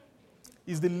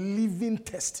 Is the living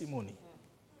testimony.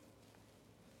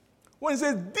 When he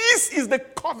says, this is the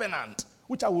covenant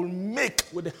which I will make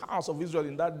with the house of Israel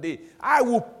in that day. I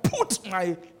will put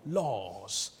my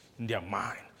laws in their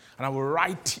mind and I will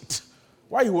write it.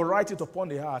 Why he will write it upon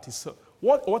the heart is so,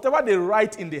 whatever they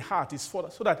write in the heart is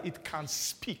so that it can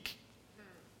speak.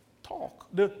 Talk.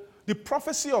 The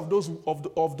prophecy of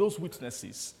those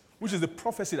witnesses, which is the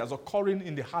prophecy that's occurring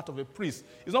in the heart of a priest,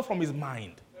 is not from his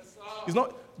mind. It's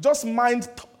not just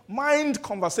mind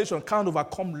conversation can't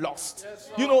overcome lust.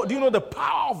 Do you know the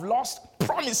power of lust?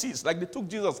 Promises, like they took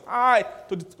Jesus high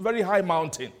to the very high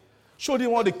mountain, showed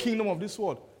him all the kingdom of this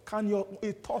world. Can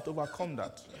a thought overcome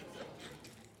that?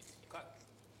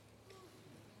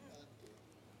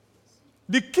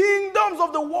 The kingdoms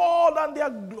of the world and their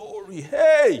glory.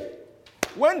 Hey,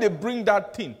 when they bring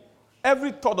that thing,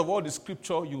 every thought of all the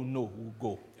scripture you know will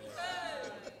go.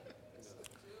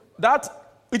 That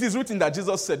it is written that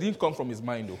Jesus said, it didn't come from his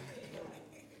mind though.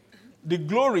 The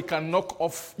glory can knock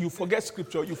off. You forget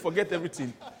scripture, you forget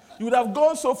everything. You would have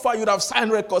gone so far, you would have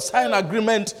signed records, signed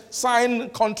agreement,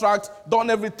 signed contract, done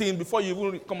everything before you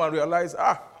even come and realize,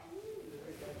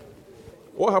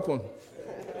 what happened?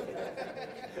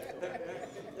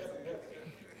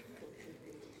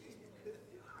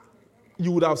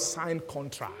 You would have signed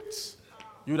contracts.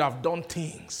 You would have done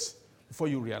things before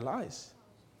you realize.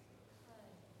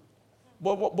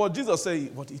 But Jesus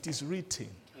said, but it is written.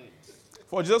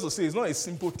 For Jesus to say, it's not a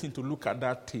simple thing to look at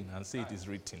that thing and say it is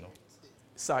written. No.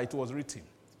 Sir, it was written.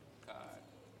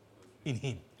 In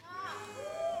him.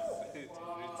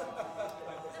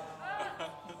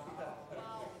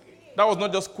 That was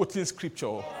not just quoting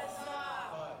scripture.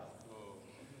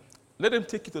 Let them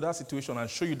take you to that situation and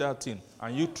show you that thing,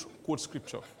 and you quote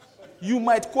scripture. You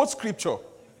might quote scripture,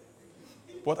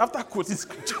 but after quoting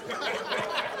scripture,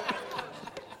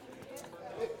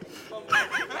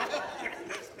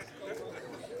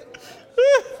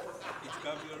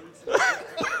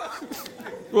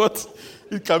 what?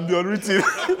 It can be unwritten.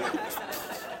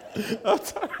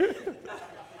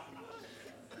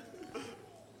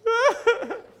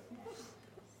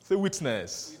 Say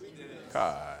witness.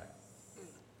 Kai.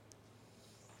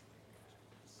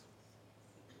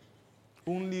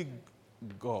 Only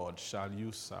God shall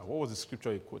you serve. What was the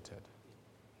scripture he quoted?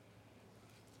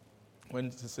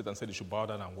 When Satan said you should bow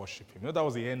down and worship him. You know, that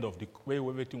was the end of the way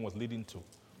everything was leading to.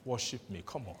 Worship me.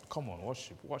 Come on,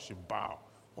 worship, bow,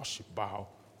 worship, bow,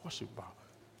 worship, bow.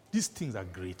 These things are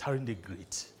great. Aren't they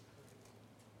great?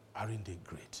 Aren't they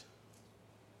great?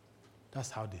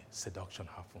 That's how the seduction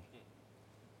happened.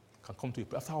 Can come to you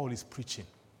after all his preaching.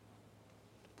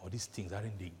 But these things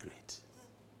aren't they great?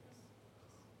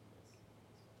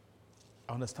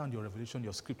 I understand your revelation,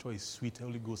 your scripture is sweet,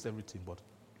 Holy Ghost, everything, but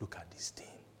look at this thing.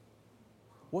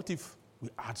 What if we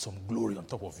add some glory on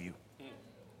top of you?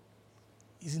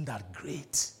 Isn't that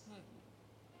great?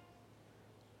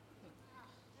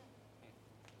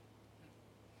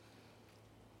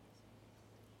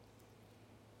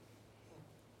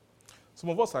 Some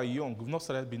of us are young. We've not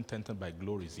started being tempted by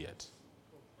glories yet.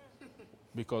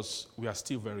 Because we are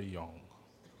still very young.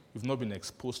 We've not been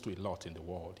exposed to a lot in the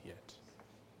world yet.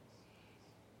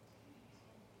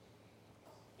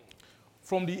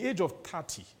 From the age of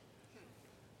 30,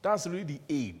 that's really the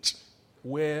age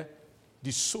where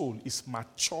the soul is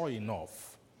mature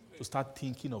enough to start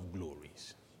thinking of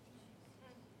glories.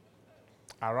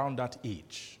 Around that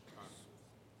age.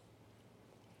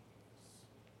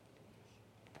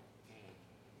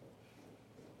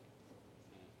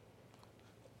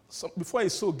 So before a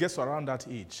soul gets around that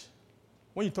age,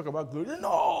 when you talk about glory,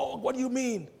 no, what do you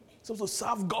mean? Supposed to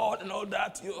serve God and all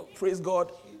that, praise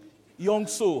God. Young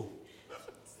soul.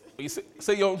 You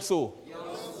say young soul.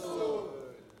 Young soul.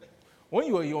 When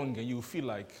you are young and you feel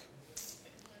like,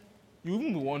 you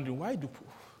even be wondering, why do people,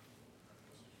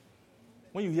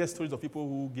 when you hear stories of people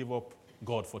who give up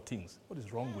God for things, what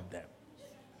is wrong with them?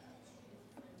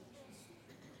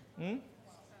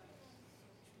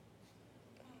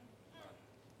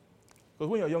 Because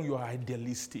when you're young, you are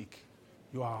idealistic.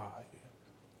 A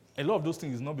lot of those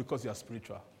things is not because you are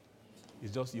spiritual.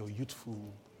 It's just you're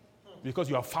youthful. Because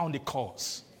you have found a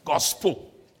cause.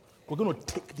 Gospel. We're going to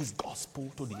take this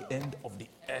gospel to the end of the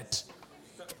earth.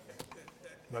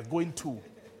 We are going to.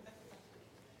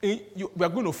 We are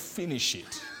going to finish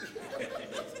it.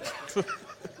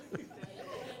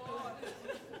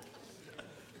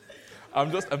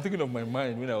 I'm thinking of my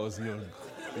mind when I was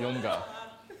younger.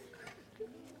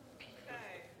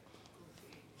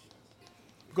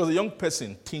 Because a young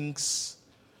person thinks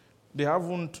they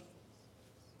haven't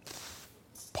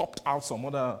popped out some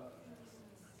other.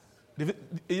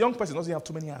 A young person doesn't have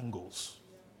too many angles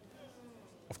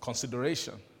of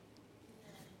consideration.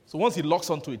 So once he locks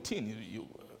onto a thing,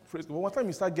 one time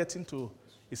you start getting to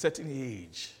a certain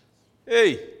age,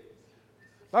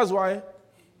 that's why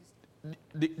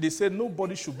they say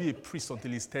nobody should be a priest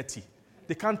until he's 30.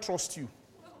 They can't trust you.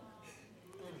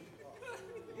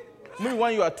 Maybe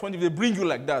when you are 20, they bring you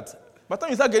like that. By the time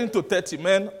you start getting to 30,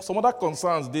 man, some other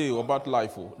concerns there about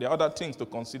life. There are other things to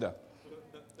consider.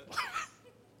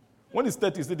 When it's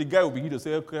 30, the guy will begin to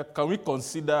say, okay, can we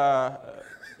consider...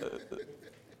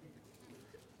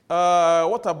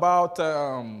 what about...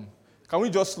 can we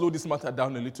just slow this matter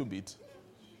down a little bit?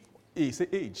 Say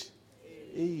age.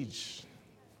 Age.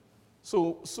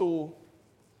 So,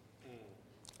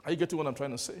 are you getting what I'm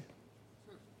trying to say?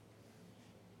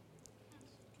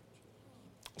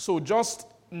 So just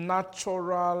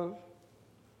natural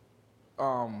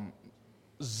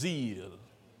zeal,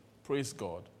 praise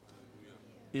God,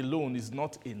 alone is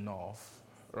not enough,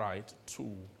 right,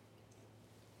 to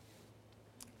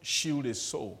shield a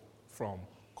soul from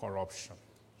corruption,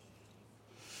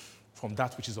 from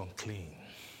that which is unclean.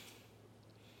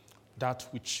 That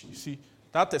which, you see,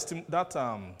 that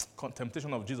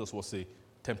temptation of Jesus was a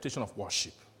temptation of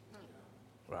worship.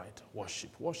 Right? Worship.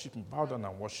 Worship me. Bow down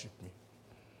and worship me.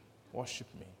 Worship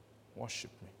me.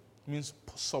 Worship me. It means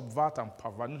subvert and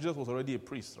pervert. Jesus was already a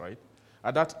priest, right?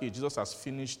 At that age, Jesus has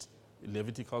finished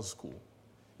Levitical school.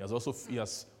 He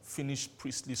has finished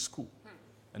priestly school.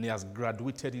 And he has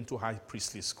graduated into high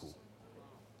priestly school.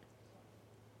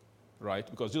 Right?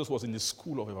 Because Jesus was in the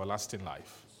school of everlasting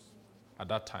life at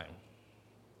that time.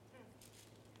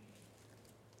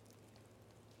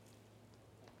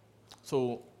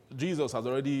 So Jesus had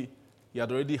already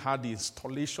had the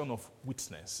installation of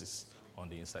witnesses on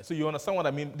the inside. So you understand what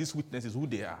I mean? These witnesses, who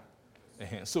they are.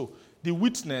 So these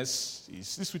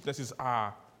witnesses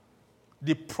are,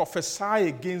 they prophesy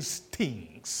against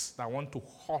things that want to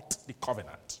hurt the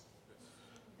covenant,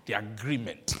 the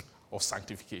agreement of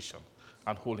sanctification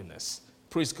and holiness.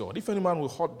 Praise God. If any man will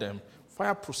hurt them,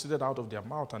 fire proceeded out of their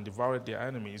mouth and devoured their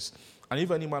enemies. And if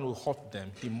any man will hurt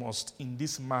them, he must in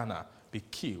this manner be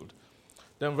killed.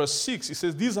 Then verse 6, it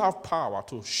says, these have power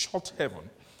to shut heaven,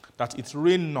 that it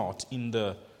rain not in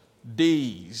the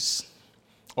days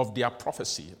of their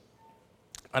prophecy,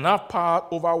 and have power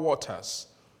over waters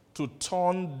to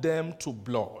turn them to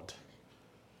blood,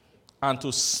 and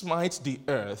to smite the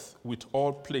earth with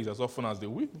all plagues as often as they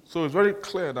will. So it's very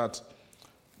clear that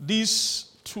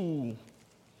these two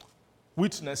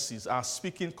witnesses are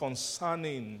speaking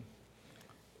concerning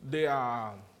the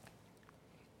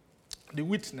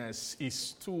witness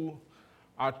is two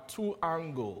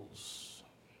angles.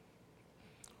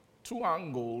 Two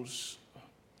angles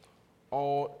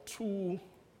or two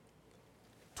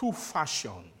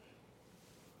fashion.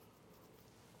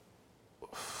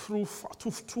 Through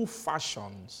two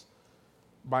fashions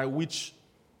by which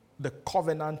the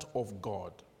covenant of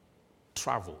God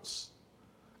travels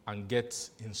and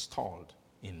gets installed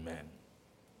in men.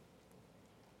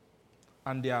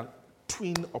 And they are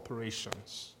twin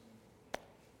operations.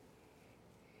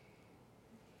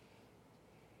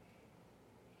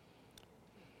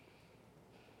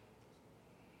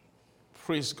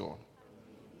 Praise God.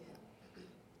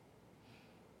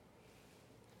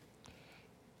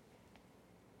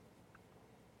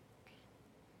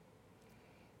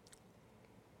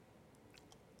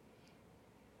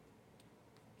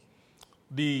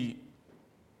 They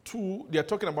are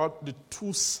talking about the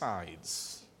two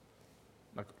sides.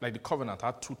 Like the covenant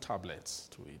had two tablets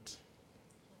to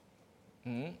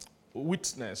it.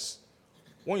 Witness.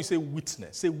 When you say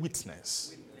witness, say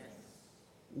witness.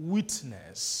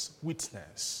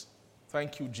 Witness.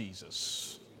 Thank you,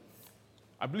 Jesus.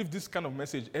 I believe this kind of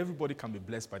message, everybody can be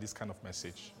blessed by this kind of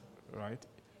message, right?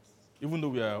 Even though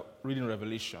we are reading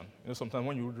Revelation. Sometimes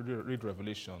when you read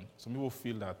Revelation, some people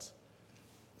feel that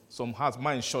some has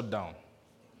mind shut down.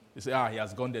 They say, he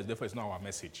has gone there, therefore it's not our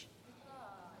message.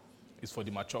 It's for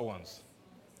the mature ones.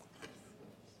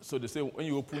 So they say, when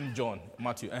you open John,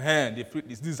 Matthew,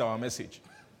 this is our message.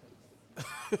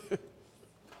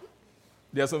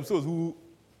 There are some souls who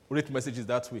read messages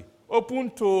that way.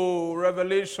 Open to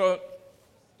Revelation.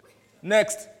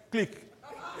 Next, click.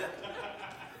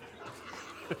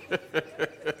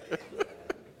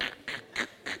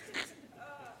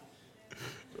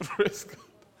 Praise God.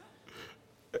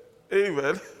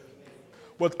 Amen.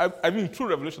 But I mean, through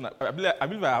Revelation, I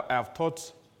believe I have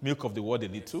taught milk of the word a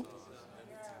little.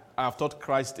 I have taught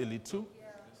Christ a little.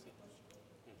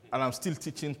 And I'm still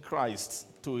teaching Christ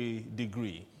to a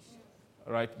degree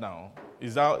right now.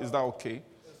 Is that okay?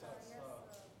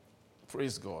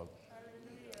 Praise God.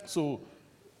 So,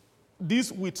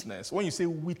 this witness, when you say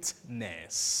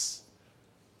witness,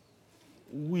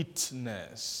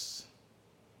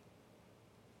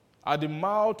 at the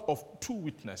mouth of two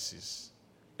witnesses,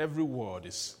 every word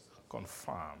is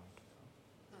confirmed.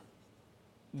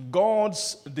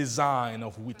 God's design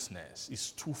of witness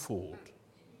is twofold.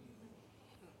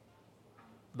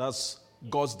 That's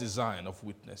God's design of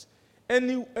witness.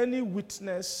 Any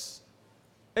witness,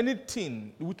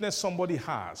 anything, the witness somebody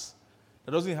has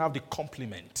that doesn't have the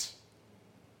complement,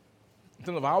 in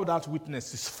terms of how that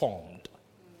witness is formed,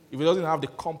 if it doesn't have the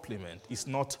complement, it's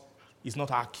not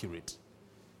accurate.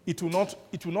 It will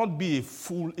not be a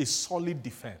solid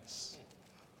defense.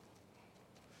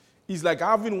 It's like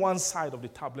having one side of the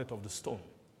tablet of the stone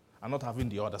and not having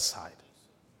the other side.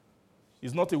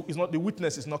 The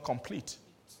witness is not complete.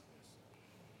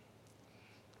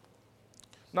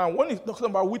 Now, when he's talking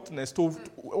about witness,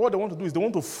 what they want to do is they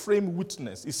want to frame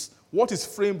witness. It's what is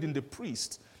framed in the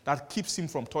priest that keeps him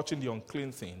from touching the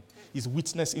unclean thing is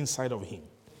witness inside of him.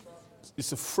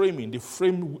 It's a framing. The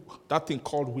frame, that thing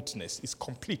called witness, is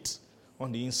complete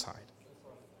on the inside.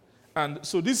 And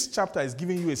so this chapter is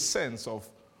giving you a sense of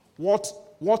what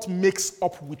makes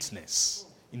up witness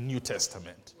in New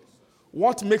Testament.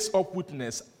 What makes up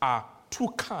witness are two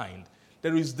kinds.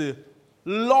 There is the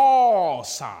law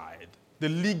side, the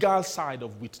legal side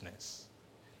of witness.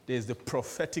 There is the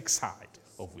prophetic side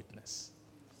of witness.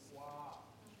 Wow.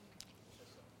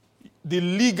 The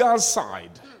legal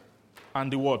side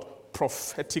and the what?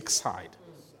 Prophetic side.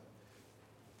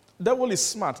 Devil is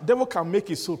smart. Devil can make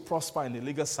his soul prosper in the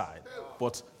legal side,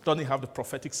 but doesn't have the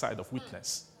prophetic side of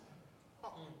witness.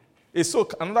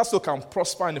 Another soul can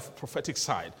prosper in the prophetic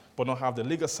side, but not have the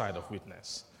legal side of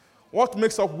witness. What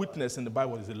makes up witness in the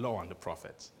Bible is the law and the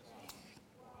prophets.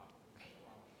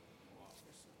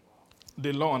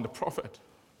 The law and the prophet.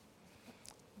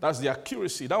 That's the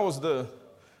accuracy. That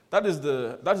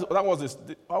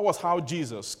was how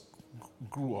Jesus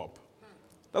grew up.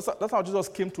 That's how Jesus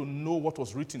came to know what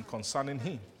was written concerning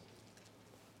him.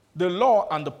 The law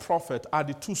and the prophet are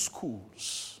the two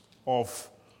schools of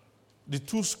the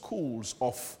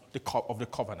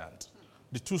covenant,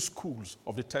 the two schools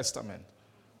of the testament.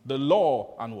 The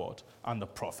law and what? And the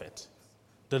prophet.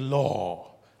 The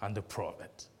law and the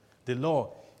prophet. The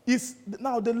law is,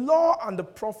 now the law and the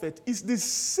prophet is the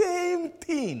same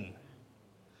thing.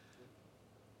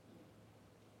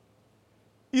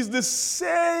 It's the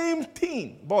same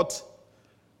thing, but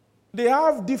they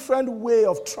have different way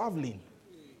of traveling.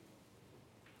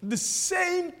 The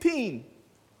same thing,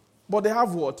 but they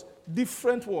have what?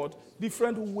 Different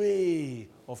way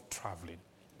of traveling.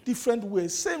 Different way,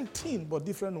 same thing, but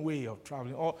different way of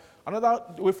traveling. Or another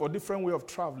way for different way of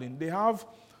traveling. They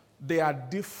are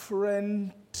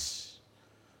different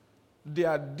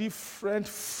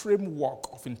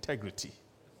framework of integrity.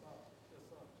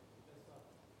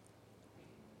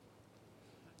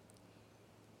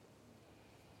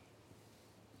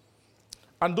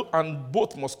 And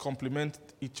both must complement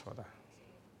each other.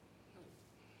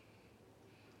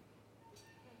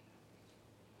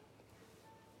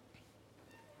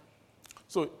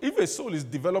 So if a soul is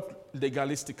developed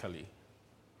legalistically,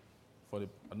 I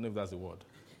don't know if that's the word,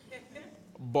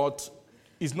 but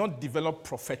is not developed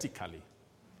prophetically,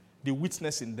 the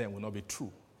witness in them will not be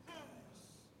true.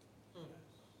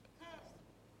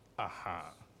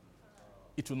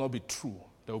 It will not be true.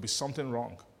 There will be something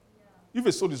wrong. If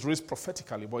a soul is raised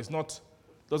prophetically, but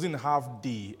doesn't have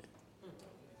the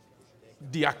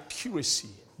accuracy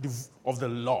of the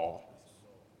law.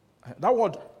 That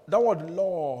word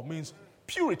law means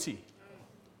purity.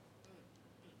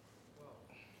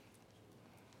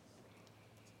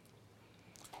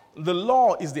 The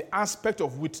law is the aspect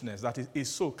of witness that a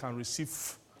soul can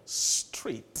receive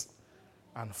straight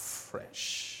and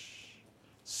fresh.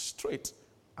 Straight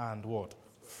and what?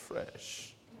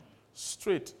 Fresh.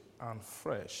 Straight and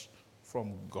fresh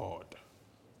from God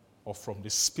or from the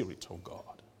Spirit of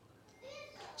God.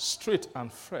 Straight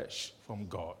and fresh from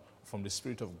God, from the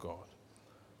Spirit of God.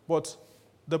 But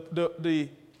the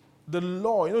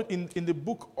law, in the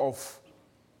book of,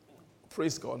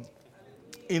 praise God,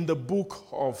 in the book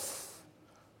of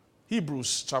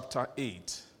Hebrews chapter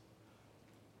 8,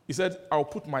 he said, I'll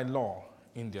put my law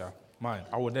in their mind.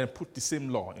 I will then put the same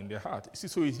law in their heart. You see,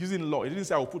 so he's using law. He didn't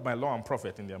say I will put my law and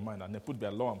prophet in their mind and then put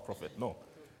their law and prophet. No.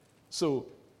 So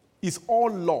it's all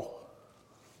law.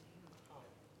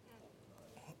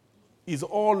 It's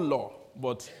all law.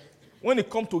 But when it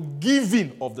comes to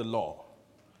giving of the law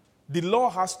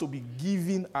has to be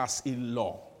given as a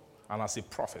law and as a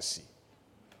prophecy.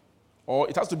 Or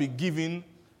it has to be given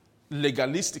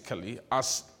legalistically,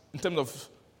 as in terms of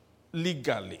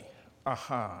legally.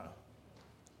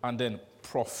 And then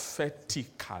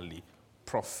prophetically.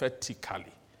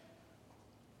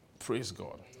 Praise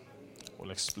God.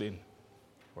 We'll explain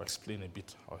a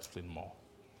bit. I'll explain more.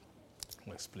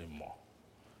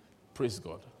 Praise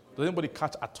God. Does anybody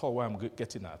catch at all where I'm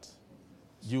getting at?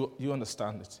 You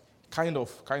understand it? Kind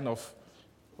of.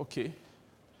 Okay.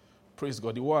 Praise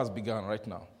God. The war has begun right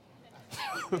now.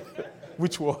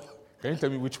 Which war? Can you tell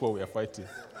me which war we are fighting?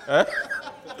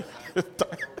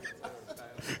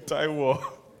 Time war.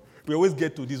 We always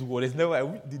get to this war. There's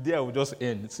never the day I will just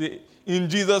end. Say, in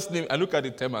Jesus' name, I look at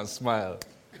the time and smile.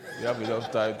 We have enough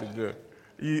time to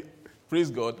go. Praise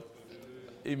God.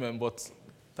 Amen. But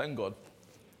thank God.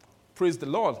 Praise the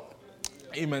Lord.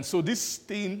 Amen. So this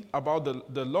thing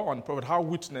about the law and prophet, how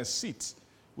witness sits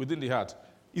within the heart,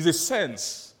 is a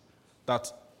sense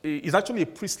that is actually a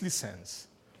priestly sense,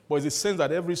 but it's a sense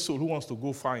that every soul who wants to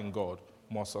go far in God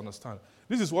must understand.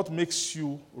 This is what makes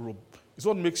you. It's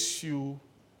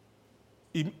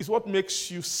what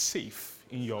makes you safe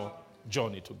in your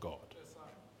journey to God.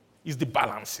 It's the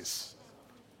balances.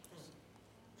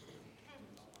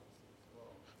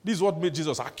 This is what made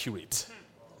Jesus accurate.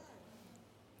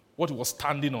 What he was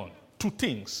standing on. Two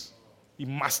things. He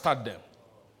mastered them.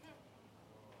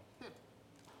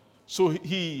 So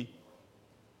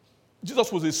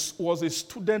Jesus was a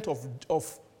student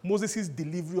of Moses'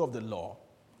 delivery of the law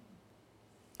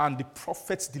and the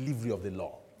prophet's delivery of the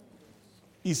law.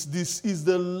 Is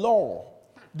the law.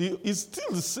 It's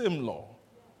still the same law.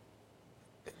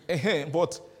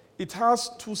 But it has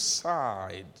two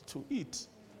sides to it.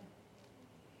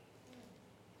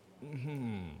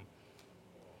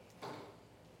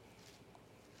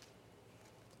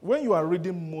 When you are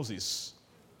reading Moses,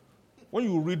 when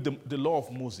you read the law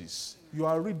of Moses, you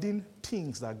are reading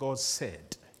things that God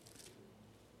said.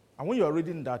 And when you are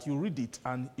reading that, you read it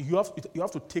and you have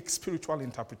to take spiritual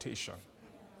interpretation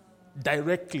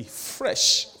directly,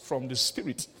 fresh from the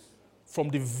Spirit, from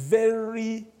the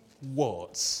very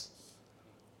words,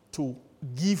 to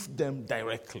give them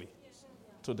directly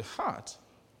to the heart.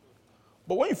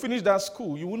 But when you finish that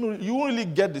school, you won't really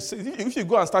get the same. If you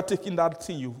go and start taking that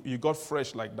thing you got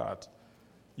fresh like that,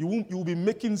 you will be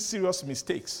making serious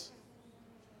mistakes.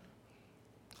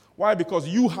 Why? Because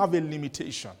you have a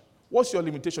limitation. What's your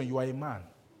limitation? You are a man.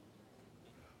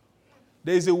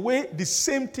 There is a way, the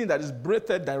same thing that is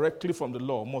breathed directly from the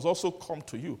law must also come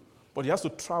to you, but it has to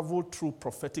travel through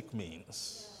prophetic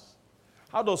means.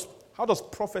 How does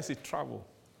prophecy travel?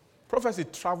 Prophecy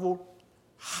travel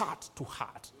heart to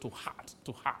heart, to heart,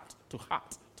 to heart, to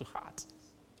heart, to heart,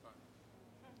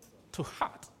 to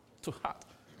heart, to heart.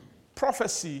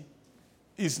 Prophecy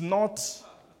is not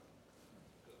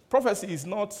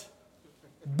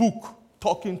book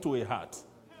talking to a heart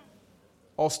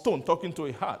or stone talking to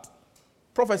a heart.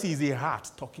 Prophecy is a heart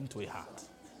talking to a heart.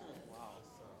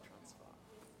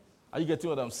 Are you getting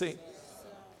what I'm saying?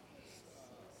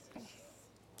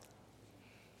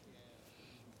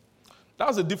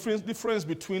 That's the difference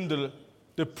between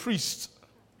the priest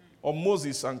or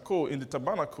Moses and co in the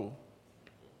tabernacle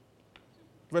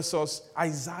versus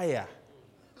Isaiah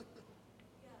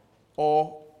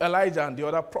or Elijah and the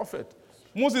other prophet.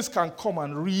 Moses can come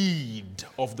and read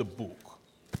of the book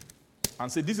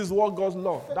and say, this is what God's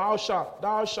law. Thou shalt,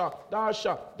 thou shalt, thou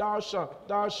shalt, thou shalt,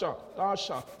 thou shalt, thou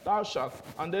shalt, thou shalt.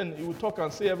 And then he will talk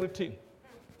and say everything.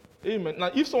 Amen.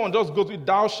 Now, if someone just goes with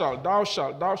thou shalt, thou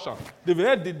shalt, thou shalt, they've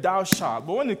heard the thou shalt.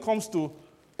 But when it comes to,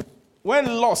 when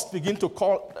lust begin to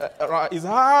call, it's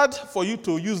hard for you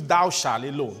to use thou shalt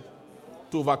alone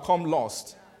to overcome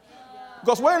lust.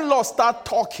 Because when lust start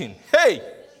talking, hey,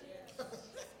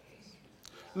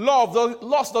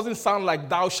 lust doesn't sound like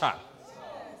thou shalt.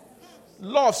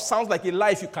 Love sounds like a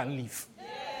life you can live.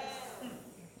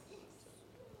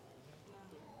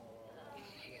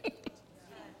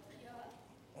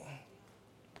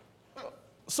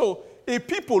 So, a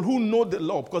people who know the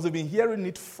law, because they've been hearing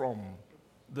it from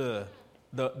the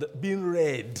being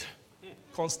read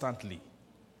constantly,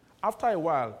 after a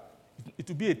while, it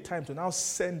will be a time to now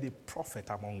send a prophet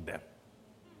among them.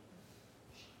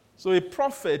 So a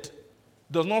prophet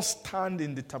does not stand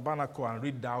in the tabernacle and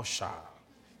read thou shalt.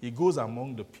 He goes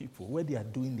among the people where they are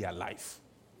doing their life.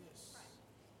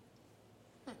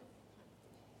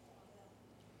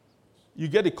 You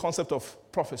get the concept of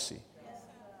prophecy.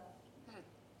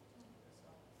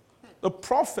 The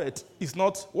prophet is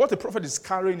not, what a prophet is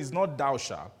carrying is not thou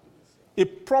shalt. A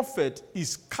prophet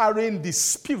is carrying the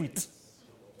spirit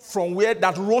from where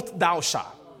that wrote thou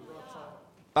shalt.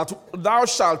 That thou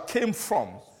shalt came from.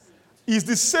 Is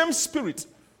the same spirit,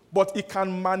 but it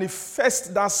can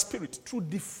manifest that spirit through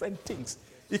different things.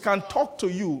 It can talk to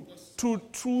you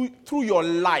through your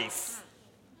life.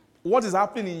 What is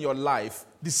happening in your life,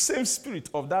 the same spirit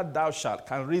of that thou shalt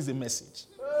can raise a message.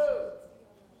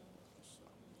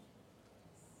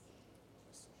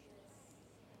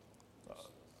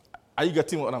 Are you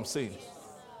getting what I'm saying?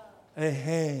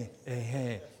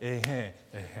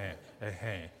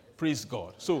 Praise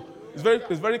God. So it's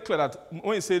very clear that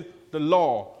when you say the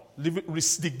law,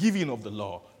 the giving of the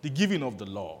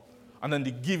law, and then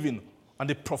the giving and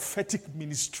the prophetic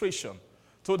ministration.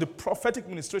 So the prophetic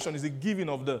ministration is the giving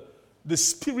of the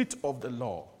spirit of the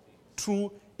law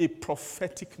through a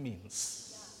prophetic means.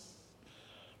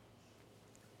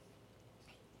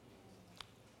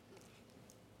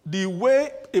 The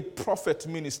way a prophet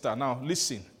minister, now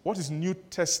listen, what is New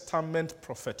Testament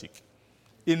prophetic?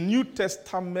 A New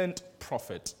Testament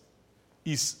prophet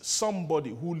is somebody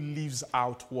who lives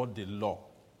out what the law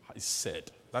has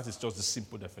said. That is just the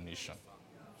simple definition.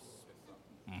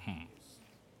 Mm-hmm.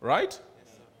 Right?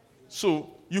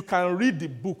 So you can read the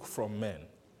book from men.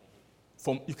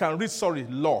 You can read,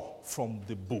 law from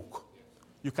the book.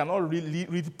 You cannot really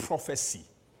read prophecy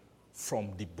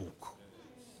from the book.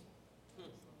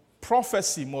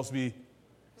 Prophecy must be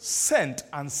sent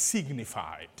and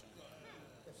signified.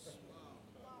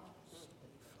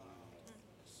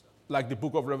 Like the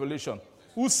book of Revelation.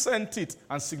 Who sent it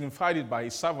and signified it by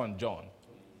his servant John?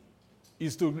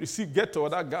 Is to get to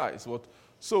other guys.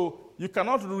 So you can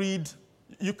read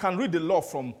the law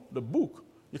from the book.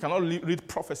 You cannot read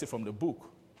prophecy from the book.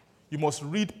 You must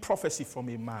read prophecy from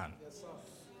a man.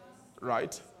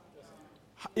 Right?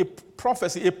 A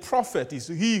prophet is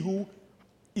he who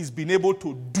is being able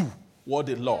to do what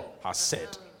the law has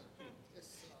said.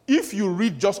 If you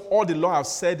read just all the law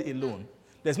has said alone,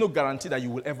 there's no guarantee that you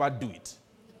will ever do it.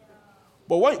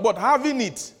 But having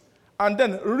it and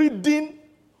then reading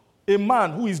a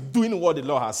man who is doing what the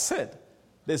law has said,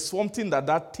 there's something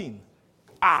that thing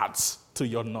adds to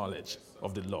your knowledge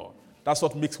of the law. That's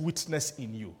what makes witness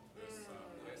in you.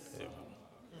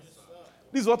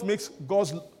 This is what makes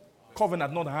God's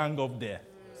covenant not hang up there.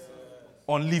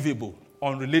 Unlivable,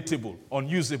 unrelatable,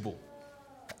 unusable.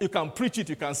 You can preach it,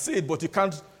 you can say it, but you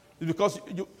can't, because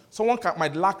someone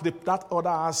might lack that other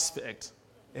aspect.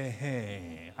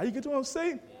 Are you getting what I'm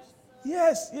saying?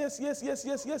 Yes.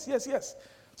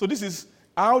 So this is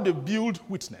how they build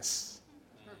witness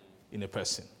in a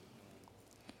person.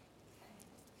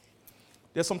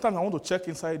 There's sometimes I want to check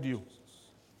inside you.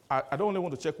 I don't only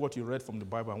want to check what you read from the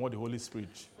Bible and what the Holy Spirit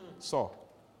saw.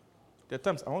 There are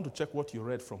times I want to check what you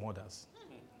read from others.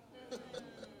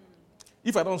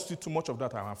 If I don't see too much of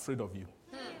that, I'm afraid of you.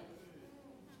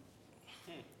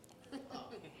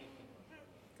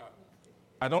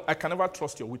 I can never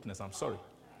trust your witness. I'm sorry.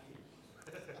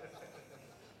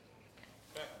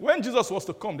 When Jesus was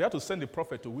to come, they had to send a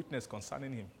prophet to witness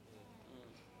concerning him.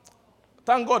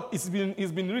 Thank God it's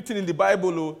been written in the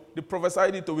Bible. They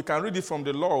prophesied it. We can read it from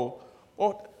the law.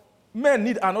 But men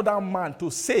need another man to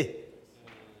say.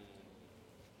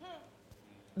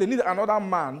 They need another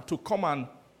man to come and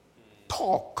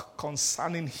talk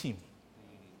concerning him.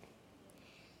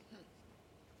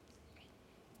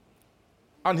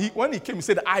 And when he came, he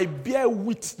said, I bear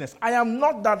witness. I am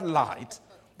not that light,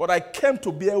 but I came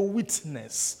to bear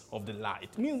witness of the light.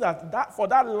 It means that for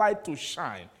that light to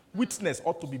shine, witness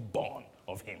ought to be born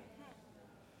of him.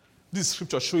 This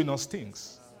scripture showing us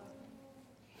things.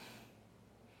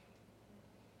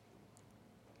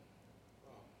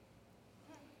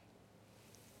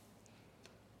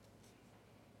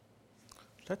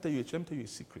 Let me tell you a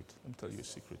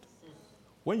secret.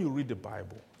 When you read the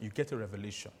Bible, you get a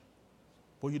revelation.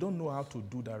 But you don't know how to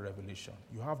do that revelation.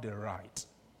 You have the right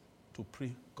to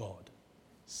pray, God,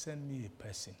 send me a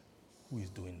person who is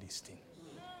doing this thing.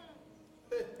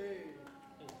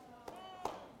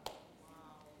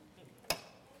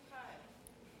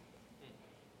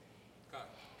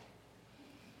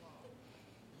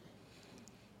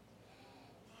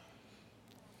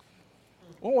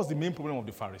 What was the main problem of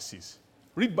the Pharisees?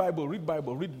 Read Bible, read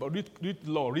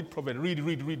law, read prophet,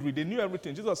 read. They knew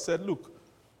everything. Jesus said, look,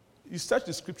 you search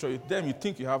the scripture, with them you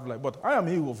think you have life, but I am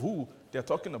he of who they're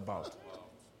talking about. Wow.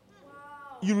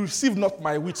 You receive not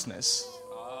my witness.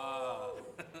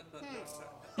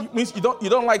 It means you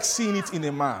don't like seeing it in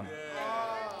a man.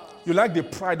 You like the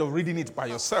pride of reading it by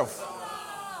yourself.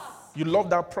 You love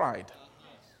that pride.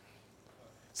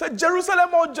 Say, Jerusalem,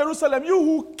 oh Jerusalem, you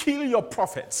who kill your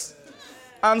prophets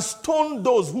and stone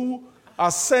those who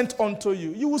are sent unto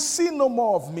you, you will see no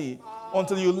more of me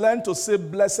until you learn to say,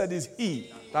 blessed is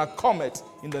he that cometh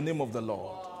in the name of the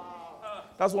Lord.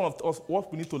 That's one of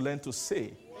what we need to learn to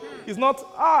say. It's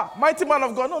not, mighty man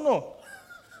of God. No.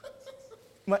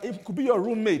 It could be your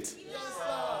roommate.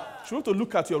 You have to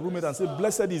look at your roommate and say,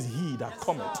 blessed is he that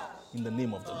cometh in the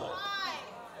name of the Lord.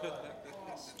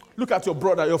 Look at your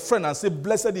brother, your friend, and say,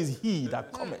 blessed is he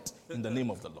that cometh in the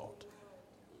name of the Lord.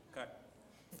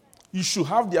 You should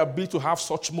have the ability to have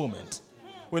such moment.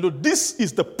 When this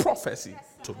is the prophecy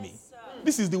to me.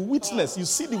 This is the witness. You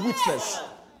see the witness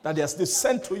that they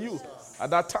sent to you at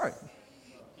that time.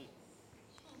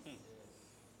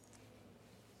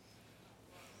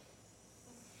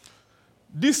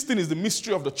 This thing is the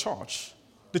mystery of the church.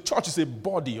 The church is a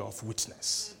body of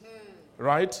witness.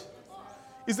 Right?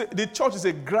 The church is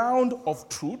a ground of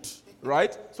truth.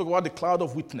 Right? So what the cloud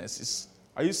of witnesses.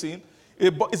 Are you seeing?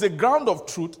 It's a ground of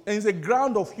truth and it's a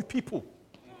ground of people.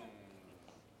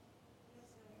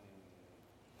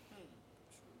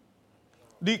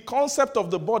 The concept of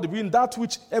the body being that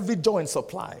which every joint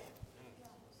supply.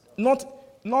 Not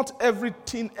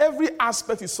everything, every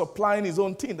aspect is supplying its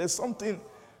own thing. There's something.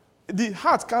 The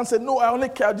heart can't say, no, I only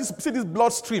care. See this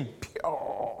bloodstream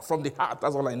pure from the heart.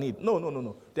 That's all I need.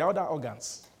 No. There are other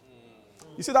organs.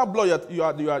 You see that blood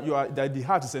that the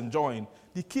heart is enjoying.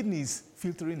 The kidney is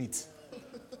filtering it.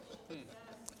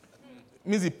 It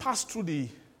means it passed through the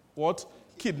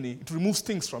kidney. It removes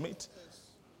things from it.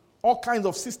 All kinds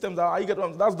of systems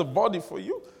that's the body for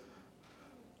you.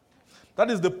 That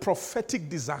is the prophetic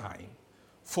design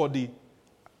for the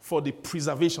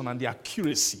preservation and the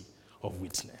accuracy of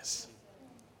witness.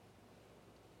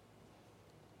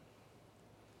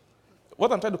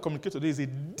 What I'm trying to communicate today is a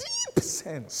deep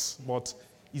sense, but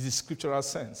is a scriptural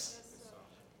sense.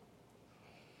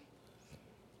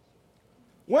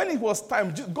 When it was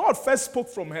time, God first spoke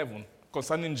from heaven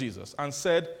concerning Jesus and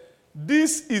said,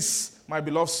 this is my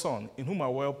beloved son, in whom I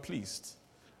am well pleased.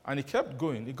 And he kept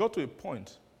going. He got to a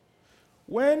point.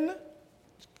 When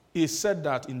he said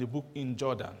that in the book in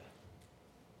Jordan,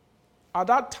 at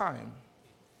that time,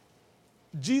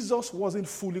 Jesus wasn't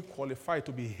fully qualified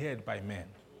to be heard by men.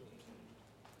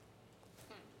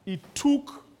 It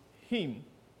took him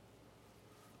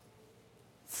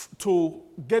to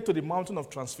get to the mountain of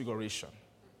transfiguration.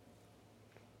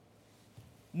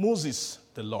 Moses,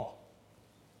 the law.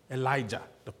 Elijah,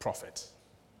 the prophet,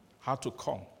 had to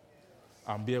come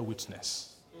and bear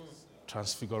witness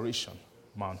Transfiguration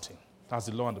mountain. That's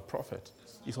the law and the prophet.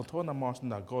 It's on the mountain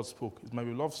that God spoke. It's my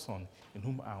beloved son in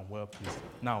whom I am well pleased.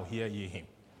 Now hear ye him.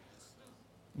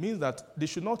 Means that they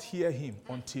should not hear him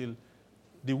until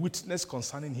the witness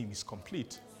concerning him is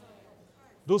complete.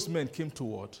 Those men came to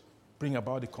what? Bring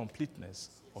about the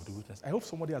completeness of the witness. I hope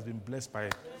somebody has been blessed by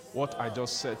what I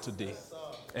just said today.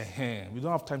 We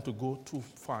don't have time to go too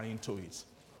far into it.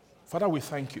 Father, we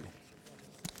thank you.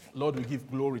 Lord, we give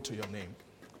glory to your name.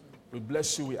 We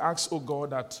bless you. We ask, oh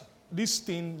God, that this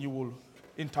thing you will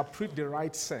interpret the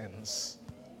right sense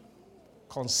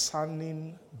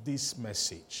concerning this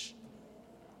message.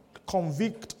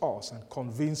 Convict us and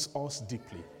convince us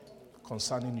deeply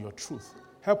concerning your truth.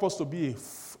 Help us to be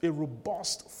a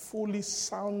robust, fully,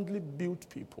 soundly built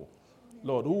people,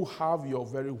 Lord, who have your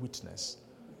very witness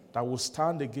that will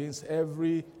stand against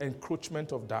every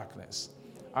encroachment of darkness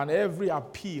and every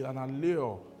appeal and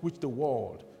allure which the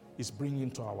world is bringing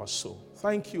to our soul.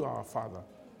 Thank you, our Father.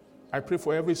 I pray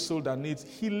for every soul that needs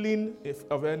healing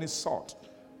of any sort.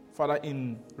 Father,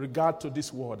 in regard to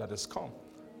this word that has come,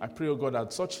 I pray, O God,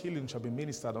 that such healing shall be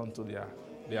ministered unto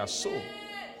their soul.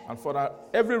 And for that,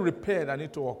 every repair that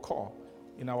needs to occur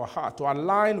in our heart to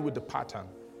align with the pattern,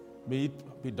 may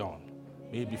it be done.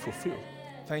 May it be fulfilled.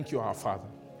 Thank you, our Father.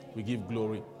 We give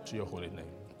glory to your holy name.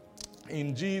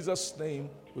 In Jesus' name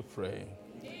we pray.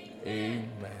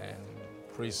 Amen.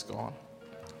 Praise God.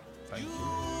 Thank you.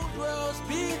 You dwells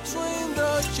between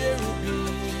the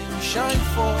cherubim, shine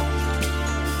forth.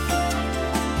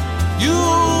 You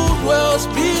dwells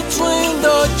between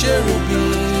the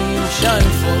cherubim,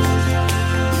 shine forth.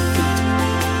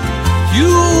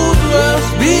 You dwells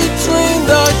between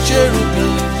the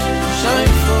cherubim, shine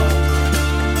forth.